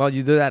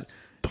 you do that.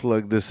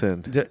 Plug this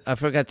in. I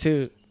forgot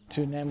to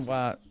name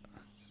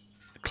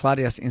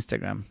Claudia's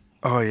Instagram.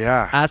 Oh,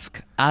 yeah.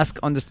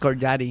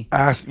 Ask_Yadi.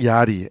 Ask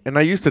Yadi. And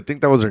I used to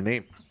think that was her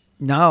name.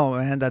 No,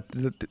 man. That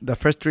the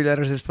first 3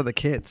 letters is for the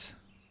kids.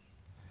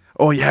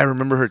 Oh, yeah. I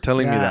remember her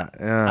telling me that.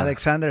 Yeah.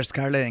 Alexander,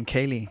 Scarlett, and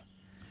Kaylee.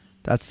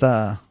 That's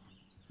the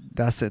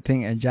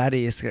thing. And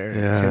Yadi is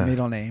her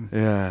middle name.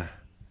 Yeah.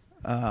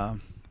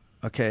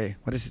 Okay.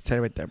 What does it say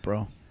right there,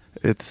 bro?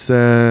 It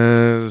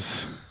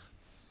says,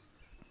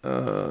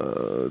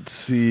 let's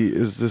see.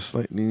 Is this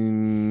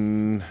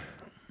lightning?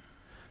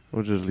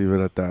 We'll just leave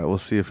it at that. We'll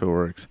see if it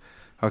works.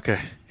 Okay.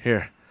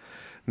 Here.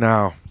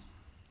 Now,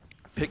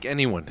 pick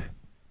anyone.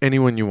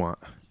 Anyone you want.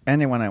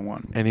 Anyone I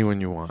want.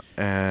 Anyone you want.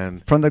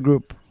 And from the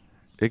group.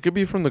 It could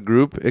be from the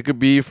group. It could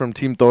be from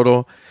Team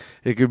Toro.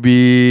 It could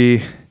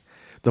be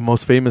the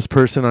most famous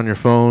person on your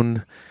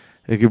phone.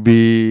 It could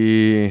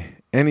be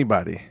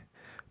anybody.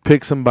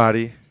 Pick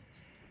somebody.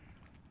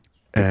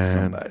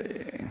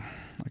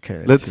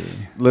 Okay.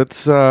 Let's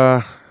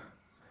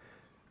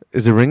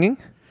is it ringing?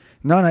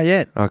 No, not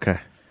yet. Okay.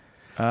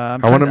 I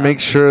want to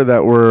make sure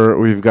that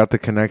we've got the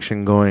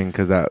connection going,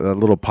 because that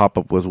little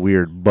pop-up was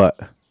weird, but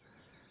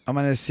I'm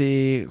going to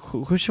see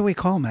who should we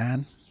call,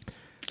 man?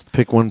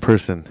 Pick one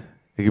person.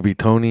 It could be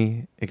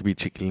Tony, it could be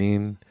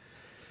Chiquilin,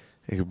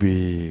 it could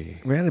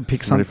be we had to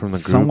pick somebody from the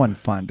group. Someone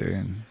fun,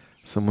 dude.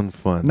 Someone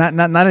fun. Not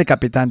El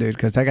Capitan, dude,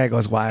 because that guy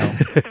goes wild.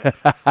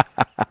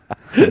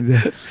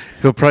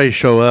 He'll probably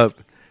show up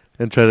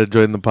and try to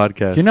join the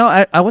podcast.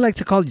 I would like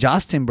to call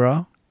Justin,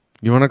 bro.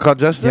 You want to call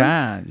Justin?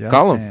 Yeah, Justin.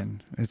 Call him.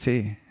 Let's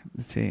see.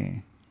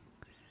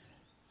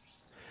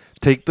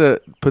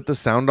 Put the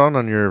sound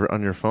on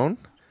your phone.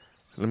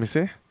 Let me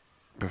see.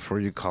 Before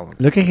you call him.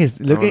 Look at his.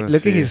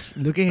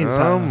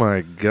 Oh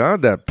my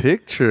God, that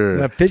picture.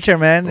 That picture,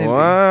 man.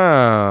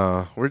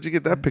 Wow. Where'd you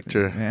get that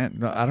picture? Man,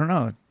 no, I don't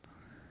know.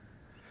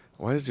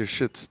 Why is your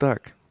shit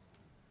stuck?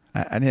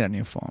 I need a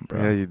new phone,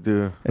 bro. Yeah, you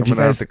do. If I'm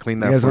gonna have to clean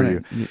that for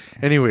you.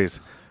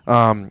 Anyways,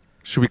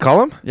 should we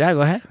call him? Yeah,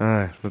 go ahead. All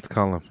right, let's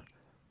call him.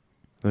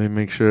 Let me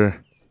make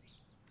sure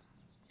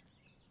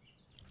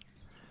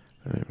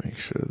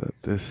that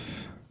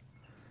this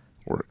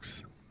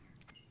works.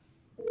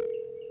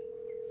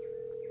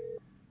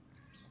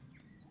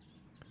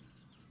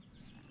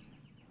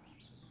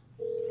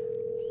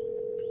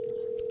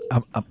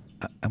 I'm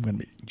gonna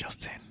be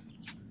Justin.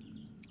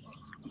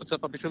 What's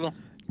up, Papi Chulo?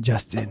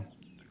 Justin.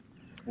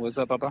 What's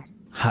up, Papa?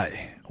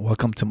 Hi,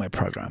 welcome to my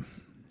program.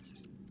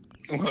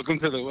 Welcome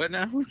to the what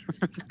now?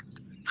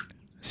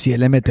 Si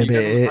el MTV, Are you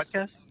done with the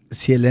podcast?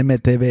 si el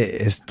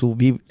MTV es tu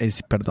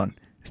perdón,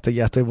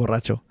 ya estoy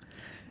borracho.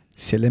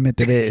 Si el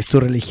MTV es tu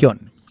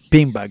religión,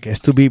 Pinback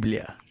es tu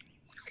Biblia.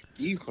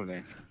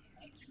 Híjole.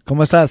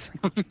 ¿Cómo estás?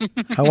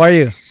 How are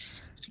you?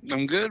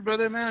 I'm good,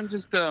 brother, man. I'm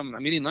just I'm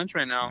eating lunch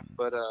right now,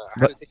 but I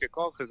had to take your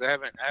call because I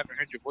haven't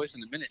heard your voice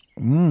in a minute.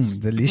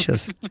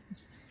 Delicious.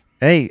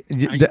 Hey,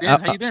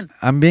 How you been?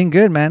 I'm being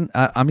good, man.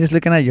 I'm just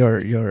looking at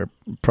your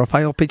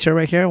profile picture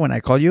right here. When I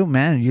call you,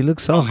 man, you look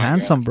so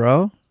handsome,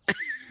 bro.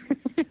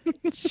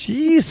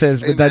 Jesus,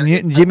 Hey, with man,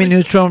 that Jimmy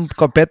Neutron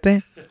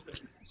copete.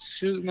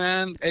 Shoot,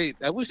 man. Hey,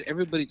 I wish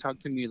everybody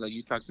talked to me like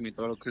you talk to me,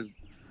 Toro, because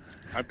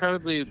I'd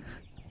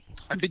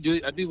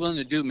be willing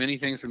to do many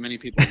things for many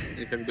people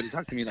if everybody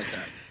talked to me like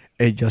that.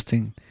 Hey,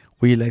 Justin,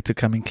 would you like to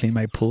come and clean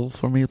my pool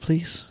for me,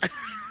 please?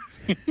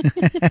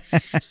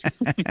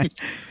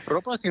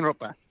 Ropa sin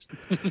ropa.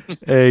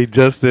 Hey,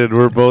 Justin,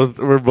 we're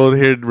both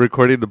here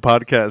recording the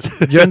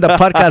podcast. You're in the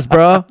podcast,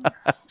 bro.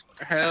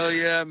 Hell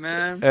yeah,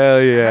 man. Hell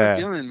I yeah. had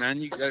a feeling,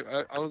 man.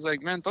 I was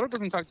like, man, Toro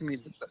doesn't talk to me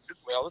this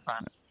way all the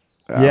time.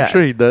 Yeah. I'm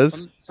sure he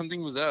does.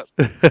 Something was up.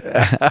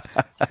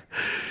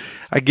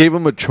 I gave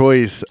him a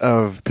choice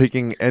of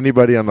picking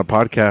anybody on the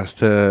podcast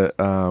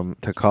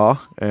to call,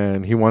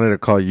 and he wanted to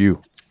call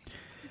you.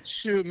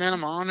 Shoot, man,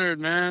 I'm honored,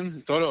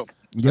 man. Toro,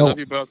 Yo. I love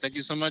you, bro. Thank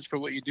you so much for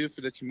what you do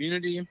for the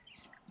community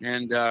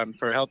and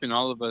for helping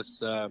all of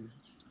us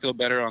feel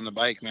better on the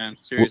bike, man.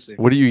 Seriously.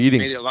 What are you It made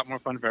eating? it a lot more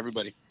fun for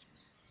everybody.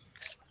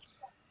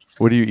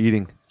 What are you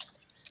eating?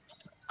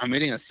 I'm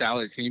eating a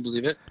salad. Can you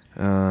believe it?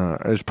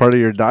 As part of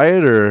your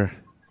diet, or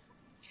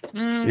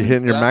you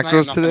hitting your Last night, I'm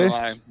macros not gonna today?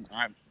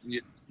 lie.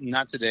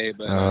 Not today,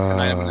 but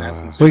tonight I'm gonna have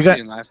some We sushi. got-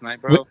 And last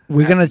night, bro, We're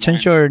I had gonna some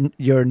change wine.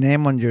 your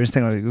name on your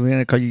Instagram. We're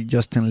gonna call you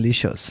Justin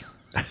Licious.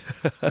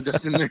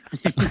 Just in the-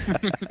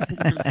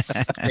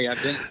 hey,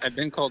 I've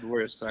been called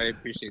worse, so I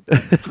appreciate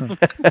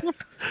that.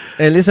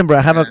 Hey, listen, bro.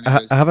 Yeah,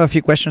 anyways. I have a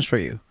few questions for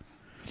you.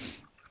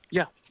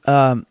 Yeah.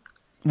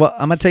 Well,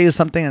 I'm gonna tell you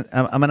something.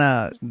 I'm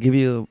gonna give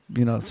you,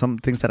 some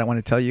things that I want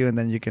to tell you, and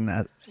then you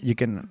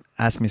can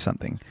ask me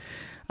something.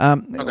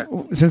 Okay.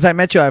 Since I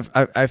met you,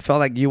 I felt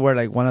like you were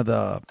like one of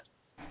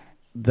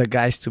the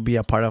guys to be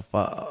a part of,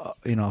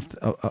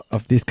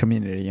 of this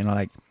community.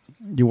 Like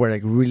you were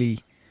like really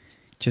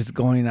just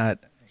going at.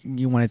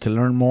 You wanted to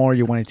learn more.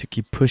 You wanted to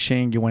keep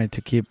pushing. You wanted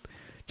to keep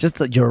just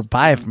your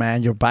vibe,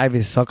 man. Your vibe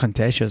is so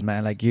contagious,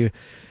 man. Like you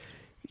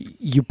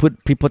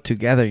put people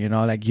together.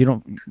 Like you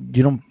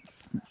don't.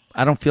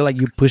 I don't feel like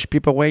you push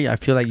people away. I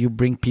feel like you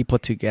bring people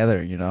together.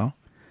 I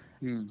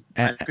And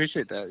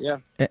appreciate that.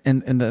 Yeah.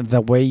 and the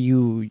way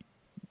you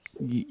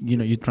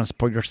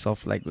transport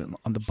yourself like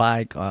on the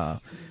bike,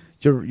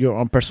 your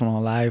own personal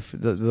life,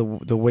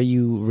 the way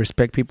you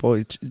respect people.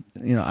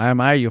 I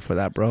admire you for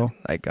that, bro.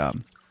 Like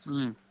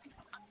Mm.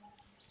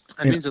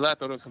 That You means a lot,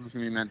 Toro, coming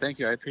from you, man. Thank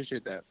you. I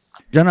appreciate that.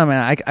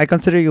 man, I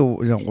consider you,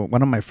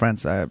 one of my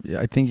friends. I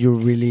think you're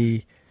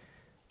really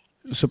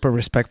super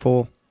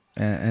respectful,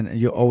 and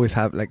you always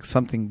have like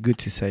something good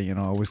to say.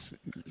 Always,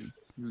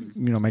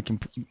 Mm. making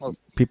Well,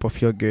 people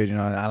feel good.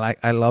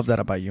 I love that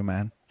about you,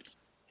 man.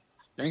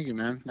 thank you,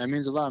 man. That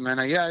means a lot, man.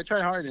 Yeah, I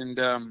try hard, and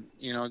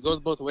it goes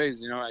both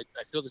ways. I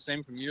feel the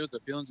same from you. The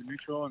feelings are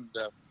mutual, and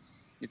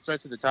it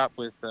starts at the top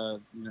with the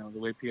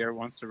way Pierre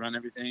wants to run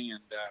everything,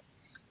 and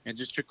it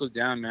just trickles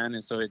down, man.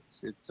 And so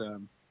it's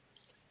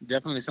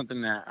definitely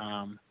something that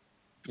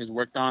is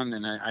worked on,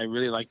 and I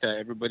really like that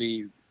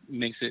everybody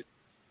makes it,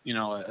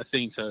 a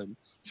thing to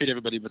treat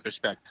everybody with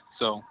respect.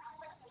 So,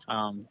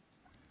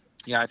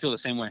 yeah, I feel the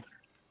same way.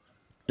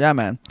 Yeah,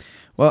 man.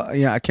 Well,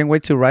 yeah, I can't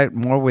wait to ride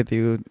more with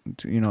you.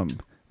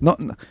 No,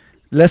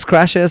 less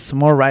crashes,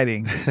 more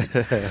riding.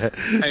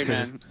 Hey,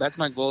 man, that's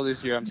my goal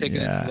this year. I'm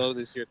taking Yeah. it slow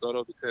this year,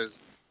 Toto, because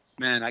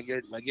man, I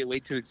get way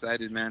too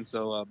excited, man.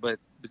 So, but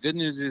the good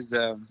news is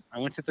I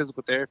went to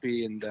physical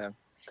therapy, and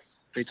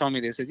they told me,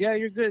 they said, yeah,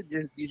 you're good.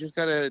 You just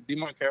gotta be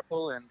more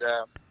careful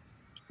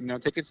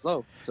and take it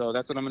slow. So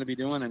that's what I'm gonna be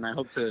doing, and I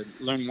hope to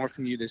learn more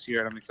from you this year.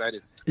 And I'm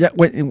excited. Yeah.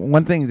 Wait,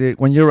 one thing, dude,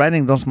 when you're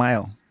riding, don't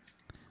smile.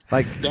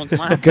 Like, Don't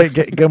smile.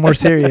 get more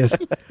serious.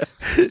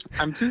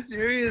 I'm too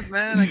serious,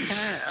 man. I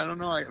can't. I don't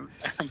know.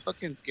 I'm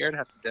fucking scared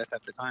half to death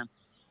at the time.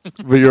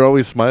 But you're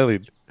always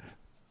smiling.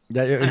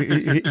 Yeah,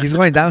 he's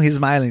going down. He's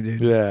smiling, dude.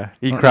 Yeah,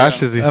 he Yeah.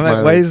 crashes. He's I'm like,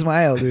 smiling. why you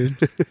smile, dude?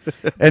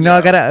 And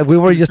no, we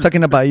were just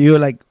talking about you.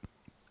 Like,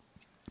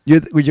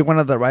 you're one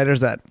of the riders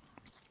that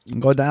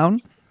go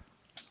down,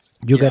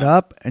 you get Yeah.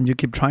 up, and you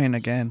keep trying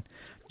again.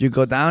 You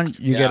go down,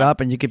 you get Yeah.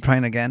 up, and you keep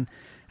trying again.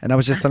 And I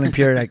was just telling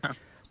Pierre, like,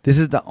 this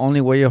is the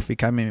only way of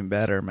becoming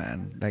better,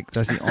 man. Like,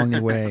 that's the only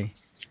way.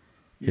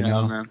 You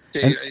know, man.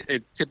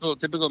 And-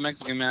 Typical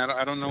Mexican man.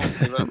 I don't know when to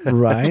give up.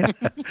 right?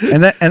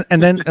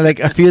 And then like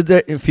a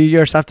few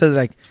years after,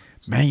 like,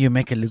 man, you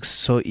make it look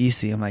so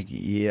easy. I'm like,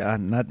 yeah,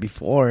 not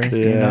before.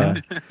 Yeah.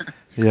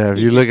 Yeah, if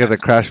you look at the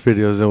crash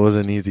videos, it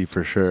wasn't easy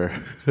for sure.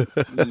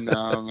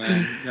 No,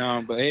 man.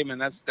 No, but hey, man,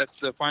 that's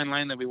the fine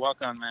line that we walk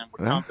on, man.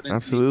 We're Yeah, confidence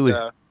absolutely.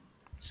 meets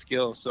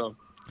skill. So,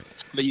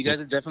 but you guys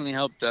have definitely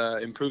helped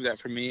improve that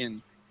for me,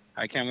 and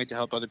I can't wait to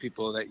help other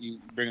people that you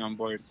bring on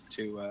board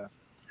to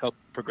help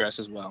progress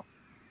as well.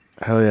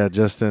 Hell yeah,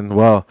 Justin.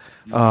 Well,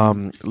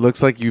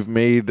 looks like you've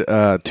made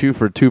 2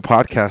 for 2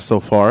 podcasts so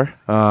far.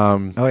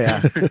 Oh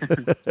yeah.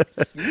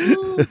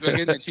 Woo, do I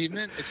get an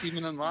achievement?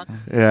 Achievement unlocked.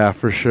 Yeah,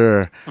 for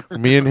sure.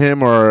 Me and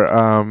him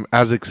are,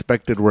 as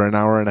expected, we're an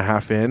hour and a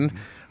half in.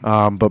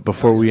 But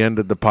before we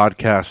ended the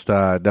podcast,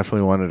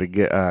 definitely wanted to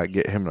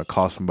get him to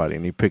call somebody,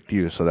 and he picked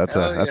you. So that's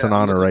Hell that's yeah, an I'm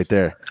honor looking- right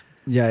there.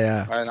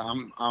 Yeah. All right,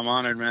 I'm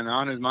honored, man. The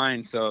honor is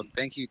mine. So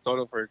thank you,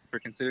 Toto, for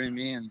considering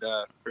me and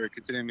for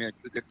considering me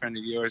a good friend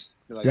of yours.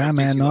 Like, Yeah, I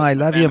man. treat No, like I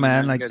my love you, family,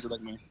 man. You Like, guys are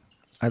like my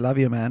I love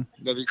you, man.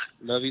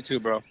 love you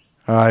too, bro.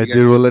 All right, You guys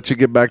dude. We'll do. let you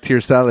get back to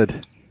your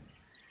salad.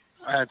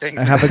 Thank you.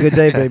 Have a good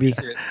day, baby.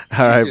 Shit.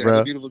 All right, You too. Have bro.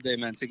 a beautiful day,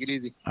 man. Take it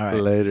easy. All right.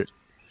 Later.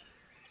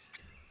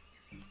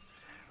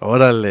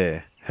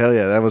 Orale. Hell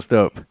yeah, that was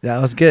dope. Yeah,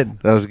 it was good.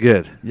 That was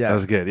good. Yeah. That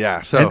was good.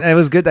 Yeah. So, And it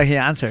was good that he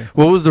answered.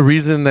 what was the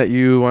reason that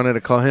you wanted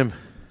to call him?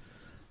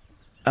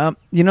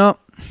 You know,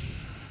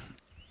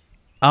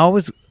 I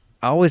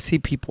always see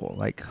people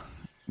like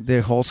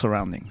their whole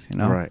surroundings. You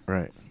know,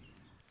 Right.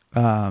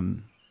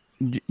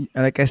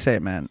 Like I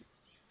said, man,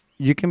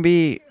 you can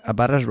be a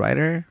badass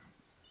writer,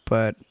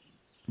 but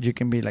you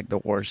can be like the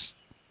worst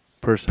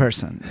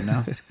person. You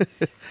know,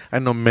 I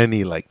know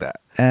many like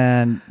that.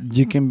 and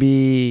you can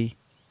be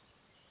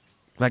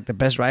like the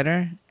best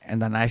writer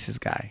and the nicest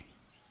guy.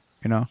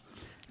 You know,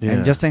 Yeah.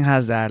 And Justin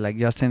has that. Like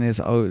Justin is,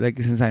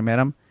 like since I met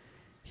him,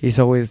 he's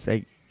always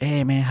like,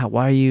 "Hey man, how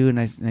are you?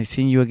 Nice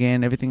seeing you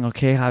again. Everything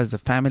okay? How's the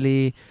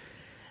family?"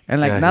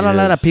 And like Yeah, not he a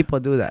lot of is. people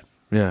do that.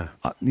 Yeah.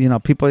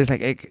 People is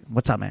like, "Hey,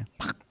 what's up, man?"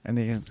 And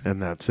they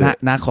And that's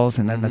it. knuckles,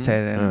 and then that's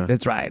it, and Yeah.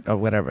 that's right or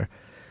whatever.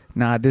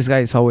 Nah, this guy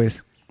is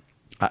always.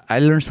 I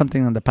learned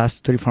something in the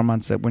past 34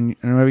 months that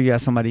whenever you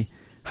ask somebody,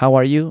 "How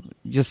are you?"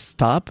 just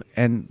stop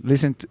and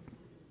listen to.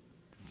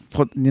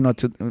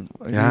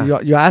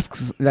 Yeah. You ask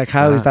like,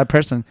 "How is that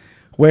person?"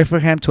 Wait for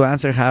him to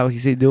answer how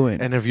is he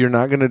doing. And if you're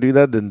not gonna do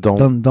that, then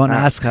don't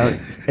ask how.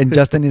 And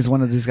Justin is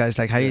one of these guys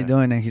like, "How you Yeah.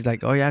 doing?" And he's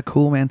like, "Oh yeah,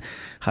 cool, man.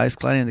 How is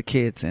Claudia and the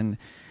kids?" And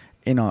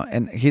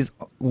and he's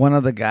one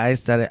of the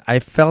guys that I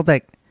felt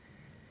like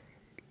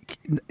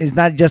it's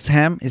not just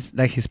him; it's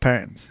like his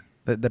parents,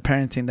 the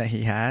parenting that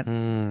he had.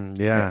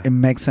 Yeah. It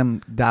makes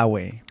him that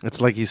way. It's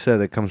like you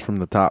said, it comes from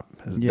the top.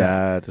 His Yeah.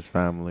 dad, his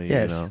family.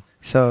 Yes. You know.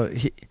 So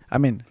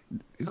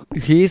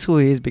he is who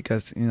he is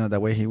because the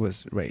way he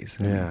was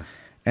raised. Yeah.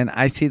 And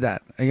I see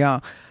that.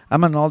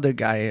 I'm an older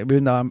guy.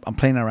 Even though I'm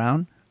playing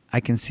around,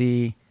 I can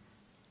see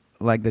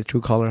like the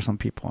true colors on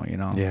people.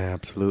 Yeah,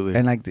 absolutely.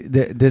 And like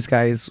this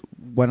guy is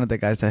one of the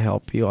guys that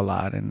help you a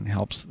lot and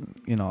helps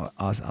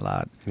us a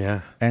lot.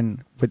 Yeah.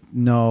 And with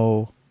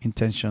no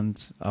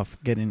intentions of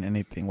getting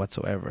anything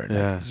whatsoever. Like,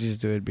 Yeah.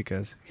 just do it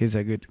because he's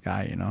a good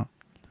guy.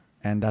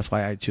 And that's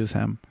why I choose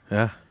him.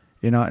 Yeah.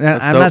 And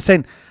That's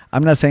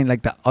I'm not saying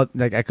like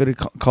like I could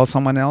call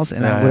someone else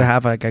and I would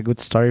have like a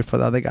good story for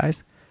the other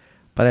guys,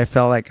 but I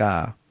felt like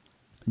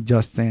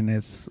Justin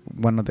is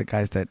one of the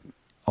guys that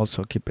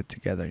also keep it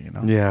together.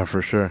 Yeah,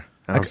 for sure.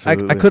 I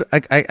Absolutely.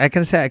 I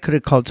can say I could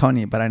have called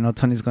Tony, but I know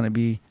Tony's gonna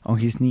be on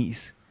his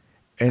knees,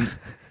 and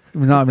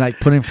I'm like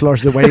putting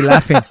floors. The way you're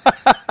laughing,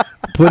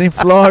 putting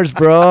floors,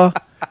 bro,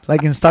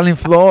 like installing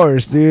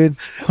floors, dude.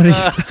 What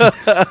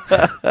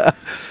are you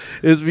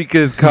It's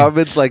because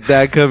comments like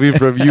that coming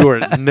from you are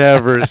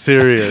never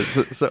serious.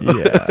 So.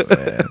 Yeah,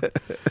 man.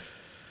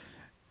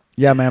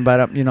 Yeah, man.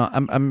 But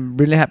I'm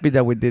really happy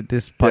that we did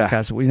this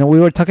podcast. Yeah. We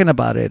were talking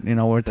about it. We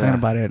were talking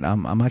about it.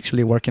 I'm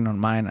actually working on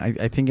mine.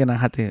 I think you're gonna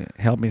have to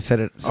help me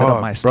set up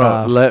my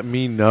stuff. Let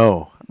me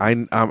know. I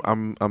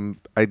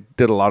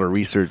did a lot of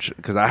research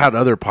because I had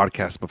other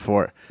podcasts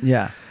before.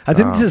 Yeah, I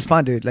think this is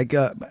fun, dude. Like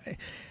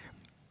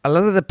a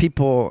lot of the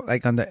people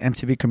like on the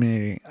MTV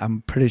community,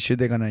 I'm pretty sure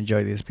they're gonna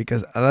enjoy this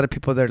because a lot of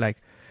people they're like,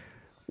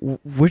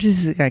 where did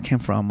this guy came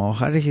from, or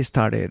how did he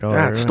start it, or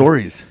it's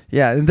stories.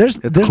 Yeah, and there's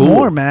cool.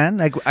 more, man.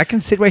 Like I can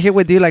sit right here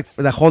with you like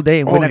for the whole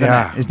day, and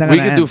it's not we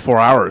gonna can do 4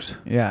 hours.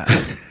 Yeah,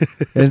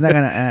 it's not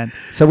gonna end.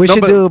 So we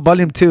should do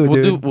volume 2,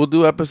 dude. We'll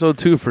do episode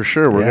 2 for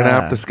sure. We're gonna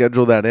Yeah. have to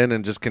schedule that in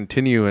and just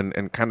continue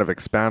and kind of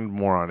expand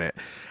more on it.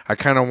 I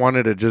kind of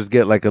wanted to just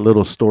get like a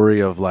little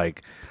story of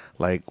like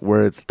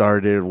where it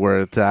started, where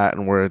it's at,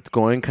 and where it's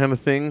going, kind of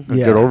thing. A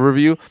good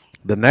overview.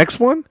 The next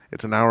one,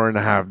 it's an hour and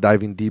a half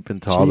diving deep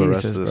into all the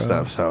rest of the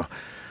stuff. So,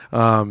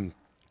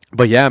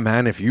 but yeah,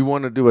 man, if you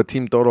want to do a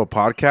Team Toro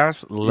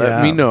podcast,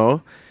 let me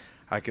know.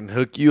 I can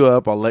hook you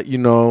up. I'll let you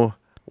know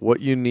what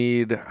you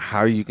need,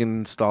 how you can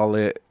install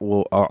it.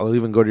 I'll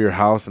even go to your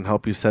house and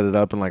help you set it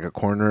up in like a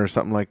corner or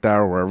something like that,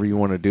 or wherever you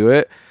want to do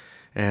it.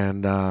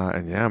 And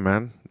yeah,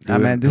 man.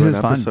 This is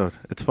fun.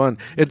 It's fun.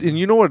 And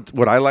you know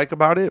what I like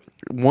about it?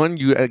 One,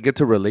 you get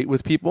to relate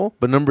with people.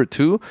 But number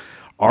two,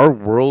 our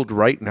world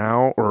right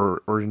now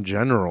or in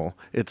general,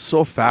 it's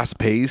so fast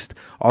paced.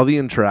 All the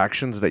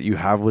interactions that you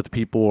have with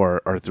people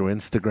are through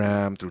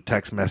Instagram, through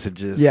text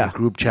messages, through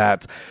group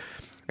chats.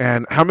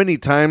 And how many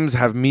times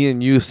have me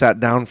and you sat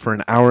down for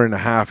an hour and a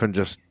half and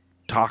just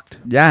talked?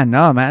 Yeah,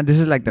 no, man. This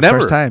is like the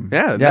first time.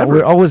 Yeah, never.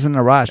 We're always in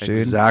a rush, dude.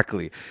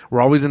 Exactly.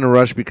 We're always in a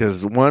rush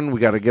because, one, we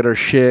got to get our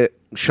shit,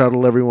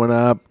 shuttle everyone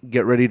up,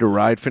 get ready to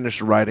ride, finish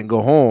the ride, and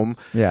go home.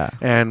 Yeah.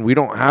 And we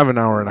don't have an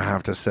hour and a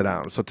half to sit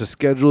down. So to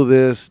schedule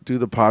this, do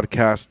the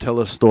podcast, tell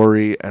a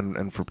story,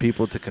 and for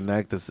people to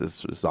connect, this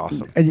is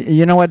awesome.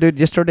 You know what, dude?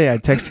 Yesterday I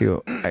texted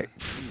you.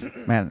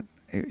 Man,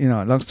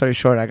 long story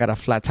short, I got a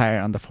flat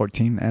tire on the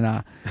 14,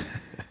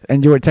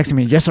 and you were texting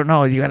me, yes or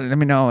no, you gotta let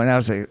me know. And I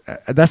was like,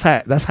 that's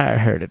how I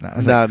heard it. No,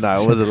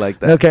 it wasn't like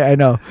that. Okay, I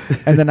know.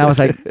 And then I was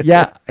like,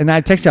 yeah. And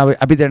I texted you,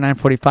 I'll be there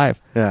 9:45.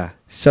 Yeah.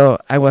 So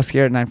I was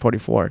here at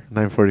 9:44.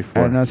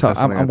 9:44. So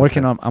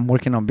I'm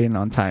working on being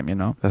on time.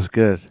 That's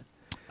good.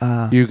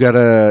 You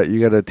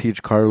gotta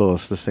teach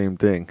Carlos the same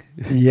thing.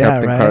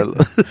 Yeah, Captain right.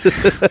 Carlos.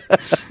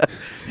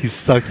 He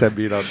sucks at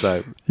being on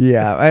time.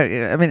 Yeah,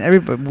 I mean,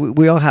 everybody,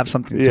 we all have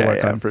something to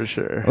work on. For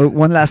sure.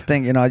 One last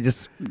thing, I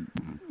just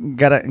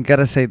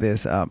gotta say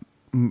this.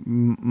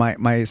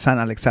 My son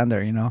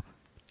Alexander,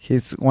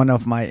 he's one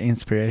of my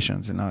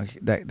inspirations.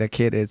 The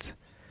kid is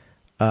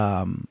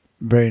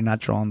very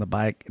natural on the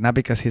bike, not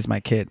because he's my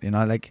kid.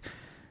 Like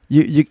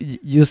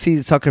you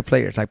see soccer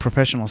players, like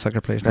professional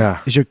soccer players.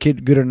 Like, is your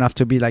kid good enough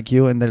to be like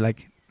you? And they're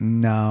like,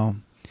 no.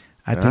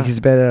 I think he's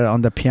better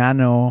on the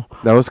piano.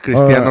 That was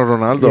Cristiano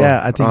Ronaldo.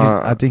 Yeah, I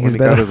think he's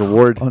better got his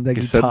award on the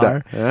he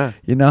guitar. Said that.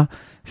 Yeah.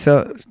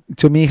 So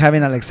to me,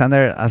 having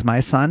Alexander as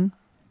my son,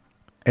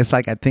 it's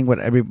like I think what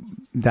every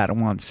dad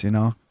wants.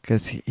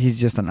 because he's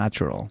just a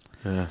natural.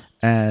 Yeah.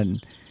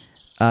 And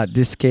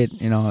this kid,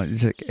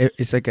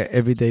 it's like a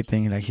everyday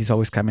thing. Like he's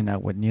always coming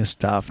out with new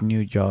stuff,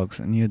 new jokes,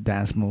 new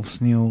dance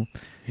moves, new.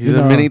 He's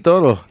a mini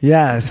Toro.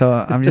 Yeah,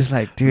 so I'm just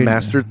like, dude,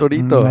 Master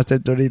Torito. Master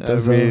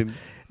Torito. I mean,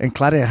 and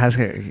Claudia has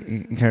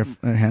her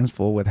hands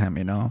full with him,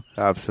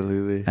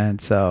 Absolutely. And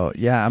so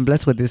yeah, I'm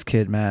blessed with this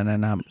kid, man.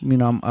 And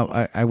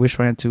I wish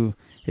for him to,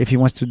 if he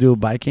wants to do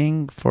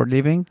biking for a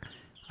living,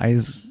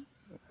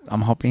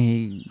 I'm hoping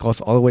he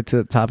goes all the way to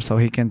the top so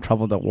he can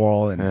travel the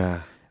world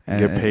and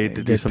get paid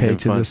to do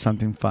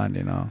something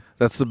fun.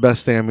 That's the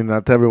best thing. I mean,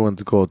 that's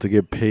everyone's goal, to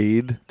get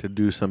paid to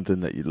do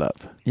something that you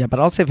love. Yeah, but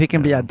also if he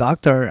can be a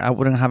doctor, I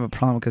wouldn't have a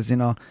problem because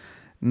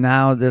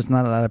now there's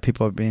not a lot of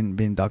people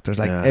being doctors.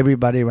 Like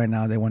everybody right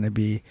now, they want to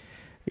be,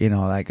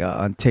 like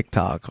on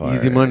TikTok or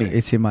easy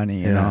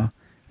money, you know.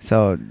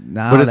 So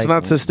now, but it's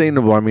not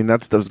sustainable. I mean,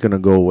 that stuff's gonna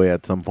go away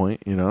at some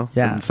point, Yeah,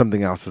 and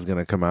something else is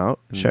gonna come out.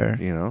 And, sure.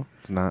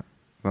 It's not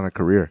a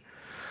career.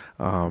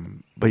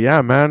 But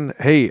yeah, man.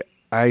 Hey,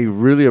 I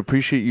really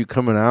appreciate you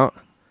coming out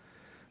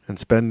and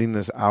spending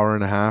this hour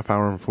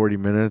and 40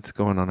 minutes,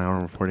 going on hour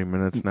and 40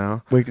 minutes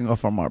now. We can go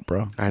for more,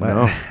 bro. I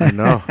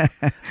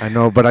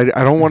know. But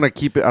I don't want to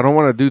keep it. I don't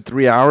want to do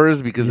 3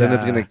 hours because then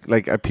it's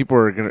gonna people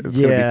are gonna. It's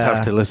gonna be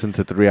tough to listen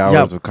to 3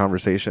 hours of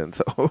conversation.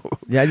 So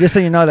yeah, just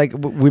so you know,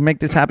 we make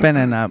this happen,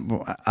 and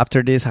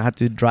after this, I had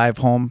to drive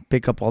home,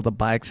 pick up all the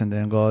bikes, and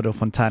then go to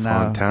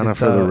Fontana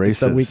for the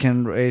races. It's a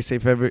weekend race.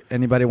 If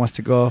anybody wants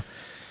to go,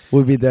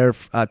 we'll be there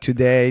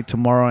today,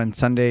 tomorrow, and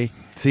Sunday.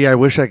 See, I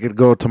wish I could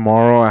go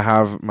tomorrow. I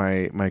have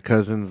my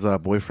cousin's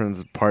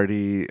boyfriend's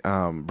party,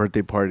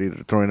 birthday party.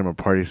 They're throwing him a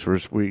party, so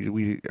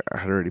we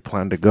had already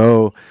planned to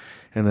go.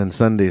 And then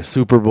Sunday is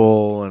Super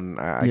Bowl, and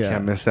I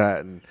can't miss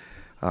that. And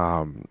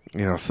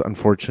so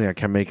unfortunately, I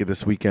can't make it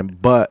this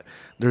weekend. But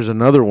there's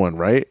another one,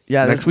 right?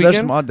 Yeah, next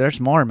weekend. There's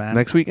more, man.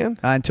 Next weekend?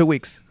 In 2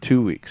 weeks.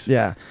 2 weeks.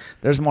 Yeah,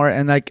 there's more.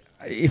 And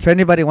if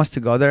anybody wants to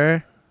go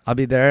there, I'll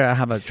be there. I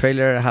have a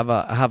trailer. I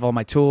have all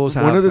my tools.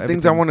 One of the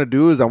things I want to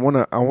do is I want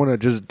to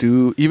just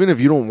do, even if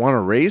you don't want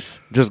to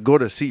race, just go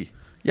to see.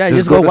 Yeah,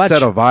 just go watch.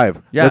 Set a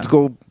vibe. Yeah. Let's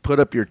go put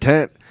up your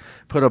tent,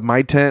 put up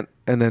my tent,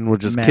 and then we'll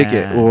just kick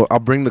it. Well, I'll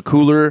bring the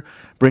cooler,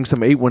 bring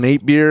some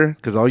 818 beer,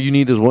 because all you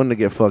need is one to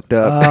get fucked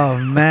up. Oh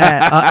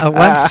man,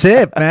 one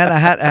sip, man. I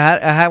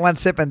had one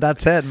sip and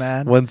that's it,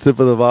 man. One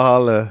sip of the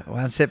Valhalla.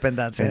 One sip and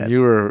that's it.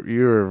 You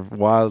were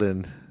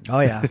wildin'. Oh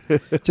yeah,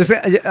 just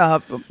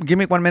give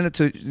me 1 minute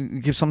to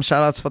give some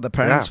shout outs for the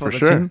parents for the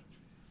team.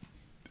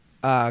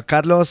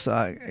 Carlos,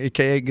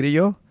 aka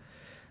Grillo,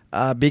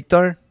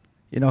 Victor,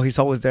 he's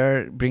always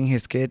there bringing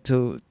his kid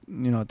to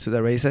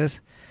the races.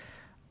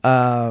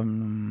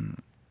 Pelayo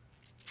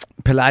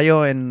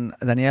and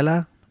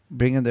Daniela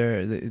bringing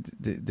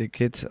the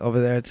kids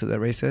over there to the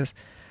races.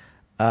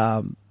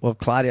 Well,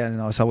 Claudia,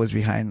 is always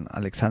behind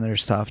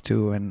Alexander's stuff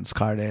too, and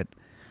Scarlett.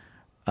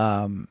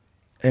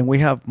 And we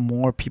have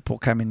more people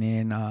coming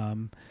in.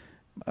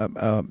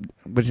 What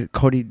is it?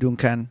 Cody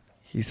Duncan,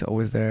 he's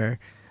always there.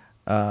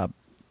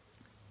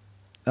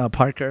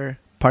 Parker,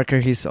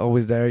 he's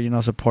always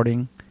there,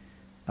 supporting.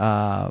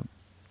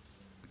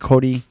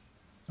 Cody,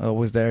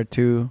 was there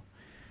too.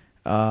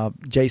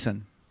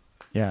 Jason,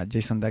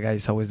 Jason, that guy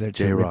is always there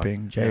too.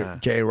 Ripping.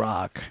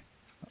 J-Rock.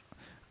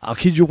 I'll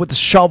hit you with the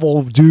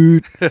shovel,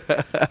 dude.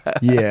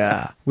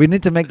 Yeah. We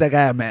need to make that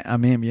guy a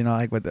meme,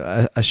 like with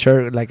a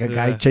shirt, like a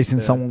guy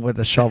chasing someone with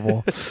a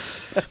shovel.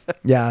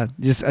 Yeah.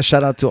 Just a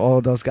shout out to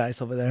all those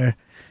guys over there.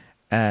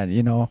 And,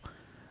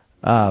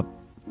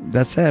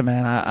 that's it,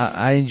 man.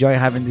 I enjoy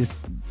having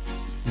this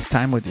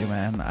time with you,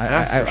 man.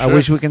 I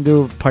wish we can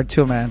do part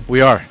 2, man.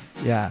 We are.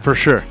 Yeah. For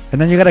sure. And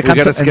then you gotta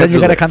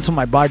come to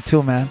my bar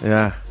too, man.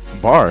 Yeah.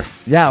 Bar.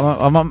 Yeah,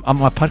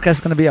 my podcast is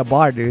gonna be a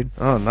bar, dude.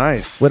 Oh,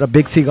 nice. With a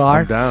big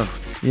cigar. I'm down.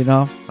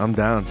 I'm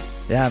down.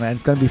 Yeah, man,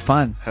 it's gonna be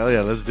fun. Hell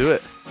yeah, let's do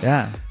it.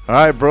 Yeah. All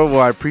right, bro. Well,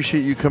 I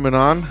appreciate you coming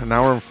on. 1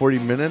 hour and 40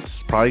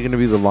 minutes. Probably gonna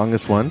be the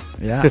longest one.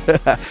 Yeah.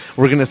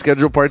 We're gonna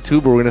schedule part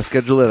 2, but we're gonna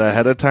schedule it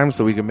ahead of time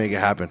so we can make it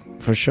happen.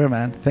 For sure,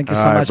 man. Thank you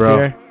so much,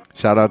 Peter.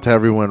 Shout out to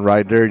everyone.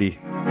 Ride dirty.